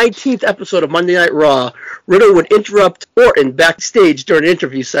 April 19th episode of Monday Night Raw, Riddle would interrupt Orton backstage during an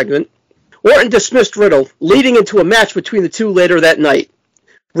interview segment. Orton dismissed Riddle, leading into a match between the two later that night.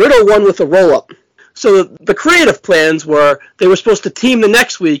 Riddle won with a roll-up. So the creative plans were they were supposed to team the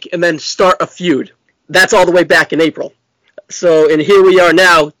next week and then start a feud. That's all the way back in April. So, and here we are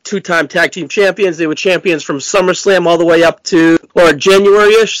now, two-time tag team champions. They were champions from SummerSlam all the way up to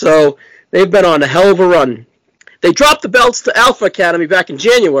January-ish, so they've been on a hell of a run. They dropped the belts to Alpha Academy back in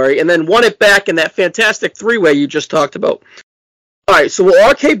January and then won it back in that fantastic three-way you just talked about. All right, so will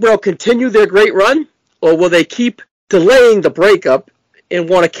RK Bro continue their great run, or will they keep delaying the breakup and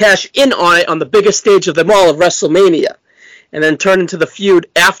want to cash in on it on the biggest stage of them all, of WrestleMania, and then turn into the feud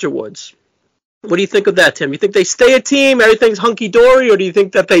afterwards? What do you think of that, Tim? You think they stay a team, everything's hunky-dory, or do you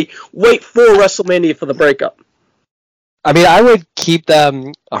think that they wait for WrestleMania for the breakup? I mean, I would keep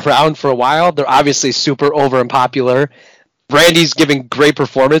them around for a while. They're obviously super over and popular. Randy's giving great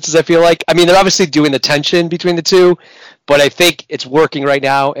performances, I feel like. I mean, they're obviously doing the tension between the two, but I think it's working right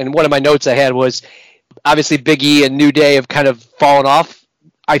now. And one of my notes I had was, obviously Big E and New Day have kind of fallen off.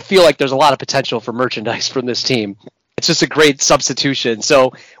 I feel like there's a lot of potential for merchandise from this team. It's just a great substitution.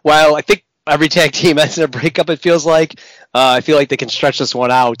 So while I think every tag team ends in a breakup, it feels like, I feel like they can stretch this one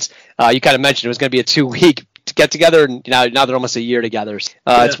out. You kind of mentioned it was going to be a 2-week get together, and now they're almost a year together.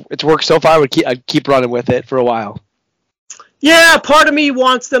 It's worked so far. I'd keep running with it for a while. Yeah, part of me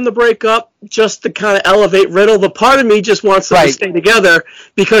wants them to break up just to kind of elevate Riddle, but part of me just wants them to stay together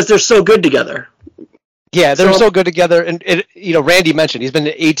because they're so good together. Yeah, they're so good together. And Randy mentioned he's been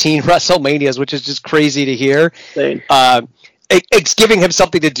to 18 WrestleManias, which is just crazy to hear. It's giving him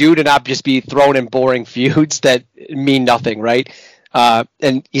something to do, to not just be thrown in boring feuds that mean nothing, right?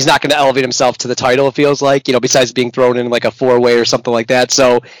 And he's not going to elevate himself to the title, it feels like, besides being thrown in like a 4-way or something like that.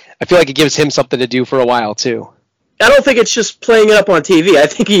 So I feel like it gives him something to do for a while, too. I don't think it's just playing it up on TV. I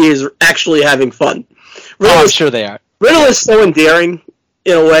think he is actually having fun. I'm sure they are. Riddle is so endearing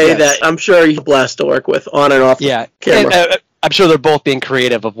in a way that I'm sure he's a blast to work with on and off camera. And, I'm sure they're both being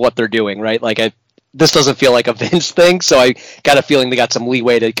creative of what they're doing, right? Like, this doesn't feel like a Vince thing, so I got a feeling they got some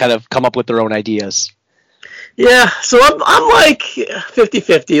leeway to kind of come up with their own ideas. Yeah, so I'm like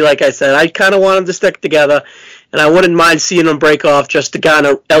 50-50, like I said. I kind of want them to stick together. and I wouldn't mind seeing them break off just to kind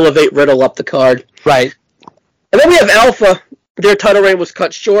of elevate Riddle up the card. Right. And then we have Alpha. Their title reign was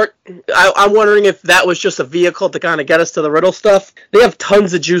cut short. I'm wondering if that was just a vehicle to kind of get us to the Riddle stuff. They have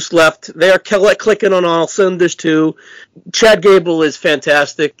tons of juice left. They are clicking on all cylinders, too. Chad Gable is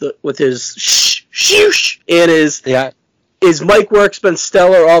fantastic with his shoosh and his mic work's been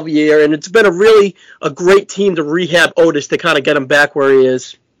stellar all year, and it's been a great team to rehab Otis to kind of get him back where he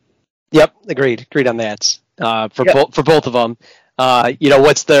is. Yep, agreed on that. For both of them.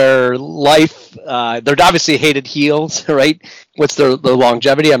 What's their life? They're obviously hated heels, right? What's their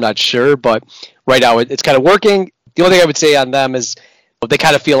longevity? I'm not sure, but right now it's kind of working. The only thing I would say on them is they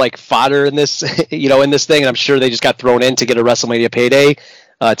kind of feel like fodder in this, in this thing, and I'm sure they just got thrown in to get a WrestleMania payday.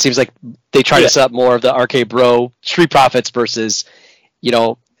 It seems like they try to set up more of the RK Bro Street Profits versus,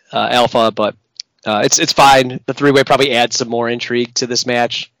 Alpha, but it's fine. The three-way probably adds some more intrigue to this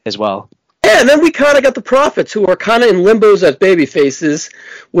match as well. Yeah, and then we kind of got the Profits, who are kind of in limbos as baby faces.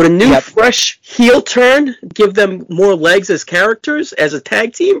 Would a new, fresh heel turn give them more legs as characters, as a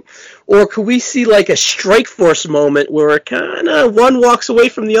tag team? Or could we see like a Strike Force moment where kind of one walks away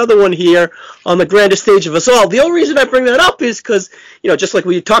from the other one here on the grandest stage of us all? The only reason I bring that up is because, just like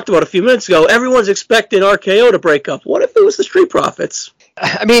we talked about a few minutes ago, everyone's expecting RKO to break up. What if it was the Street Profits?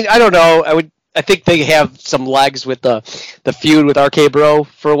 I mean, I don't know. I think they have some legs with the feud with RK Bro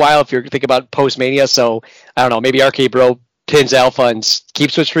for a while, if you're thinking about post-Mania. So, I don't know, maybe RK Bro pins Alpha and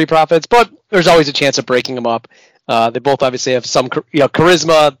keeps with Street Profits, but there's always a chance of breaking them up. They both obviously have some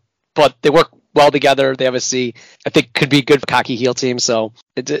charisma, but they work well together. They obviously, I think, could be good cocky heel team, so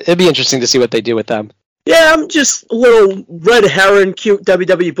it'd be interesting to see what they do with them. Yeah, I'm just a little red herring, cute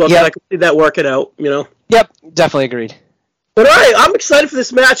WWE book, and I can see that working out, Yep, definitely agreed. But all right, I'm excited for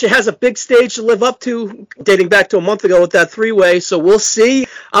this match. It has a big stage to live up to, dating back to a month ago with that three-way, so we'll see.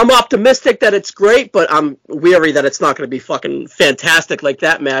 I'm optimistic that it's great, but I'm weary that it's not going to be fucking fantastic like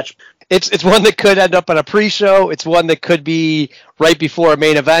that match. It's one that could end up on a pre-show. It's one that could be right before a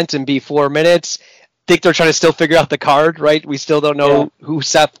main event and be 4 minutes. I think they're trying to still figure out the card, right? We still don't know who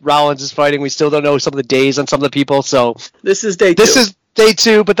Seth Rollins is fighting. We still don't know some of the days on some of the people, so... This is day 2. This is day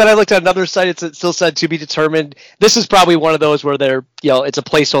 2, but then I looked at another site. It still said to be determined. This is probably one of those where they're, it's a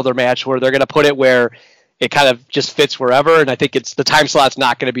placeholder match where they're going to put it where it kind of just fits wherever. And I think the time slot's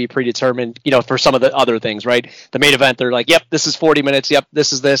not going to be predetermined, for some of the other things, right? The main event, they're like, yep, this is 40 minutes. Yep,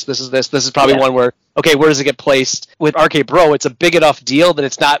 this is this. This is this. This is probably one where, okay, where does it get placed? With RK Bro, it's a big enough deal that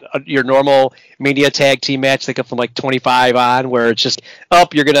it's not your normal Mania tag team match. Think of from like 25 on, where it's just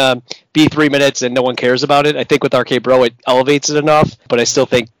you're going to be 3 minutes and no one cares about it. I think with RK Bro, it elevates it enough, but I still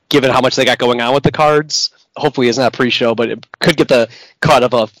think, given how much they got going on with the cards, hopefully it's not pre-show, but it could get the cut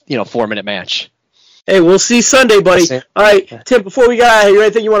of a 4-minute match. Hey, we'll see Sunday, buddy. All right, Tim, before we go out here,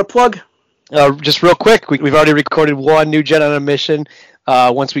 anything you want to plug? Just real quick, we've already recorded one New Gen on a Mission.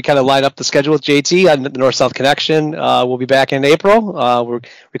 Once we kind of line up the schedule with JT on the North-South Connection, we'll be back in April. We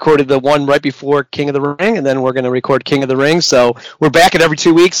recorded the one right before King of the Ring, and then we're going to record King of the Ring. So we're back at every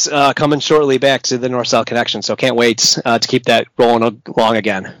 2 weeks, coming shortly back to the North-South Connection. So can't wait to keep that rolling along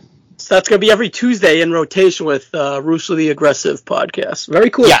again. So that's going to be every Tuesday in rotation with Russo the Aggressive podcast. Very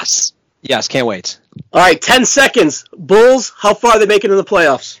cool. Yes, can't wait. All right, 10 seconds. Bulls, how far are they making in the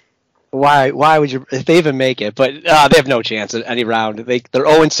playoffs? Why would you, if they even make it? But they have no chance at any round. They're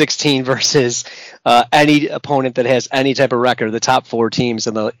 0-16 versus any opponent that has any type of record, the top 4 teams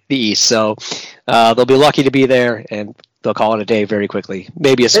in the East. So they'll be lucky to be there, and they'll call it a day very quickly.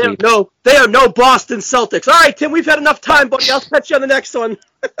 Maybe a sweep. They are no Boston Celtics. All right, Tim, we've had enough time, buddy. I'll catch you on the next one.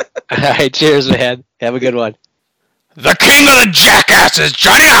 All right, cheers, man. Have a good one. The king of the jackasses,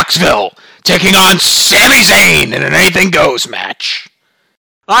 Johnny Knoxville, taking on Sami Zayn in an Anything Goes match.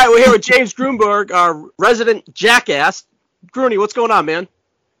 All right, we're here with James Grunberg, our resident jackass. Grooney, what's going on, man?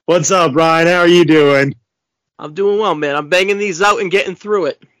 What's up, Brian? How are you doing? I'm doing well, man. I'm banging these out and getting through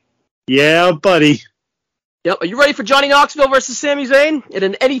it. Yeah, buddy. Yep. Are you ready for Johnny Knoxville versus Sami Zayn in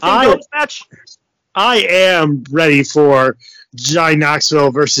an Anything Goes match? I am ready for Johnny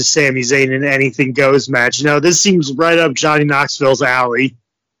Knoxville versus Sami Zayn in an Anything Goes match. No, this seems right up Johnny Knoxville's alley.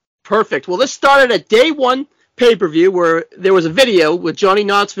 Perfect. Well, this started at day 1 pay-per-view where there was a video with Johnny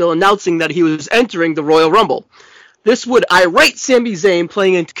Knoxville announcing that he was entering the Royal Rumble. This would irate Sami Zayn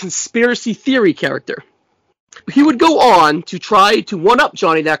playing a conspiracy theory character. He would go on to try to one-up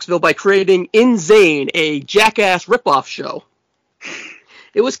Johnny Knoxville by creating In Zayn, a jackass ripoff show.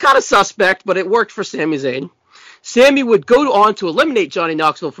 It was kind of suspect, but it worked for Sami Zayn. Sami would go on to eliminate Johnny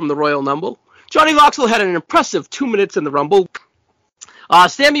Knoxville from the Royal Rumble. Johnny Knoxville had an impressive 2 minutes in the Rumble.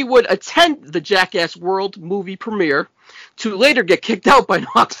 Sami would attend the Jackass World movie premiere. to later get kicked out by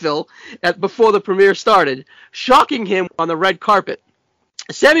Knoxville before the premiere started, shocking him on the red carpet.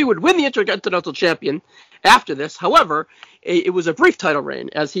 Sammy would win the Intercontinental Champion after this. However, it was a brief title reign,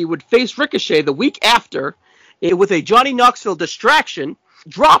 as he would face Ricochet the week after with a Johnny Knoxville distraction,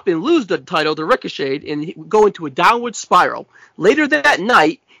 drop and lose the title to Ricochet and go into a downward spiral. Later that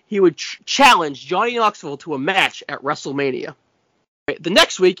night, he would challenge Johnny Knoxville to a match at WrestleMania. The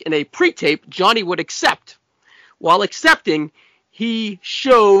next week, in a pre-tape, Johnny would accept. While accepting, he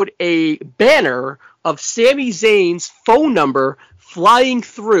showed a banner of Sami Zayn's phone number flying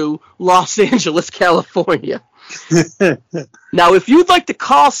through Los Angeles, California. Now, if you'd like to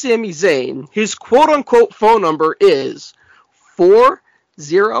call Sami Zayn, his quote-unquote phone number is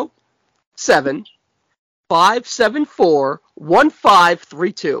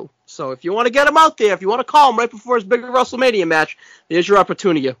 407-574-1532. So if you want to get him out there, if you want to call him right before his big WrestleMania match, there's your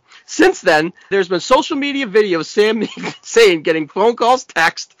opportunity. Since then, there's been social media videos of Sami Zayn getting phone calls,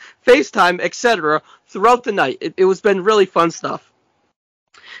 text, FaceTime, etc. throughout the night. It was been really fun stuff.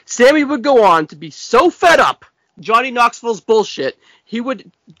 Sammy would go on to be so fed up Johnny Knoxville's bullshit, he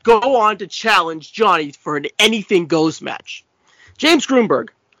would go on to challenge Johnny for an anything goes match. James Grunberg,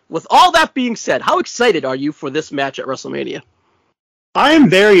 with all that being said, how excited are you for this match at WrestleMania? I am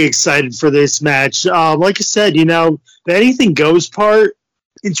very excited for this match. Like I said, the anything goes part,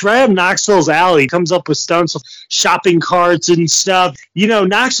 it's right up Knoxville's alley. He comes up with stunts, shopping carts and stuff.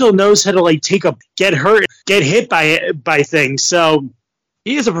 Knoxville knows how to get hurt, get hit by things. So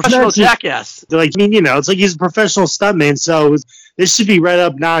he is a professional jackass. It's like he's a professional stuntman. So this should be right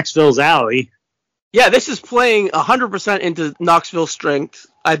up Knoxville's alley. Yeah, this is playing 100% into Knoxville's strength.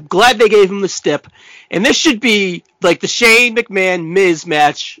 I'm glad they gave him the stip. And this should be like the Shane McMahon-Miz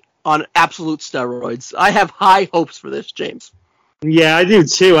match on absolute steroids. I have high hopes for this, James. Yeah, I do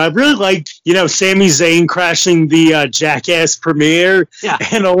too. I really liked, Sami Zayn crashing the Jackass premiere,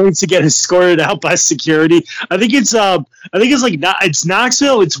 and only to get escorted out by security. I think it's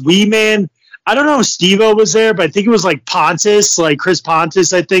Knoxville, it's Wee Man. I don't know if Steve-O was there, but I think it was Pontus, Chris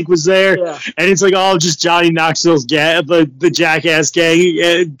Pontus, I think was there. Yeah. And it's just Johnny Knoxville's the Jackass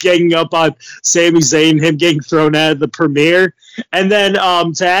gang ganging up on Sami Zayn, him getting thrown out of the premiere. And then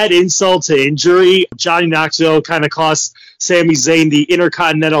to add insult to injury, Johnny Knoxville kind of cost Sami Zayn the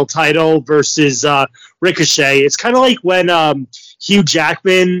Intercontinental title versus Ricochet. It's kind of like when Hugh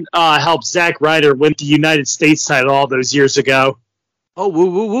Jackman helped Zack Ryder win the United States title all those years ago. Oh,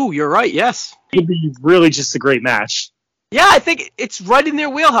 woo, you're right, yes. It'll be really just a great match. Yeah, I think it's right in their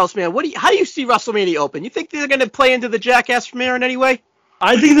wheelhouse, man. How do you see WrestleMania open? You think they're going to play into the Jackass premiere in any way?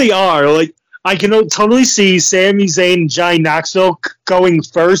 I think they are. I can totally see Sami Zayn and Johnny Knoxville going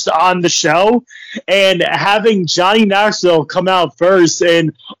first on the show, and having Johnny Knoxville come out first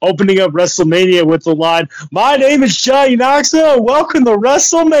and opening up WrestleMania with the line, "My name is Johnny Knoxville, welcome to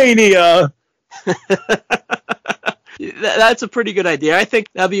WrestleMania." That's a pretty good idea. I think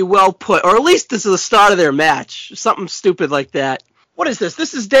that'd be well put. Or at least this is the start of their match. Something stupid like that. What is this?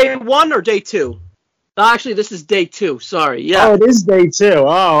 This is day 1 or day 2? No, actually, this is day 2. Sorry. Yeah. Oh, it is day 2.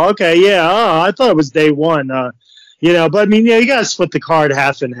 Oh, okay. Yeah. Oh, I thought it was day 1. But you got to split the card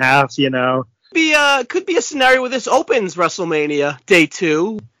half and half, Could be a scenario where this opens WrestleMania day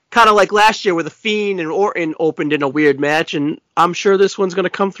 2. Kind of like last year where The Fiend and Orton opened in a weird match. And I'm sure this one's going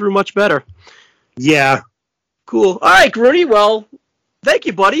to come through much better. Yeah. Cool. All right, Grooney. Well, thank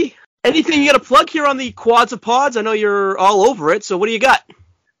you, buddy. Anything you got to plug here on the Quads of Pods? I know you're all over it, so what do you got?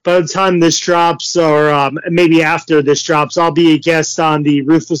 By the time this drops, or maybe after this drops, I'll be a guest on the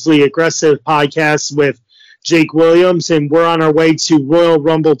Ruthlessly Aggressive podcast with Jake Williams, and we're on our way to Royal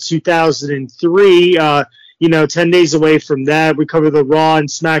Rumble 2003. 10 days away from that. We cover the Raw and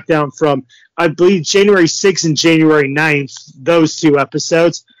SmackDown from, I believe, January 6th and January 9th, those 2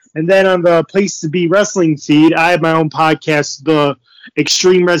 episodes. And then on the Place to Be Wrestling feed, I have my own podcast, the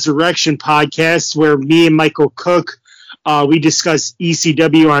Extreme Resurrection podcast, where me and Michael Cook, we discuss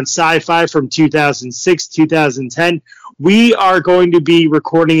ECW on Sci-Fi from 2006, 2010. We are going to be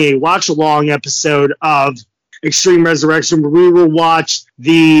recording a watch-along episode of Extreme Resurrection, where we will watch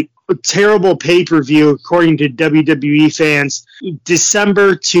the terrible pay-per-view, according to WWE fans,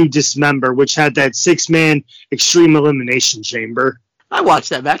 December to Dismember, which had that 6-man Extreme Elimination Chamber. I watched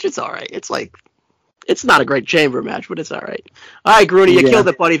that match. It's all right. It's not a great chamber match, but it's all right. All right, Grooney, you killed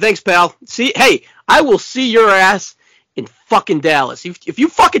it, buddy. Thanks, pal. I will see your ass in fucking Dallas. If you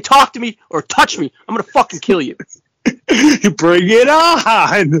fucking talk to me or touch me, I'm going to fucking kill you. Bring it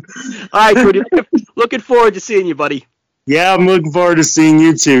on. All right, Grooney. Looking forward to seeing you, buddy. Yeah, I'm looking forward to seeing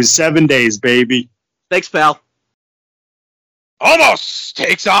you too. 7 days, baby. Thanks, pal. Almost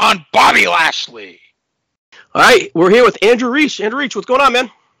takes on Bobby Lashley. All right, we're here with Andrew Reach. Andrew Reach, what's going on,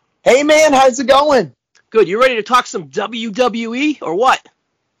 man? Hey, man, how's it going? Good. You ready to talk some WWE or what?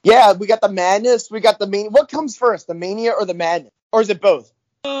 Yeah, we got the madness. We got the mania. What comes first, the mania or the madness? Or is it both?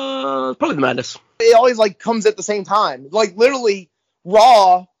 Probably the madness. It always comes at the same time. Literally,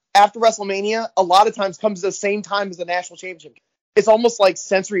 Raw after WrestleMania a lot of times comes at the same time as the national championship. It's almost like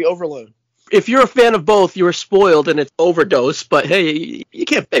sensory overload. If you're a fan of both, you were spoiled and it's overdose. But hey, you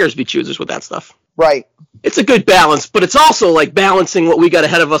can't beggars be choosers with that stuff. Right. It's a good balance, but it's also like balancing what we got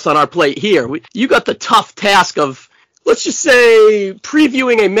ahead of us on our plate here. You got the tough task of, let's just say,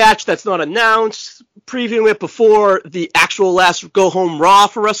 previewing a match that's not announced, previewing it before the actual last go-home Raw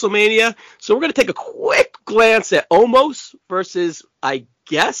for WrestleMania. So we're going to take a quick glance at Omos versus, I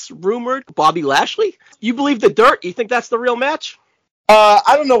guess, rumored Bobby Lashley. You believe the dirt? You think that's the real match?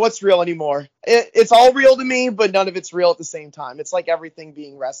 I don't know what's real anymore. It's all real to me, but none of it's real at the same time. It's like everything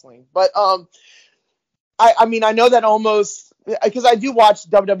being wrestling. But I mean, I know that almost, because I do watch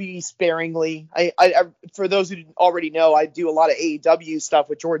WWE sparingly. I for those who already know, I do a lot of AEW stuff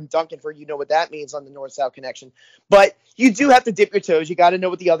with Jordan Duncan, for you know what that means on the North-South connection. But you do have to dip your toes. You got to know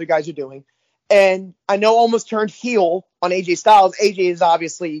what the other guys are doing. And I know almost turned heel on AJ Styles. AJ is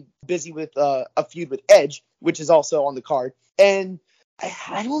obviously busy with a feud with Edge, which is also on the card. And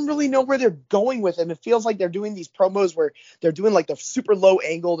I don't really know where they're going with him. It feels like they're doing these promos where they're doing like the super low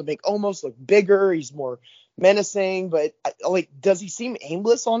angle to make Omos look bigger. He's more menacing, but does he seem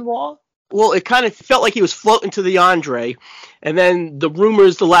aimless on Raw? Well, it kind of felt like he was floating to the Andre, and then the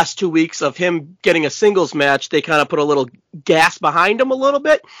rumors the last 2 weeks of him getting a singles match, they kind of put a little gas behind him a little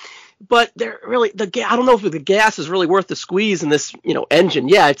bit. But they're really I don't know if the gas is really worth the squeeze in this, engine.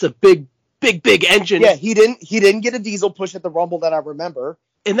 Yeah, it's a big engine. Yeah, he didn't get a diesel push at the Rumble that I remember.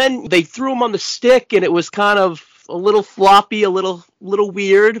 And then they threw him on the stick, and it was kind of a little floppy, a little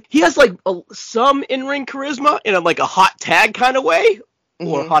weird. He has some in-ring charisma in a hot tag kind of way,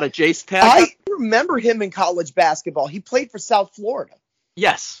 or hot adjacent tag. I remember him in college basketball. He played for South Florida.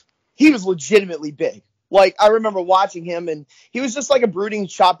 Yes, he was legitimately big. I remember watching him, and he was just like a brooding,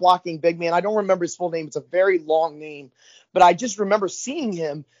 shot-blocking big man. I don't remember his full name. It's a very long name. But I just remember seeing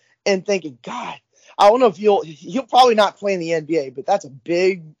him and thinking, God, I don't know if he'll probably not play in the NBA, but that's a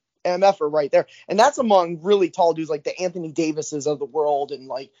big MFer right there. And that's among really tall dudes like the Anthony Davises of the world. And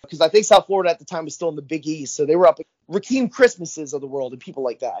because I think South Florida at the time was still in the Big East. So they were up at Rakeem Christmases of the world and people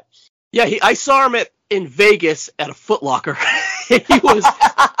like that. Yeah, I saw him in Vegas at a Foot Locker. and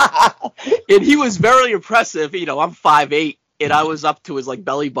he was very impressive. I'm 5'8", and I was up to his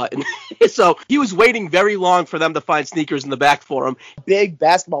belly button. So he was waiting very long for them to find sneakers in the back for him. Big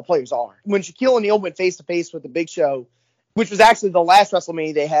basketball players are. When Shaquille O'Neal went face-to-face with the Big Show, which was actually the last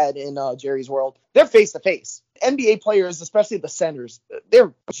WrestleMania they had in Jerry's World, they're face-to-face. NBA players, especially the centers,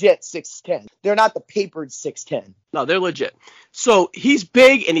 they're legit 6'10". They're not the papered 6'10". No, they're legit. So he's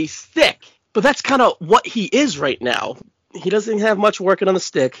big and he's thick, but that's kind of what he is right now. He doesn't have much working on the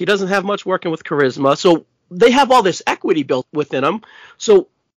stick. He doesn't have much working with charisma. So they have all this equity built within him. So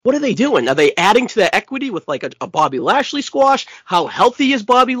what are they doing? Are they adding to that equity with a Bobby Lashley squash? How healthy is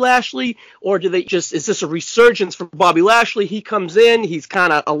Bobby Lashley? Or is this a resurgence for Bobby Lashley? He comes in, he's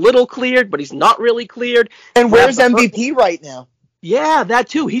kind of a little cleared, but he's not really cleared. And where's MVP right now? Yeah, that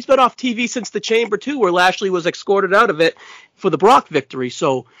too. He's been off TV since the Chamber too, where Lashley was escorted out of it for the Brock victory.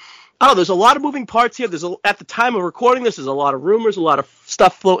 So, there's a lot of moving parts here. At the time of recording this, there's a lot of rumors, a lot of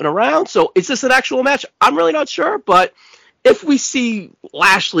stuff floating around. So is this an actual match? I'm really not sure, but if we see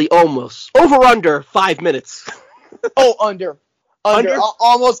Lashley almost under 5 minutes. Under.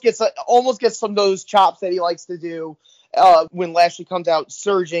 Almost gets some of those chops that he likes to do when Lashley comes out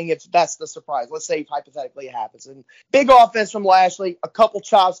surging, if that's the surprise. Let's say hypothetically it happens. And big offense from Lashley, a couple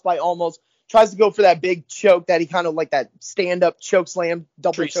chops by Almost. Tries to go for that big choke that he kind of that stand-up choke slam,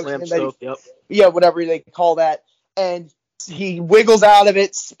 double choke slam. Yep. Yeah, whatever they call that. And he wiggles out of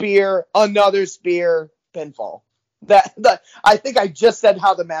it, spear, another spear, pinfall. I think I just said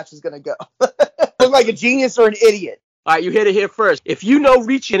how the match is going to go. Look like a genius or an idiot. All right, you hit it here first. If you know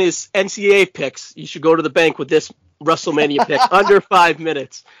Reach in his NCAA picks, you should go to the bank with this WrestleMania pick, under 5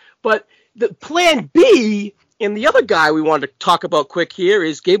 minutes. But the plan B, and the other guy we wanted to talk about quick here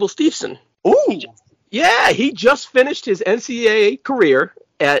is Gable Steveson. Ooh. He just finished his NCAA career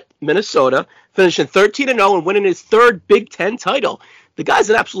at Minnesota, finishing 13-0 and winning his third Big Ten title. The guy's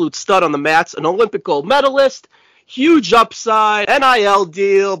an absolute stud on the mats, an Olympic gold medalist, huge upside, NIL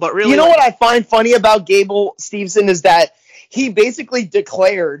deal, but really... You know what I find funny about Gable Steveson is that he basically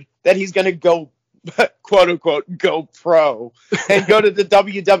declared that he's going to go, quote-unquote, go pro and go to the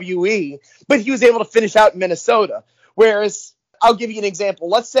WWE, but he was able to finish out in Minnesota. Whereas, I'll give you an example.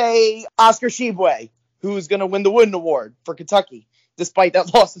 Let's say Oscar Tshiebwe who's going to win the Wooden Award for Kentucky, despite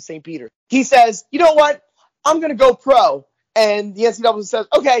that loss to St. Peter. He says, you know what? I'm going to go pro. And the NCAA says,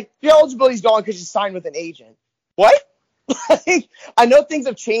 okay, your eligibility's gone because you signed with an agent. What? I know things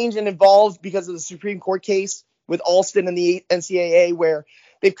have changed and evolved because of the Supreme Court case with Alston and the NCAA, where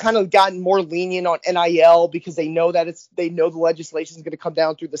they've kind of gotten more lenient on NIL because they know that the legislation is going to come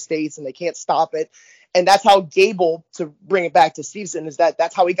down through the states and they can't stop it. And that's how Gable, to bring it back to Stevenson,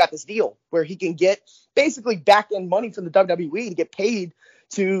 that's how he got this deal where he can get basically back end money from the WWE to get paid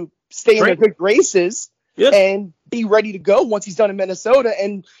to stay in their good graces and be ready to go once he's done in Minnesota.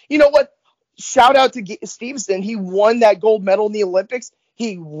 And you know what? Shout out to Stevenson. He won that gold medal in the Olympics.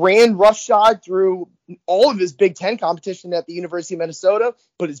 He ran roughshod through all of his Big Ten competition at the University of Minnesota,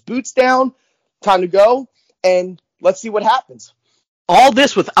 put his boots down, time to go, and let's see what happens. All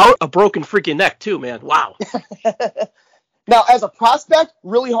this without a broken freaking neck, too, man. Wow. Now, as a prospect,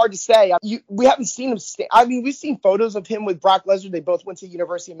 really hard to say. We haven't seen him. We've seen photos of him with Brock Lesnar. They both went to the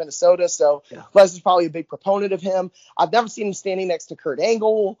University of Minnesota, so Lesnar's probably a big proponent of him. I've never seen him standing next to Kurt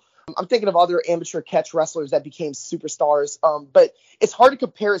Angle. I'm thinking of other amateur catch wrestlers that became superstars. But it's hard to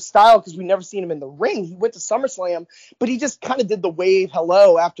compare his style because we've never seen him in the ring. He went to SummerSlam, but he just kind of did the wave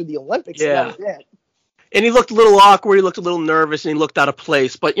hello after the Olympics. Yeah. And that was it. And he looked a little awkward. He looked a little nervous, and he looked out of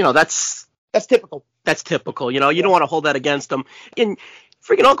place. But, that's typical. That's typical. You don't want to hold that against him. And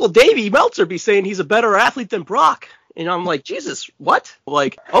freaking Uncle Davey Meltzer be saying he's a better athlete than Brock. And I'm like, Jesus, what?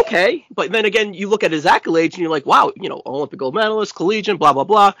 Like, okay. But then again, you look at his accolades, and you're like, wow, Olympic gold medalist, collegiate, blah, blah,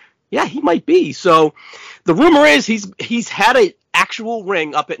 blah. Yeah, he might be. So the rumor is he's had an actual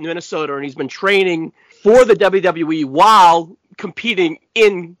ring up at Minnesota, and he's been training for the WWE while competing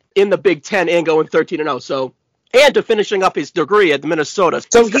in the Big Ten and going 13-0. So, and to finishing up his degree at Minnesota.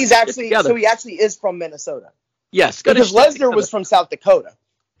 So he actually is from Minnesota. Yes, because Lesnar was from South Dakota.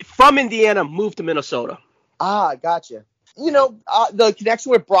 From Indiana, moved to Minnesota. Ah, gotcha. The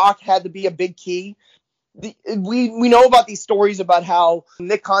connection with Brock had to be a big key. We know about these stories about how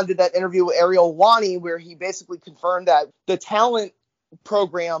Nick Khan did that interview with Ariel Wani, where he basically confirmed that the talent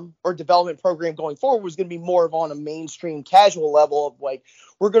program or development program going forward was going to be more of on a mainstream casual level of like,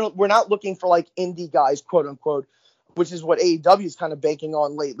 we're not looking for like indie guys, quote unquote, which is what AEW is kind of banking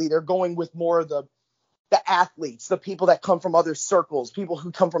on lately. They're going with more of the athletes, the people that come from other circles, people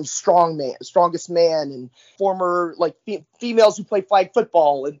who come from Strongest Man and former like females who play flag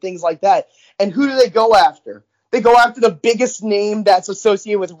football and things like that. And who do they go after? They go after the biggest name that's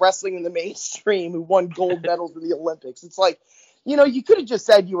associated with wrestling in the mainstream who won gold medals in the Olympics. It's like, you could have just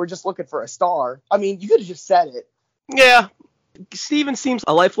said you were just looking for a star. I mean, you could have just said it. Yeah. Steven seems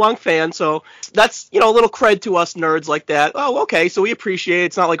a lifelong fan, so that's, a little cred to us nerds like that. Oh, okay, so we appreciate it.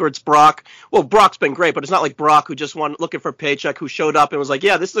 It's not like it's Brock. Well, Brock's been great, but it's not like Brock who just looking for a paycheck, who showed up and was like,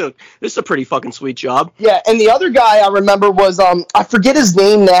 yeah, this is a pretty fucking sweet job. Yeah, and the other guy I remember was, I forget his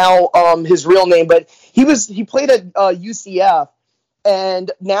name now, his real name, but he played at UCF, and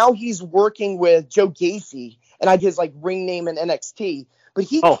now he's working with Joe Gacy, and I get his like ring name in NXT. But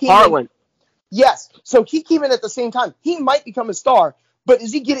Harlan. Yes, so he came in at the same time. He might become a star, but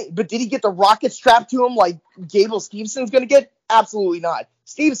did he get the rocket strapped to him like Gable Stevenson's going to get? Absolutely not.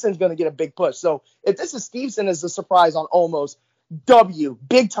 Stevenson's going to get a big push. So if this is Stevenson as a surprise on Almost,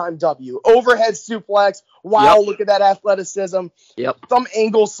 big time W. Overhead suplex. Wow, Look at that athleticism. Yep. Some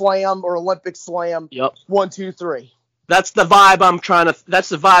angle slam or Olympic slam. Yep. 1, 2, 3. That's the vibe that's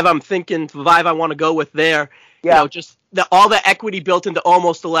the vibe I'm thinking, the vibe I want to go with there. Yeah. Just all the equity built into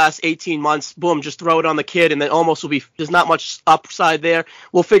Almost the last 18 months, boom, just throw it on the kid, and then Almost there's not much upside there.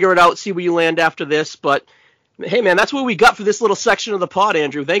 We'll figure it out, see where you land after this. But, hey, man, that's what we got for this little section of the pod,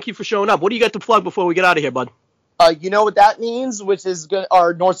 Andrew. Thank you for showing up. What do you got to plug before we get out of here, bud? You know what that means, which is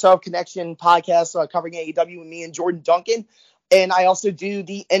our North-South Connection podcast covering AEW with me and Jordan Duncan. And I also do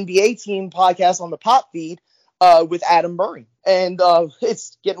the NBA team podcast on the Pop feed with Adam Murray. And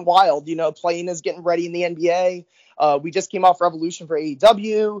it's getting wild. Playing is getting ready in the NBA. We just came off Revolution for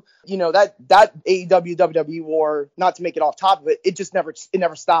AEW. That AEW WWE war, not to make it off top of it, it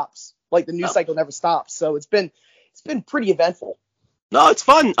never stops. Like the news cycle never stops. So it's been pretty eventful. No, it's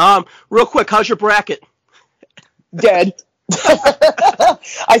fun. Real quick, how's your bracket? Dead.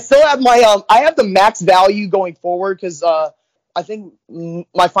 I still have I have the max value going forward because I think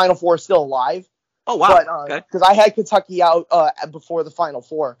my Final Four is still alive. Oh, wow. But, because I had Kentucky out before the Final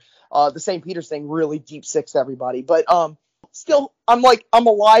Four. The St. Peter's thing really deep sixed everybody. But still, I'm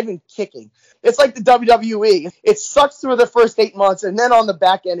alive and kicking. It's like the WWE. It sucks through the first 8 months, and then on the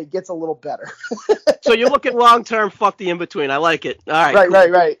back end, it gets a little better. So you're looking long-term, fuck the in-between. I like it. All right.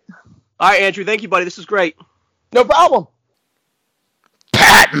 Right. All right, Andrew. Thank you, buddy. This is great. No problem.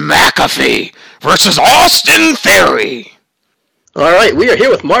 Pat McAfee versus Austin Theory. All right, we are here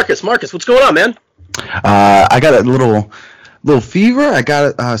with Marcus. Marcus, what's going on, man? I got a little fever. I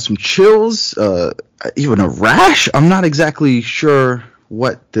got some chills, even a rash. I'm not exactly sure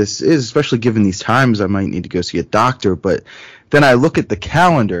what this is, especially given these times. I might need to go see a doctor. But then I look at the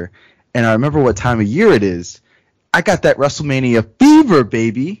calendar, and I remember what time of year it is. I got that WrestleMania fever,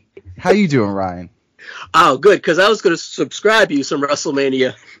 baby. How you doing, Ryan? Oh, good, because I was going to subscribe you some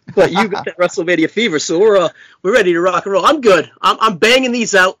WrestleMania, but you got that WrestleMania fever, so we're ready to rock and roll. I'm good. I'm banging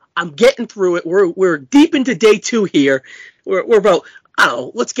these out. I'm getting through it. We're deep into day 2 here. We're about, I don't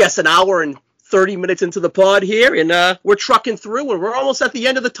know, let's guess an hour and 30 minutes into the pod here, and we're trucking through, and we're almost at the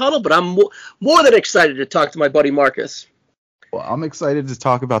end of the tunnel, but I'm more than excited to talk to my buddy Marcus. Well, I'm excited to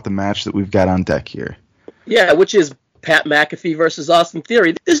talk about the match that we've got on deck here. Yeah, which is Pat McAfee versus Austin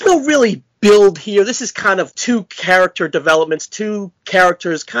Theory. There's no really build here. This is kind of 2 character developments, 2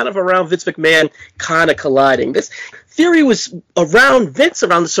 characters kind of around Vince McMahon kind of colliding. This Theory was around Vince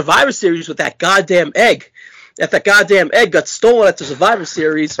around the Survivor Series with that goddamn egg. That goddamn egg got stolen at the Survivor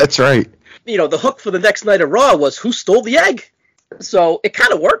Series. That's right. You know, the hook for the next night of Raw was who stole the egg. So it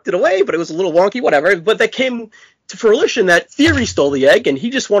kind of worked in a way, but it was a little wonky, whatever. But that came to fruition that Theory stole the egg, and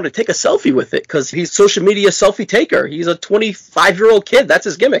he just wanted to take a selfie with it because he's a social media selfie taker. He's a 25-year-old kid. That's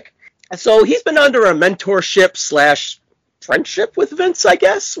his gimmick. And so he's been under a mentorship / friendship with Vince, I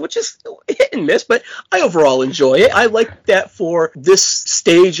guess, which is hit and miss, but I overall enjoy it. I like that for this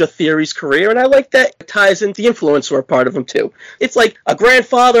stage of Theory's career, and I like that it ties into the influencer part of him, too. It's like a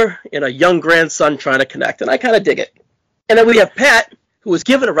grandfather and a young grandson trying to connect, and I kind of dig it. And then we have Pat, who was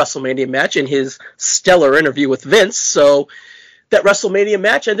given a WrestleMania match in his stellar interview with Vince, so that WrestleMania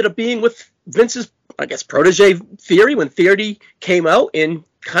match ended up being with Vince's, I guess, protege Theory when Theory came out and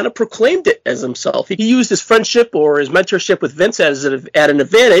kind of proclaimed it as himself. He used his friendship or his mentorship with Vince at an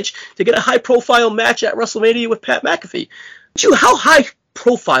advantage to get a high-profile match at WrestleMania with Pat McAfee. How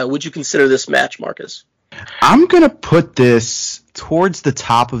high-profile would you consider this match, Marcus? I'm going to put this towards the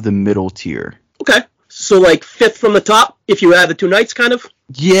top of the middle tier. Okay. So, like, 5th from the top, if you add the 2 nights, kind of?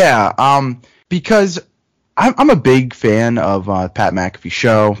 Yeah, because I'm a big fan of Pat McAfee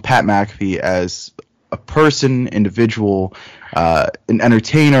show. Pat McAfee as a person, individual, an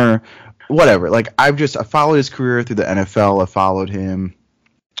entertainer, whatever. Like, I followed his career through the NFL. I followed him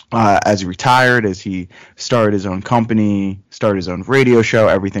as he retired, as he started his own company, started his own radio show,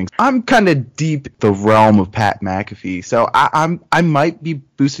 everything. I'm kind of deep the realm of Pat McAfee, so I might be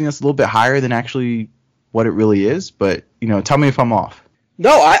boosting this a little bit higher than actually what it really is, but, tell me if I'm off.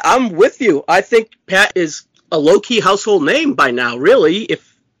 No, I'm with you. I think Pat is a low-key household name by now, really,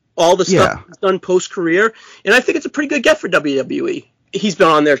 if all the stuff he's done post-career, and I think it's a pretty good get for WWE. He's been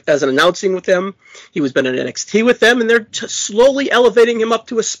on there as an announcing with them. He was been in NXT with them, and they're slowly elevating him up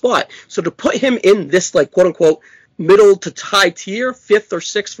to a spot. So to put him in this, like, quote-unquote, middle to high tier, 5th or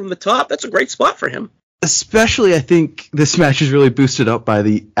 6th from the top, that's a great spot for him. Especially, I think this match is really boosted up by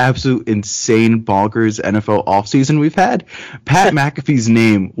the absolute insane bonkers NFL offseason we've had. Pat McAfee's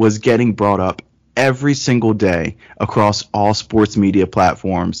name was getting brought up every single day across all sports media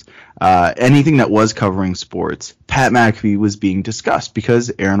platforms. Anything that was covering sports, Pat McAfee was being discussed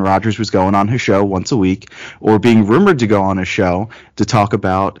because Aaron Rodgers was going on his show once a week, or being rumored to go on his show to talk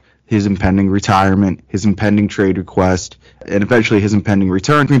about his impending retirement, his impending trade request, and eventually his impending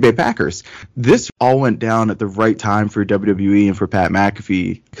return to Green Bay Packers. This all went down at the right time for WWE and for Pat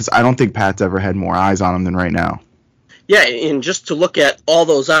McAfee, because I don't think Pat's ever had more eyes on him than right now. Yeah, and just to look at all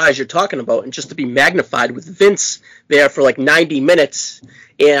those eyes you're talking about, and just to be magnified with Vince there for like 90 minutes,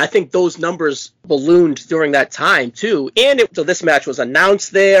 and I think those numbers ballooned during that time too. And so this match was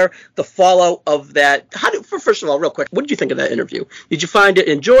announced there, the fallout of that. First of all, real quick, what did you think of that interview? Did you find it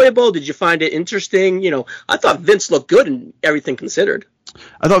enjoyable? Did you find it interesting? I thought Vince looked good in everything considered.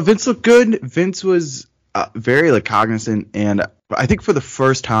 I thought Vince looked good. Vince was very cognizant, and I think for the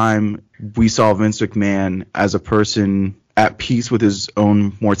first time we saw Vince McMahon as a person at peace with his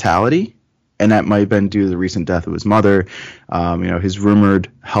own mortality, and that might have been due to the recent death of his mother, his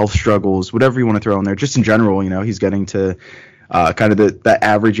rumored health struggles, whatever you want to throw in there. Just in general, he's getting to kind of that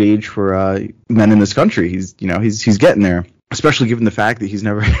average age for men in this country. He's getting there, especially given the fact that he's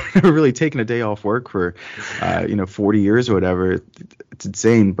never really taken a day off work for 40 years or whatever. It's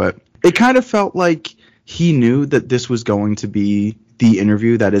insane, but it kind of felt like he knew that this was going to be the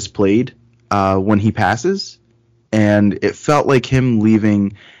interview that is played when he passes, and it felt like him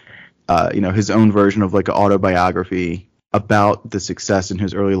leaving his own version of like an autobiography about the success in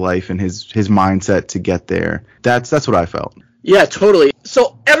his early life and his mindset to get there. That's what I felt. Yeah, totally.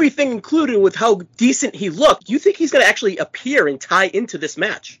 So everything included with how decent he looked, do you think he's going to actually appear and tie into this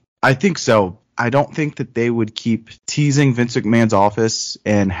match? I think so. I don't think that they would keep teasing Vince McMahon's office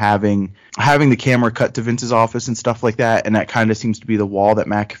and having the camera cut to Vince's office and stuff like that. And that kind of seems to be the wall that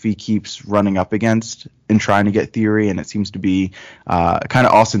McAfee keeps running up against and trying to get Theory. And it seems to be kind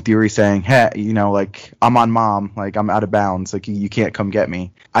of Austin Theory saying, hey, like, I'm on mom, like, I'm out of bounds, like, you can't come get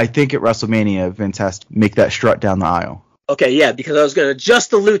me. I think at WrestleMania, Vince has to make that strut down the aisle. Okay, yeah, because I was going to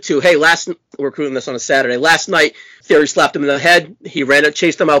just allude to, hey, we're recording this on a Saturday. Last night, Theory slapped him in the head. He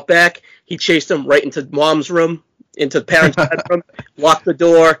chased him out back. He chased him right into mom's room, into the parents' bedroom, locked the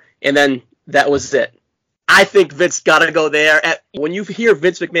door, and then that was it. I think Vince got to go there. When you hear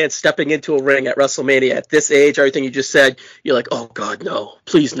Vince McMahon stepping into a ring at WrestleMania at this age, everything you just said, you're like, oh, God, no.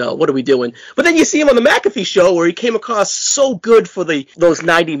 Please, no. What are we doing? But then you see him on the McAfee show where he came across so good for those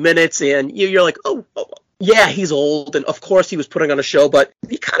 90 minutes, and you're like, oh, yeah, he's old, and of course he was putting on a show, but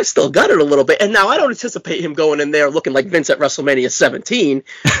he kind of still got it a little bit. And now I don't anticipate him going in there looking like Vince at WrestleMania 17.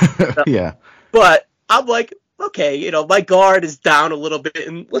 Yeah. But I'm like, okay, my guard is down a little bit,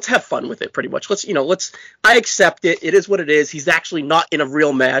 and let's have fun with it, pretty much. I accept it. It is what it is. He's actually not in a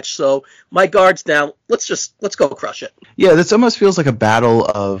real match, so my guard's down. Let's go crush it. Yeah, this almost feels like a battle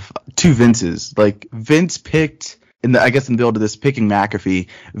of two Vinces. Like, Vince picked, in the build of this, picking McAfee,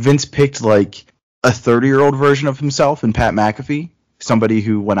 Vince picked, like, a 30-year-old version of himself in Pat McAfee, somebody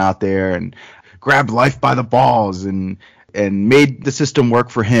who went out there and grabbed life by the balls and made the system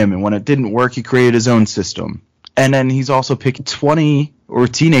work for him. And when it didn't work, he created his own system. And then he's also picked 20 or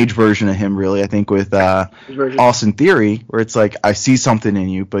teenage version of him, really, I think, with Austin Theory, where it's like, I see something in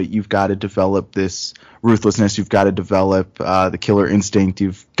you, but you've got to develop this ruthlessness. You've got to develop the killer instinct.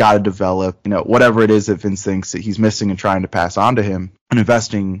 You've got to develop, whatever it is that Vince thinks that he's missing and trying to pass on to him, and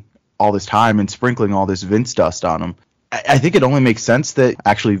investing all this time and sprinkling all this Vince dust on him. I think it only makes sense that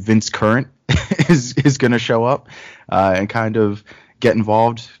actually Vince Current is going to show up and kind of get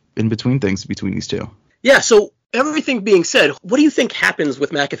involved in between things between these two. Yeah, so everything being said, what do you think happens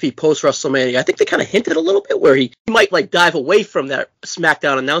with McAfee post-WrestleMania? I think they kind of hinted a little bit where he might dive away from that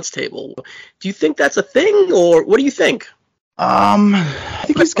SmackDown announce table. Do you think that's a thing, or what do you think? I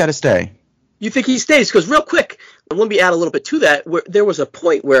think he's got to stay. You think he stays? Because real quick, let me add a little bit to that, where there was a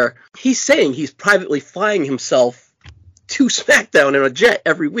point where he's saying he's privately flying himself to SmackDown in a jet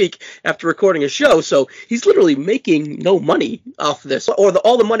every week after recording a show, so he's literally making no money off this, or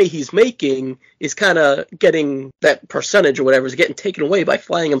all the money he's making is kind of getting, that percentage or whatever is getting taken away by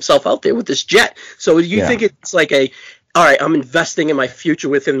flying himself out there with this jet. So you think it's like all right, I'm investing in my future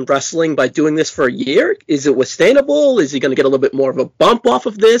within wrestling by doing this for a year? Is it sustainable? Is he going to get a little bit more of a bump off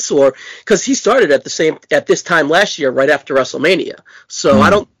of this? Or because he started at this time last year, right after WrestleMania.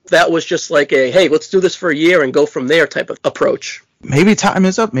 So that was just like hey, let's do this for a year and go from there type of approach. Maybe time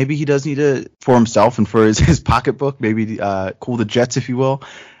is up. Maybe he does need to, for himself and for his pocketbook, maybe cool the jets, if you will,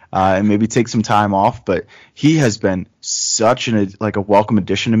 and maybe take some time off. But he has been such a welcome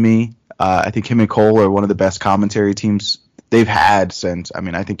addition to me. I think him and Cole are one of the best commentary teams they've had since,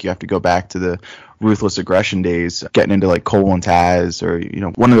 I think you have to go back to the Ruthless Aggression days, getting into like Cole and Taz, or,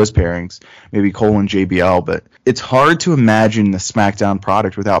 one of those pairings, maybe Cole and JBL. But it's hard to imagine the SmackDown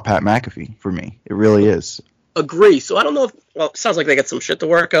product without Pat McAfee for me. It really is. Agree. So I don't know it sounds like they got some shit to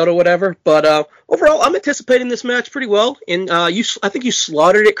work out or whatever, but overall, I'm anticipating this match pretty well. And I think you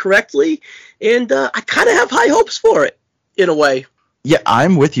slaughtered it correctly, and I kind of have high hopes for it, in a way. Yeah,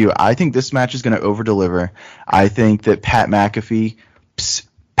 I'm with you. I think this match is going to over-deliver. I think that Pat McAfee's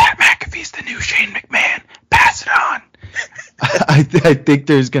the new Shane McMahon. Pass it on. I think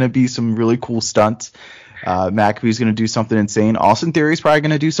there's going to be some really cool stunts. McAfee's going to do something insane. Austin Theory's probably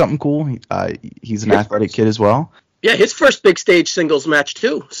going to do something cool. He's an athletic kid as well. Yeah, his first big stage singles match,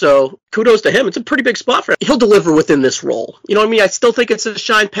 too. So kudos to him. It's a pretty big spot for him. He'll deliver within this role. You know what I mean? I still think it's a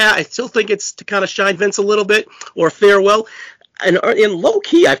shine Pat. I still think it's to kind of shine Vince a little bit, or farewell. And in low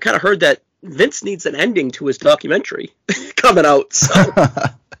key, I've kind of heard that Vince needs an ending to his documentary coming out. So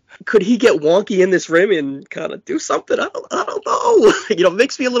could he get wonky in this ring and kind of do something? I don't know. It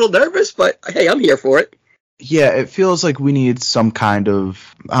makes me a little nervous, but hey, I'm here for it. Yeah, it feels like we need some kind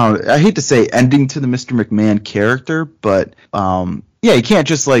of, I hate to say ending to the Mr. McMahon character, but you can't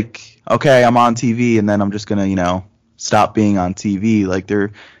just okay, I'm on TV and then I'm just going to, stop being on TV. Like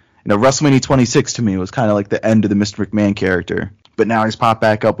WrestleMania 26 to me was kind of like the end of the Mr. McMahon character, but now he's popped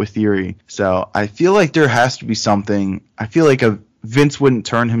back up with Theory. So I feel like there has to be something. I feel like Vince wouldn't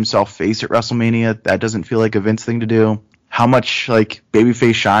turn himself face at WrestleMania. That doesn't feel like a Vince thing to do. How much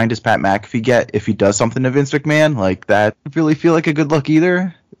babyface shine does Pat McAfee get if he does something to Vince McMahon? That doesn't really feel like a good look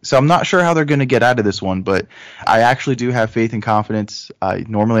either. So I'm not sure how they're going to get out of this one, but I actually do have faith and confidence.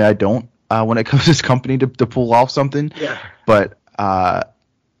 Normally I don't when it comes to this company to pull off something. Yeah. But I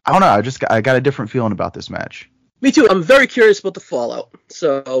don't know. I got a different feeling about this match. Me too. I'm very curious about the fallout.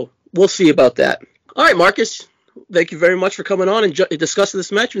 So we'll see about that. All right, Marcus. Thank you very much for coming on and discussing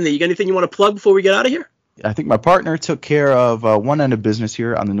this match. And you got anything you want to plug before we get out of here? I think my partner took care of one end of business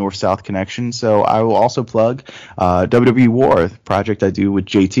here on the North-South connection, so I will also plug WWE War, the project I do with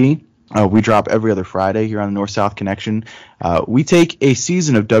JT. We drop every other Friday here on the North-South connection. We take a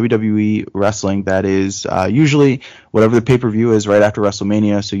season of WWE wrestling that is usually whatever the pay-per-view is right after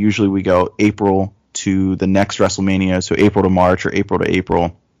WrestleMania, so usually we go April to the next WrestleMania, so April to March or April to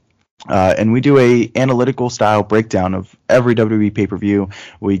April. And we do a analytical style breakdown of every WWE pay-per-view.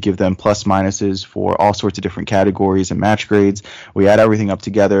 We give them plus minuses for all sorts of different categories and match grades. We add everything up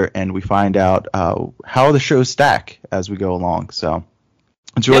together and we find out how the shows stack as we go along. So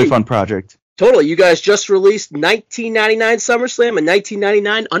it's a really fun project. Totally. You guys just released 1999 SummerSlam and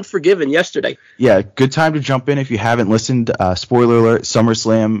 1999 Unforgiven yesterday. Yeah, good time to jump in if you haven't listened. Spoiler alert,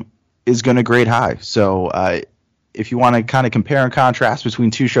 SummerSlam is going to grade high. So if you want to kind of compare and contrast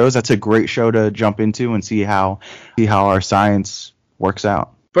between two shows, that's a great show to jump into and see how our science works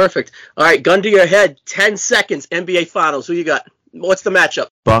out. Perfect. All right, gun to your head, 10 seconds, NBA Finals. Who you got? What's the matchup?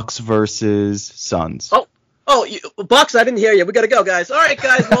 Bucks versus Suns. Bucks, I didn't hear you. We got to go, guys. All right,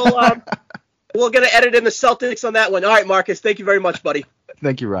 guys, we're going to edit in the Celtics on that one. All right, Marcus, thank you very much, buddy.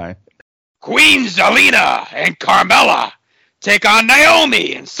 Thank you, Ryan. Queen Zelina and Carmella take on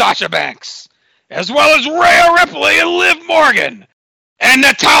Naomi and Sasha Banks, as well as Rhea Ripley and Liv Morgan, and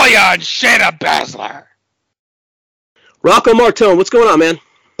Natalya and Shayna Baszler. Rocco Martone, what's going on, man?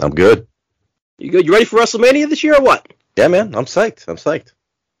 I'm good. You good? You ready for WrestleMania this year or what? Yeah, man. I'm psyched.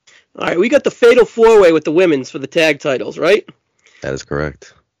 All right, we got the Fatal 4-Way with the women's for the tag titles, right? That is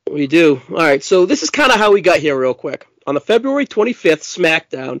correct. We do. All right, so this is kind of how we got here real quick. On the February 25th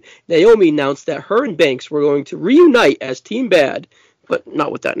SmackDown, Naomi announced that her and Banks were going to reunite as Team Bad, but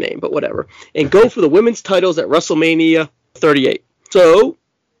not with that name, but whatever, and go for the women's titles at WrestleMania 38. So,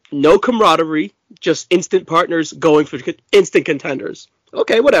 no camaraderie, just instant partners going for instant contenders.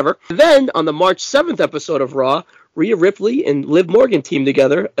 Okay, whatever. Then, on the March 7th episode of Raw, Rhea Ripley and Liv Morgan teamed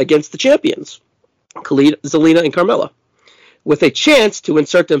together against the champions, Zelina and Carmella, with a chance to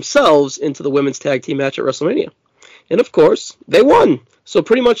insert themselves into the women's tag team match at WrestleMania. And of course, they won. So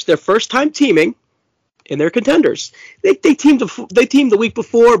pretty much their first time teaming, and they're contenders. They teamed the week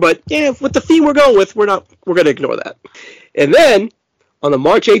before, but yeah, with the theme we're going with, we're going to ignore that. And then on the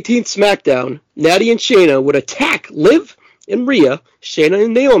March 18th SmackDown, Natty and Shayna would attack Liv and Rhea, Shayna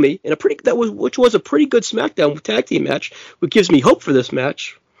and Naomi in which was a pretty good SmackDown tag team match, which gives me hope for this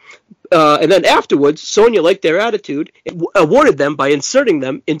match. And then afterwards, Sonya liked their attitude and awarded them by inserting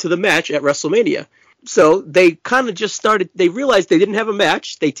them into the match at WrestleMania. So they kind of just started, they realized they didn't have a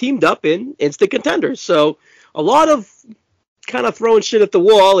match. They teamed up in instant contenders. So a lot of kind of throwing shit at the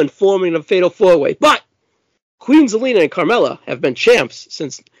wall and forming a fatal 4-way. But Queen Zelina and Carmella have been champs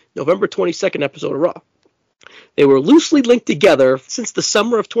since November 22nd episode of Raw. They were loosely linked together since the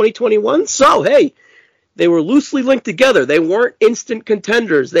summer of 2021. So, hey, they were loosely linked together. They weren't instant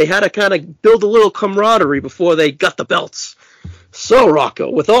contenders. They had to kind of build a little camaraderie before they got the belts. So, Rocco,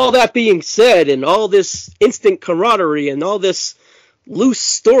 with all that being said and all this instant camaraderie and all this loose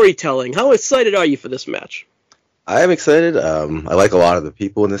storytelling, how excited are you for this match? I am excited. I like a lot of the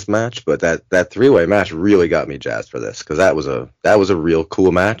people in this match, but that three-way match really got me jazzed for this because that was a real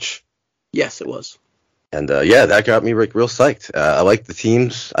cool match. Yes, it was. And yeah, that got me real psyched. I like the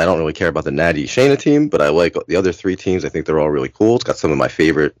teams. I don't really care about the Natty Shayna team, but I like the other three teams. I think they're all really cool. It's got some of my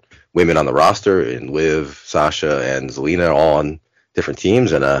favorite women on the roster in Liv, Sasha, and Zelina all on different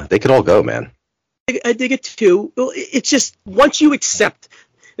teams, and they could all go, man. I dig it too. Well, it's just once you accept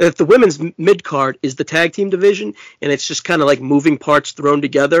that the women's mid card is the tag team division, and it's just kind of like moving parts thrown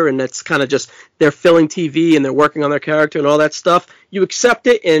together, and that's kind of just they're filling TV and they're working on their character and all that stuff. You accept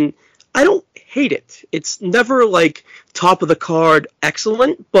it, and I don't hate it. It's never like top of the card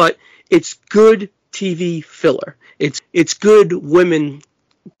excellent, but it's good TV filler. It's good women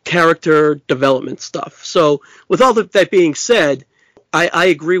character development stuff. So with all that being said, I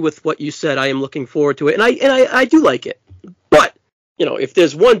agree with what you said. I am looking forward to it, and I do like it. But you know, if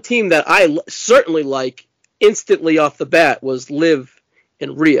there's one team that I certainly like instantly off the bat was Liv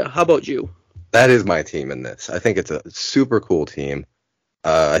and Rhea. How about you? That is my team in this. I think it's a super cool team.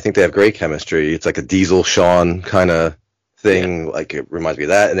 I think they have great chemistry. It's like a Diesel Shawn kind of thing. Yeah. Like it reminds me of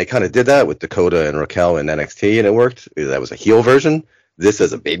that. And they kind of did that with Dakota and Raquel in NXT, and it worked. That was a heel version. This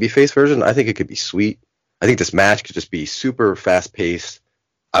as a babyface version, I think it could be sweet. I think this match could just be super fast-paced,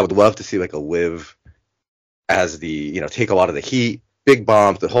 I would love to see like a Liv as the, take a lot of the heat, big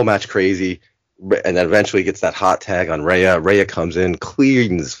bombs, the whole match crazy, and then eventually gets that hot tag on Rhea. Rhea comes in,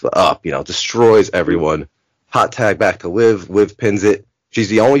 cleans up, destroys everyone. Hot tag back to Liv. Liv pins it. She's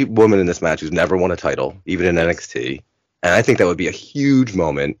the only woman in this match who's never won a title, even in NXT. And I think that would be a huge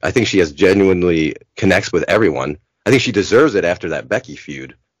moment. I think she has genuinely connects with everyone. I think she deserves it after that Becky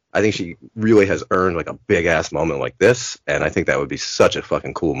feud. I think she really has earned like a big ass moment like this. And I think that would be such a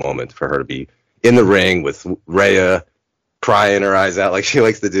fucking cool moment for her to be in the ring with Rhea, crying her eyes out like she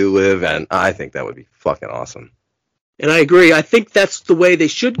likes to do, Liv. And I think that would be fucking awesome. And I agree. I think that's the way they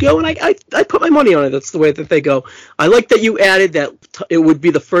should go, and I put my money on it. That's the way that they go. I like that you added that it would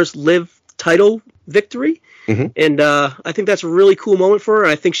be the first Liv title victory, and I think that's a really cool moment for her,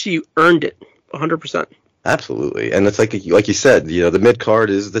 and I think she earned it 100%. Absolutely. And it's like you said, the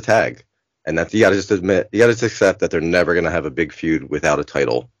mid-card is the tag, and that you got to just accept that they're never going to have a big feud without a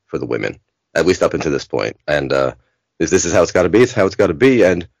title for the women, at least up until this point. And this is how it's got to be. It's how it's got to be.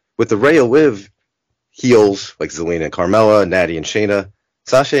 And with the Rhea Liv heels like Zelina and Carmella, Natty and Shayna,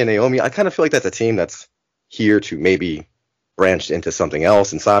 Sasha and Naomi, I kind of feel like that's a team that's here to maybe branch into something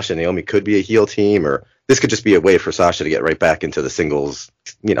else, and Sasha and Naomi could be a heel team, or this could just be a way for Sasha to get right back into the singles,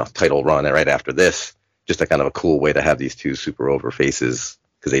 title run right after this. Just a kind of a cool way to have these two super over faces,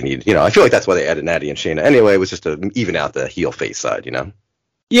 because they need, I feel like that's why they added Natty and Shayna anyway, was just to even out the heel face side,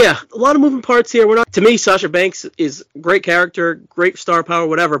 Yeah, a lot of moving parts here. To me, Sasha Banks is great character, great star power,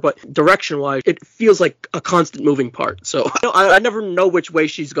 whatever, but direction-wise, it feels like a constant moving part. So I never know which way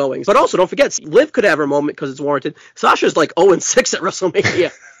she's going. But also, don't forget, Liv could have her moment because it's warranted. Sasha's like 0-6 at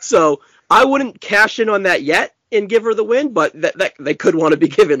WrestleMania. So I wouldn't cash in on that yet and give her the win, but that they could want to be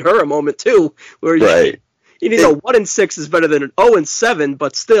giving her a moment too, where right. you need a 1-6 is better than an 0-7,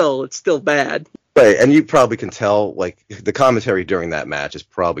 but still, it's still bad. Right, and you probably can tell, like, the commentary during that match is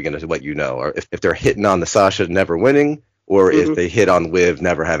probably going to let you know, or if they're hitting on the Sasha never winning, or if they hit on Liv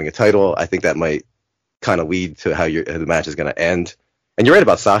never having a title. I think that might kind of lead to how the match is going to end. And you're right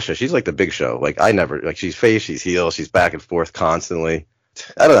about Sasha. She's like the Big Show. She's face, she's heel, she's back and forth constantly.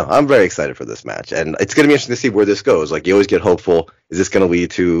 I don't know. I'm very excited for this match, and it's going to be interesting to see where this goes. Like, you always get hopeful. Is this going to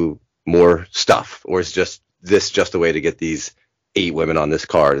lead to more stuff, or is this just a way to get these 8 women on this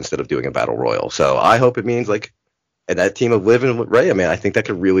card instead of doing a battle royal? So I hope it means and that team of Liv and Rhea, man, I think that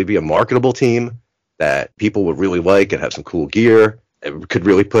could really be a marketable team that people would really like and have some cool gear. It could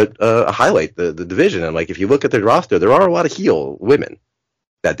really put highlight the division. And if you look at their roster, there are a lot of heel women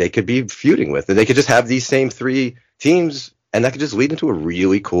that they could be feuding with, and they could just have these same 3 teams, and that could just lead into a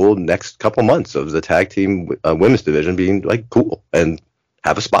really cool next couple months of the tag team women's division being cool and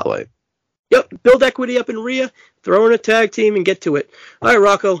have a spotlight. Yep, build equity up in Rhea, throw in a tag team, and get to it. All right,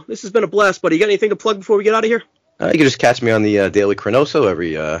 Rocco, this has been a blast, buddy. You got anything to plug before we get out of here? You can just catch me on the Daily Chronoso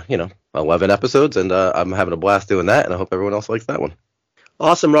every, 11 episodes, and I'm having a blast doing that, and I hope everyone else likes that one.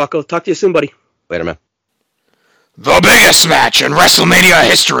 Awesome, Rocco. Talk to you soon, buddy. Later, man. The biggest match in WrestleMania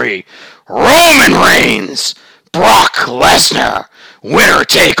history, Roman Reigns, Brock Lesnar, winner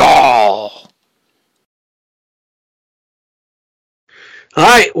take all. All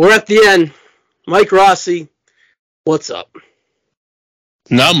right, we're at the end. Mike Rossi, what's up?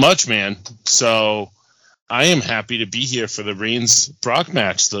 Not much, man. So I am happy to be here for the Reigns-Brock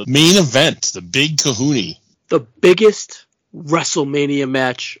match, the main event, the big kahuna. The biggest WrestleMania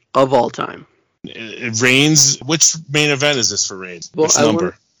match of all time. Reigns, which main event is this for Reigns? Which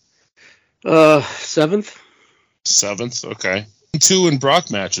number? 7th. 7th, okay. 2 in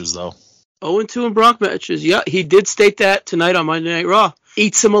Brock matches, though. 0-2 in Brock matches. Yeah, he did state that tonight on Monday Night Raw.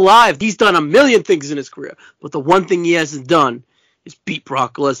 Eats him alive. He's done a million things in his career, but the one thing he hasn't done is beat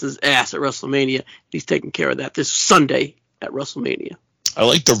Brock Lesnar's ass at WrestleMania. He's taking care of that this Sunday at WrestleMania. I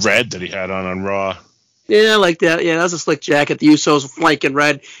like the red that he had on Raw. Yeah, I like that. Yeah, that was a slick jacket. The Usos flanking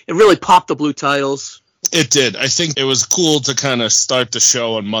red. It really popped the blue titles. It did. I think it was cool to kind of start the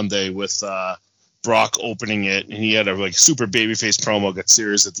show on Monday with Brock opening it, and he had a super babyface promo, got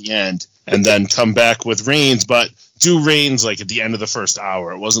serious at the end, and then come back with Reigns, but do Reigns at the end of the first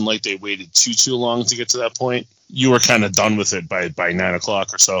hour. It wasn't like they waited too long to get to that point. You were kind of done with it by 9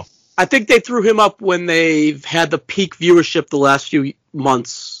 o'clock or so. I think they threw him up when they've had the peak viewership the last few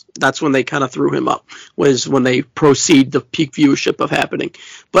months. That's when they kind of threw him up, was when they proceed the peak viewership of happening.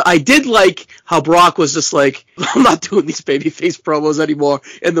 But I did like how Brock was just like, I'm not doing these babyface promos anymore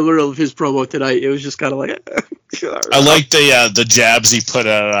in the middle of his promo tonight. It was just kind of like... I like the jabs he put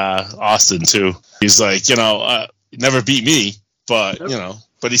at Austin, too. He's like, never beat me, but,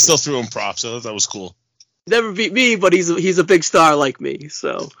 but he still threw him props, so that was cool. Never beat me, but he's a big star like me,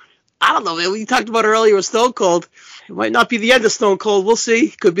 so... I don't know, man. We talked about earlier with Stone Cold. It might not be the end of Stone Cold. We'll see.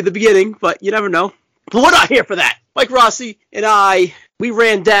 Could be the beginning, but you never know. But we're not here for that. Mike Rossi and I, we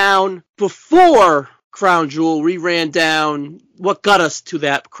ran down before Crown Jewel. We ran down what got us to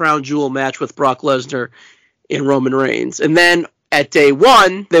that Crown Jewel match with Brock Lesnar and Roman Reigns. And then at day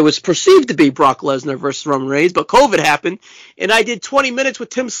one, there was perceived to be Brock Lesnar versus Roman Reigns, but COVID happened, and I did 20 minutes with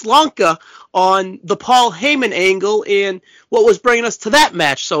Tim Slonka on the Paul Heyman angle and what was bringing us to that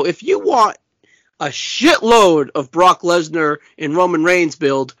match. So if you want a shitload of Brock Lesnar and Roman Reigns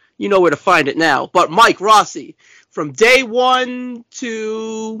build, you know where to find it now. But Mike Rossi, from day one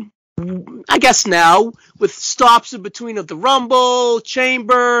to, I guess now, with stops in between of the Rumble,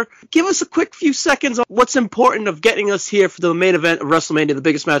 Chamber, give us a quick few seconds on what's important of getting us here for the main event of WrestleMania, the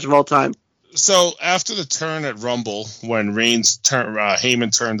biggest match of all time. So after the turn at Rumble, when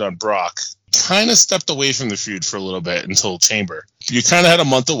Heyman turned on Brock, kind of stepped away from the feud for a little bit until Chamber. You kind of had a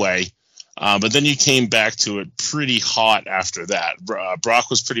month away, but then you came back to it pretty hot after that.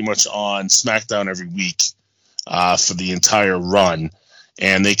 Brock was pretty much on SmackDown every week for the entire run.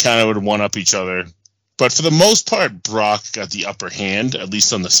 And they kind of would one-up each other. But for the most part, Brock got the upper hand, at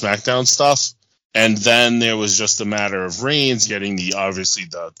least on the SmackDown stuff. And then there was just a matter of Reigns getting obviously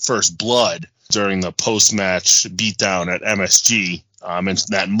the first blood during the post-match beatdown at MSG. And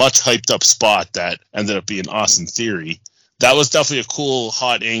that much hyped-up spot that ended up being Austin Theory. That was definitely a cool,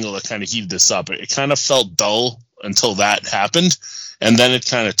 hot angle that kind of heated this up. It kind of felt dull until that happened. And then it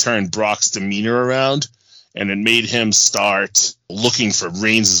kind of turned Brock's demeanor around. And it made him start looking for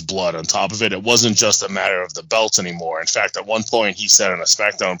Reigns' blood on top of it. It wasn't just a matter of the belt anymore. In fact, at one point he said in a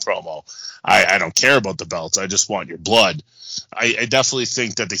SmackDown promo, I don't care about the belt. I just want your blood. I definitely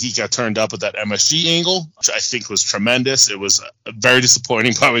think that the heat got turned up at that MSG angle, which I think was tremendous. It was very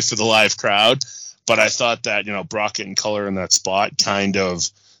disappointing probably for the live crowd. But I thought that, Brock getting color in that spot kind of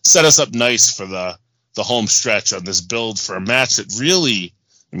set us up nice for the home stretch on this build for a match that really,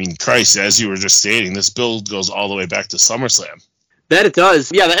 Christ, as you were just stating, this build goes all the way back to SummerSlam. That it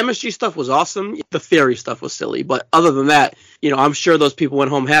does. Yeah, the MSG stuff was awesome. The Theory stuff was silly. But other than that, I'm sure those people went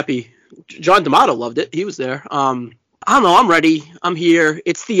home happy. John D'Amato loved it. He was there. I don't know. I'm ready. I'm here.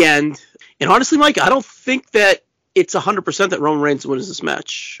 It's the end. And honestly, Mike, I don't think that it's 100% that Roman Reigns wins this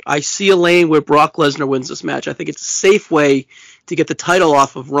match. I see a lane where Brock Lesnar wins this match. I think it's a safe way to get the title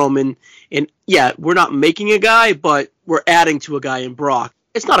off of Roman. And yeah, we're not making a guy, but we're adding to a guy in Brock.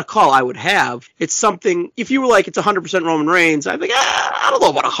 It's not a call I would have. It's something, if you were like, it's 100% Roman Reigns, I'd think, I don't know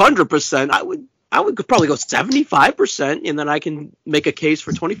about 100%. I would probably go 75%, and then I can make a case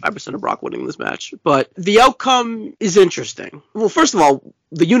for 25% of Brock winning this match. But the outcome is interesting. Well, first of all,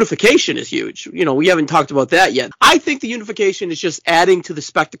 the unification is huge. We haven't talked about that yet. I think the unification is just adding to the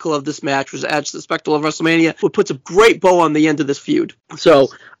spectacle of this match, which adds to the spectacle of WrestleMania, which puts a great bow on the end of this feud. So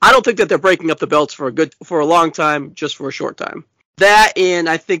I don't think that they're breaking up the belts for a long time, just for a short time. That, and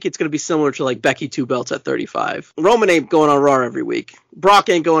I think it's going to be similar to like Becky 2 belts at 35. Roman ain't going on Raw every week. Brock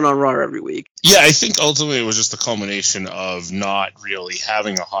ain't going on Raw every week. Yeah, I think ultimately it was just a culmination of not really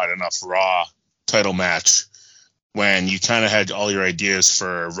having a hot enough Raw title match when you kind of had all your ideas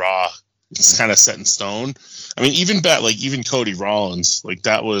for Raw. It's kind of set in stone. Even Cody Rollins,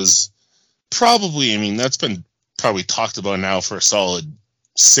 that was probably, that's been probably talked about now for a solid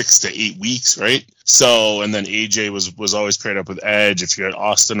 6 to 8 weeks, right? So, and then AJ was always paired up with Edge. If you had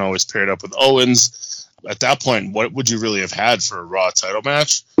Austin always paired up with Owens, at that point, what would you really have had for a Raw title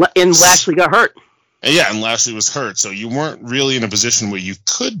match? And Lashley got hurt. And Lashley was hurt, so you weren't really in a position where you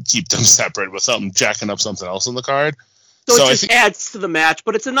could keep them separate without them jacking up something else on the card. So it just adds to the match,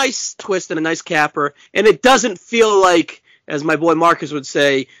 but it's a nice twist and a nice capper, and it doesn't feel like, as my boy Marcus would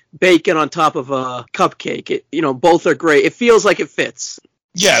say, bacon on top of a cupcake. Both are great. It feels like it fits.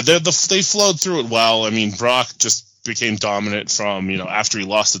 Yeah, they flowed through it well. Brock just became dominant from, after he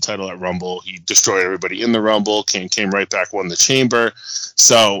lost the title at Rumble. He destroyed everybody in the Rumble, came right back, won the Chamber.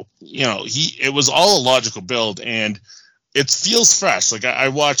 So, it was all a logical build, and it feels fresh.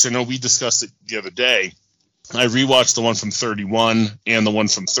 I know we discussed it the other day. I rewatched the one from 31 and the one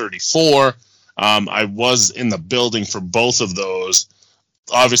from 34. I was in the building for both of those.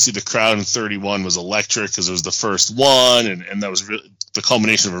 Obviously, the crowd in 31 was electric because it was the first one, and that was really the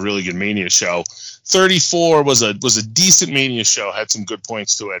culmination of a really good Mania show. 34 was a decent Mania show, had some good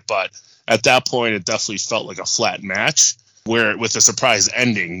points to it, but at that point, it definitely felt like a flat match, where with a surprise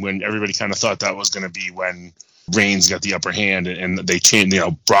ending when everybody kind of thought that was going to be when Reigns got the upper hand and they changed.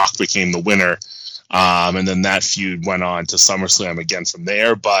 Brock became the winner, and then that feud went on to SummerSlam again from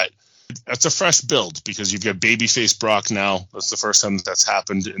there. But That's a fresh build because you've got babyface Brock now. That's the first time that's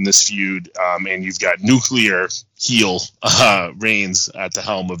happened in this feud. And you've got nuclear heel Reigns at the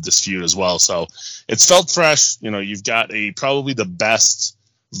helm of this feud as well. So it's felt fresh. You've got probably the best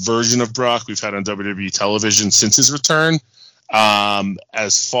version of Brock we've had on WWE television since his return.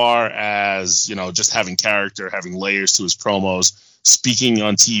 As far as, just having character, having layers to his promos, speaking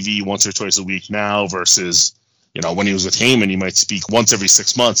on TV once or twice a week now versus, when he was with Heyman, he might speak once every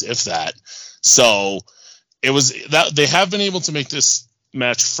 6 months, if that. So it was that they have been able to make this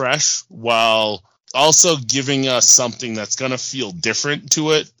match fresh while also giving us something that's going to feel different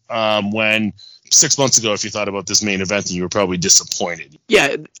to it. When 6 months ago, if you thought about this main event, and you were probably disappointed.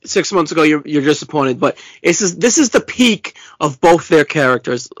 Yeah, 6 months ago you're disappointed, but this is the peak of both their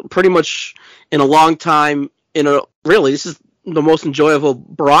characters, pretty much in a long time. This is the most enjoyable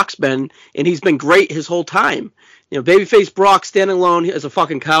Brock's been, and he's been great his whole time. Babyface Brock standing alone as a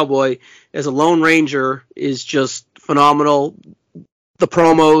fucking cowboy, as a Lone Ranger, is just phenomenal. The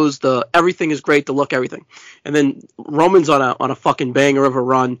promos, everything is great, the look, everything. And then Roman's on a fucking banger of a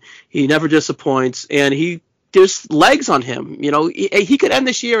run. He never disappoints, and there's legs on him. He could end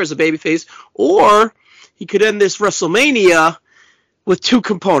this year as a babyface, or he could end this WrestleMania with two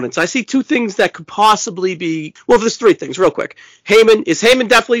components. I see two things that could possibly be. Well, there's three things, real quick. Is Heyman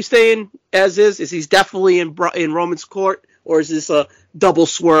definitely staying as is? Is he definitely in Roman's court, or is this a double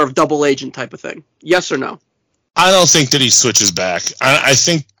swerve, double agent type of thing? Yes or no? I don't think that he switches back. I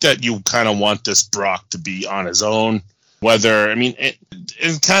think that you kind of want this Brock to be on his own.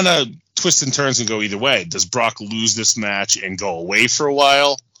 It kind of twists and turns and go either way. Does Brock lose this match and go away for a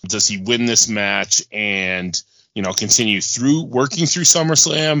while? Does he win this match and, continue working through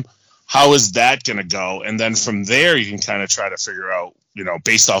SummerSlam? How is that going to go? And then from there, you can kind of try to figure out,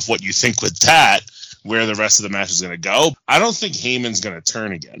 based off what you think with that, where the rest of the match is going to go. I don't think Heyman's going to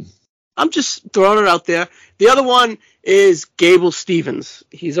turn again. I'm just throwing it out there. The other one is Gable Stevens.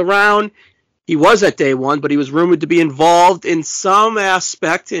 He's around. He was at day one, but he was rumored to be involved in some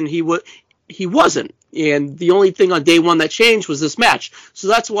aspect, and he wasn't. And the only thing on day one that changed was this match. So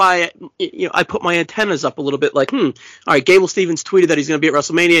that's why I put my antennas up a little bit. Like, all right, Gable Stevens tweeted that he's going to be at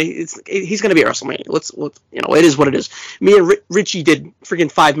WrestleMania. He's going to be at WrestleMania. Let's it is what it is. Me and Richie did freaking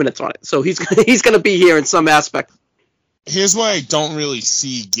 5 minutes on it, so he's going to be here in some aspect. Here's why I don't really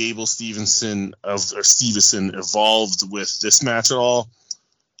see Gable Stevenson evolved with this match at all.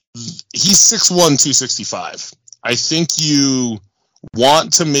 He's 6'1", 265. I think you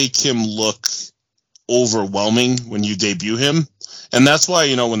want to make him look overwhelming when you debut him. And that's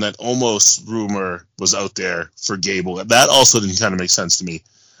why, when that almost rumor was out there for Gable, that also didn't kind of make sense to me.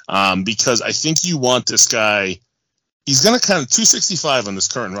 Because I think you want this guy, he's going to kind of, 265 on this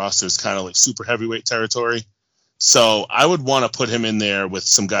current roster is kind of like super heavyweight territory. So I would want to put him in there with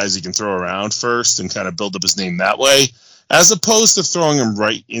some guys he can throw around first and kind of build up his name that way, as opposed to throwing him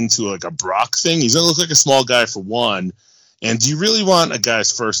right into like a Brock thing. He's going to look like a small guy for one. And do you really want a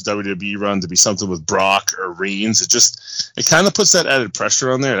guy's first WWE run to be something with Brock or Reigns? It kind of puts that added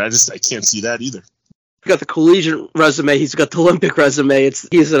pressure on there. And I can't see that either. He's got the collegiate resume. He's got the Olympic resume.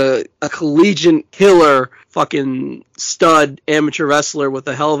 He's a collegiate killer, fucking stud amateur wrestler with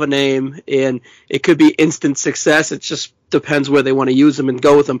a hell of a name, and it could be instant success. It just depends where they want to use him and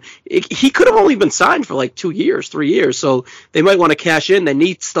go with him. He could have only been signed for like 2 years, 3 years, so they might want to cash in. They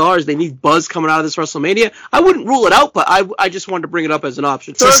need stars. They need buzz coming out of this WrestleMania. I wouldn't rule it out, but I just wanted to bring it up as an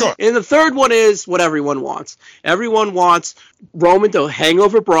option. Sure. And the third one is what everyone wants. Everyone wants Roman to hang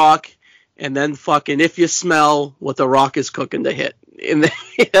over Brock, and then fucking if you smell what The Rock is cooking to hit. And,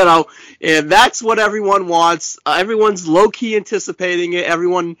 and that's what everyone wants. Everyone's low-key anticipating it.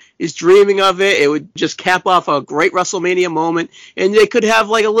 Everyone is dreaming of it. It would just cap off a great WrestleMania moment. And they could have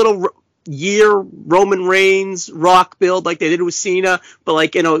like a little year Roman Reigns Rock build like they did with Cena, but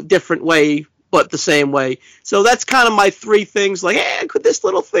like in a different way, but the same way. So that's kind of my three things. Like, could this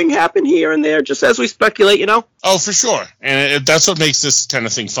little thing happen here and there, just as we speculate, Oh, for sure. And that's what makes this kind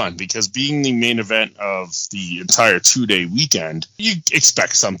of thing fun, because being the main event of the entire 2-day weekend, you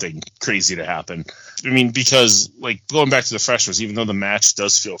expect something crazy to happen. Because, like, going back to the freshness, even though the match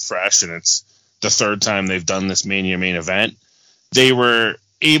does feel fresh and it's the third time they've done this Mania main event, they were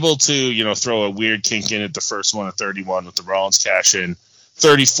able to, throw a weird kink in at the first one at 31 with the Rollins cash-in.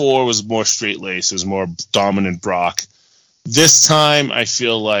 34 was more straight-laced. It was more dominant Brock. This time, I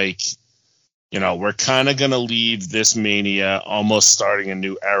feel like, we're kind of going to leave this Mania almost starting a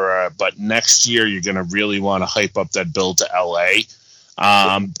new era, but next year you're going to really want to hype up that build to LA,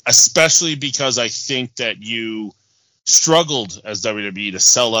 especially because I think that you struggled as WWE to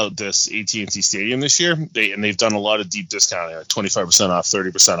sell out this AT&T Stadium this year. They've done a lot of deep discounting, like 25% off,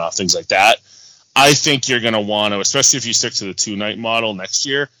 30% off, things like that. I think you're going to want to, especially if you stick to the 2-night model next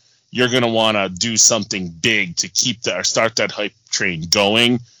year, you're going to want to do something big to keep that or start that hype train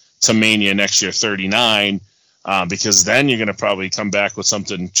going to Mania next year 39, because then you're going to probably try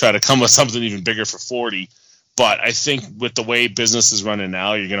to come with something even bigger for 40. But I think with the way business is running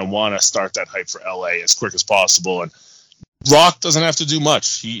now, you're going to want to start that hype for LA as quick as possible. And Rock doesn't have to do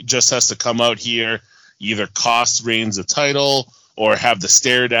much. He just has to come out here, either cost Reigns the title or have the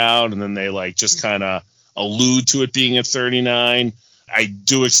stare down, and then they like just kind of allude to it being at 39. I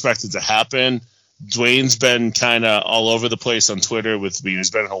do expect it to happen. Dwayne's been kind of all over the place on Twitter he's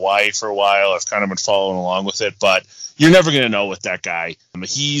been in Hawaii for a while. I've kind of been following along with it, but you're never going to know with that guy.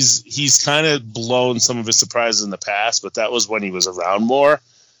 He's kind of blown some of his surprises in the past, but that was when he was around more.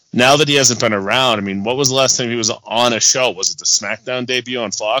 Now that he hasn't been around, I mean, what was the last time he was on a show? Was it the SmackDown debut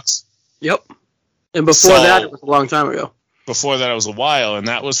on Fox? Yep. And before that, it was a long time ago. Before that, it was a while, and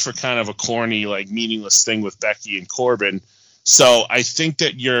that was for kind of a corny, like meaningless thing with Becky and Corbin. So I think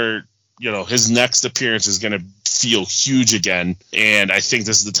that his next appearance is going to feel huge again, and I think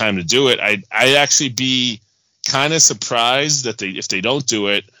this is the time to do it. I'd actually be kind of surprised that if they don't do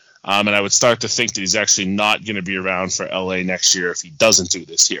it, and I would start to think that he's actually not going to be around for LA next year if he doesn't do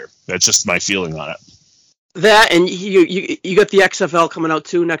this here. That's just my feeling on it. That, and you got the XFL coming out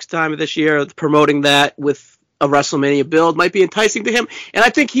too next time this year, promoting that with a WrestleMania build might be enticing to him, and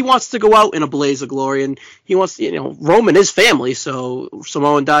I think he wants to go out in a blaze of glory, and he wants to, Roman is family, so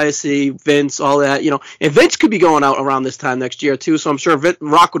Samoan Diocese, Vince, all that, and Vince could be going out around this time next year too, so I'm sure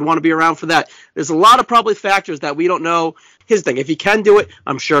Rock would want to be around for that. There's a lot of probably factors that we don't know. His thing, if he can do it,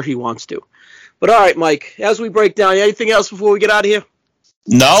 I'm sure he wants to. But all right, Mike, as we break down, anything else before we get out of here?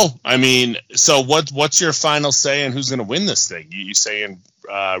 No, I mean, so what's your final say on who's going to win this thing? You saying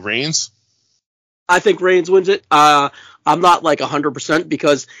Reigns? I think Reigns wins it. I'm not like 100%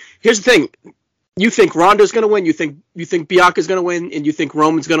 because here's the thing: you think Ronda's going to win, you think Bianca's going to win, and you think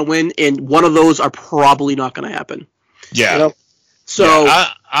Roman's going to win, and one of those are probably not going to happen. Yeah. So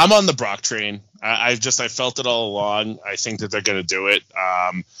I'm on the Brock train. I felt it all along. I think that they're going to do it,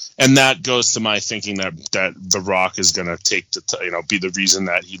 and that goes to my thinking that The Rock is going to take be the reason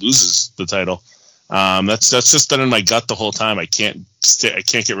that he loses the title. That's just been in my gut the whole time. I can't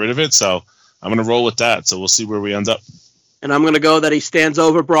get rid of it. So I'm going to roll with that. So we'll see where we end up. And I'm going to go that he stands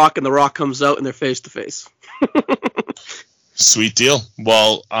over Brock and The Rock comes out and they're face to face. Sweet deal.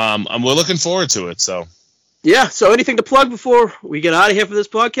 Well, we're looking forward to it. So. Yeah, so anything to plug before we get out of here for this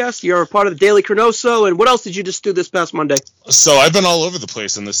podcast? You're a part of the Daily Cronoso, and what else did you just do this past Monday? So I've been all over the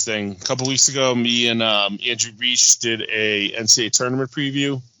place in this thing. A couple weeks ago, me and Andrew Reich did a NCAA tournament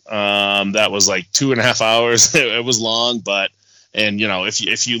preview. That was like 2.5 hours. It was long, but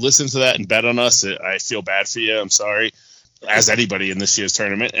if you listen to that and bet on us, I feel bad for you. I'm sorry, as anybody in this year's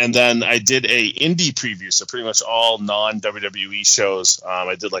tournament. And then I did a indie preview, so pretty much all non-WWE shows.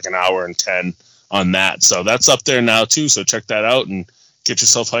 I did like 1 hour and 10 on that. So that's up there now too. So check that out and get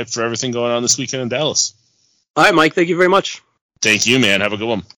yourself hyped for everything going on this weekend in Dallas. All right, Mike, thank you very much. Thank you, man. Have a good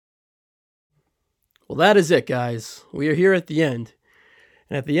one. Well, that is it, guys. We are here at the end.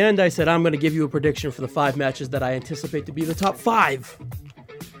 And at the end, I said I'm going to give you a prediction for the 5 matches that I anticipate to be the top 5.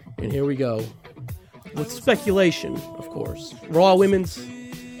 And here we go. With speculation, of course. Raw Women's,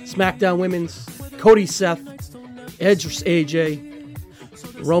 SmackDown Women's, Cody Seth, Edge AJ,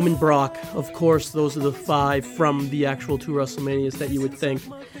 Roman Brock. Of course, those are the 5 from the actual 2 WrestleManias that you would think.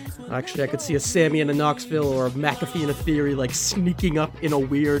 Actually, I could see a Sammy in a Knoxville or a McAfee in a Theory like sneaking up in a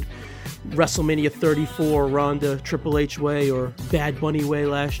weird WrestleMania 34 Ronda Triple H way or Bad Bunny way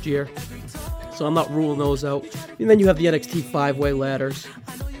last year. So I'm not ruling those out. And then you have the NXT 5-way ladders,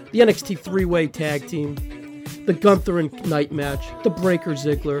 the NXT 3-way tag team, the Gunther and Knight match, the Breaker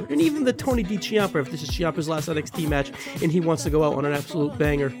Ziggler, and even the Tony DiCiampa if this is Ciampa's last NXT match and he wants to go out on an absolute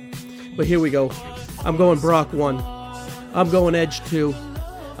banger. But here we go. I'm going Brock 1. I'm going Edge 2.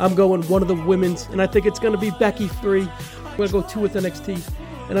 I'm going one of the women's, and I think it's going to be Becky 3. I'm going to go 2 with NXT,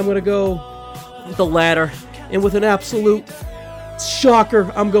 and I'm going to go with the ladder. And with an absolute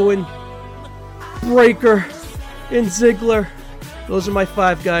shocker, I'm going Breaker and Ziggler. Those are my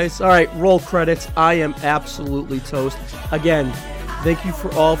 5 guys. All right, roll credits. I am absolutely toast. Again, thank you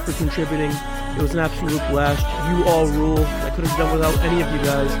for all for contributing. It was an absolute blast. You all rule. I couldn't have done without any of you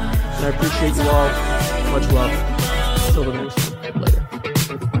guys, and I appreciate you all. Much love. Until the next one. Later.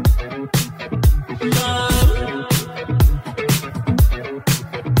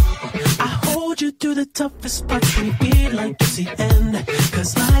 I hold you to through the toughest parts when you feel like it's the end.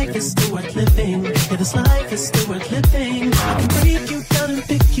 Cause life is still worth living. Yeah, this life is still worth living. I can break you down and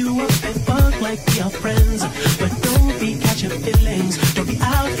pick you up and fuck like we are friends. But don't be catching feelings. Don't be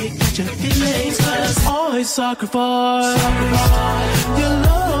out here catching feelings. Cause always sacrifice your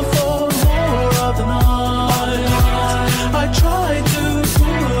love for more of the night. I try to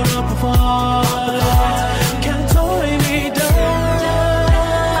put up a fight.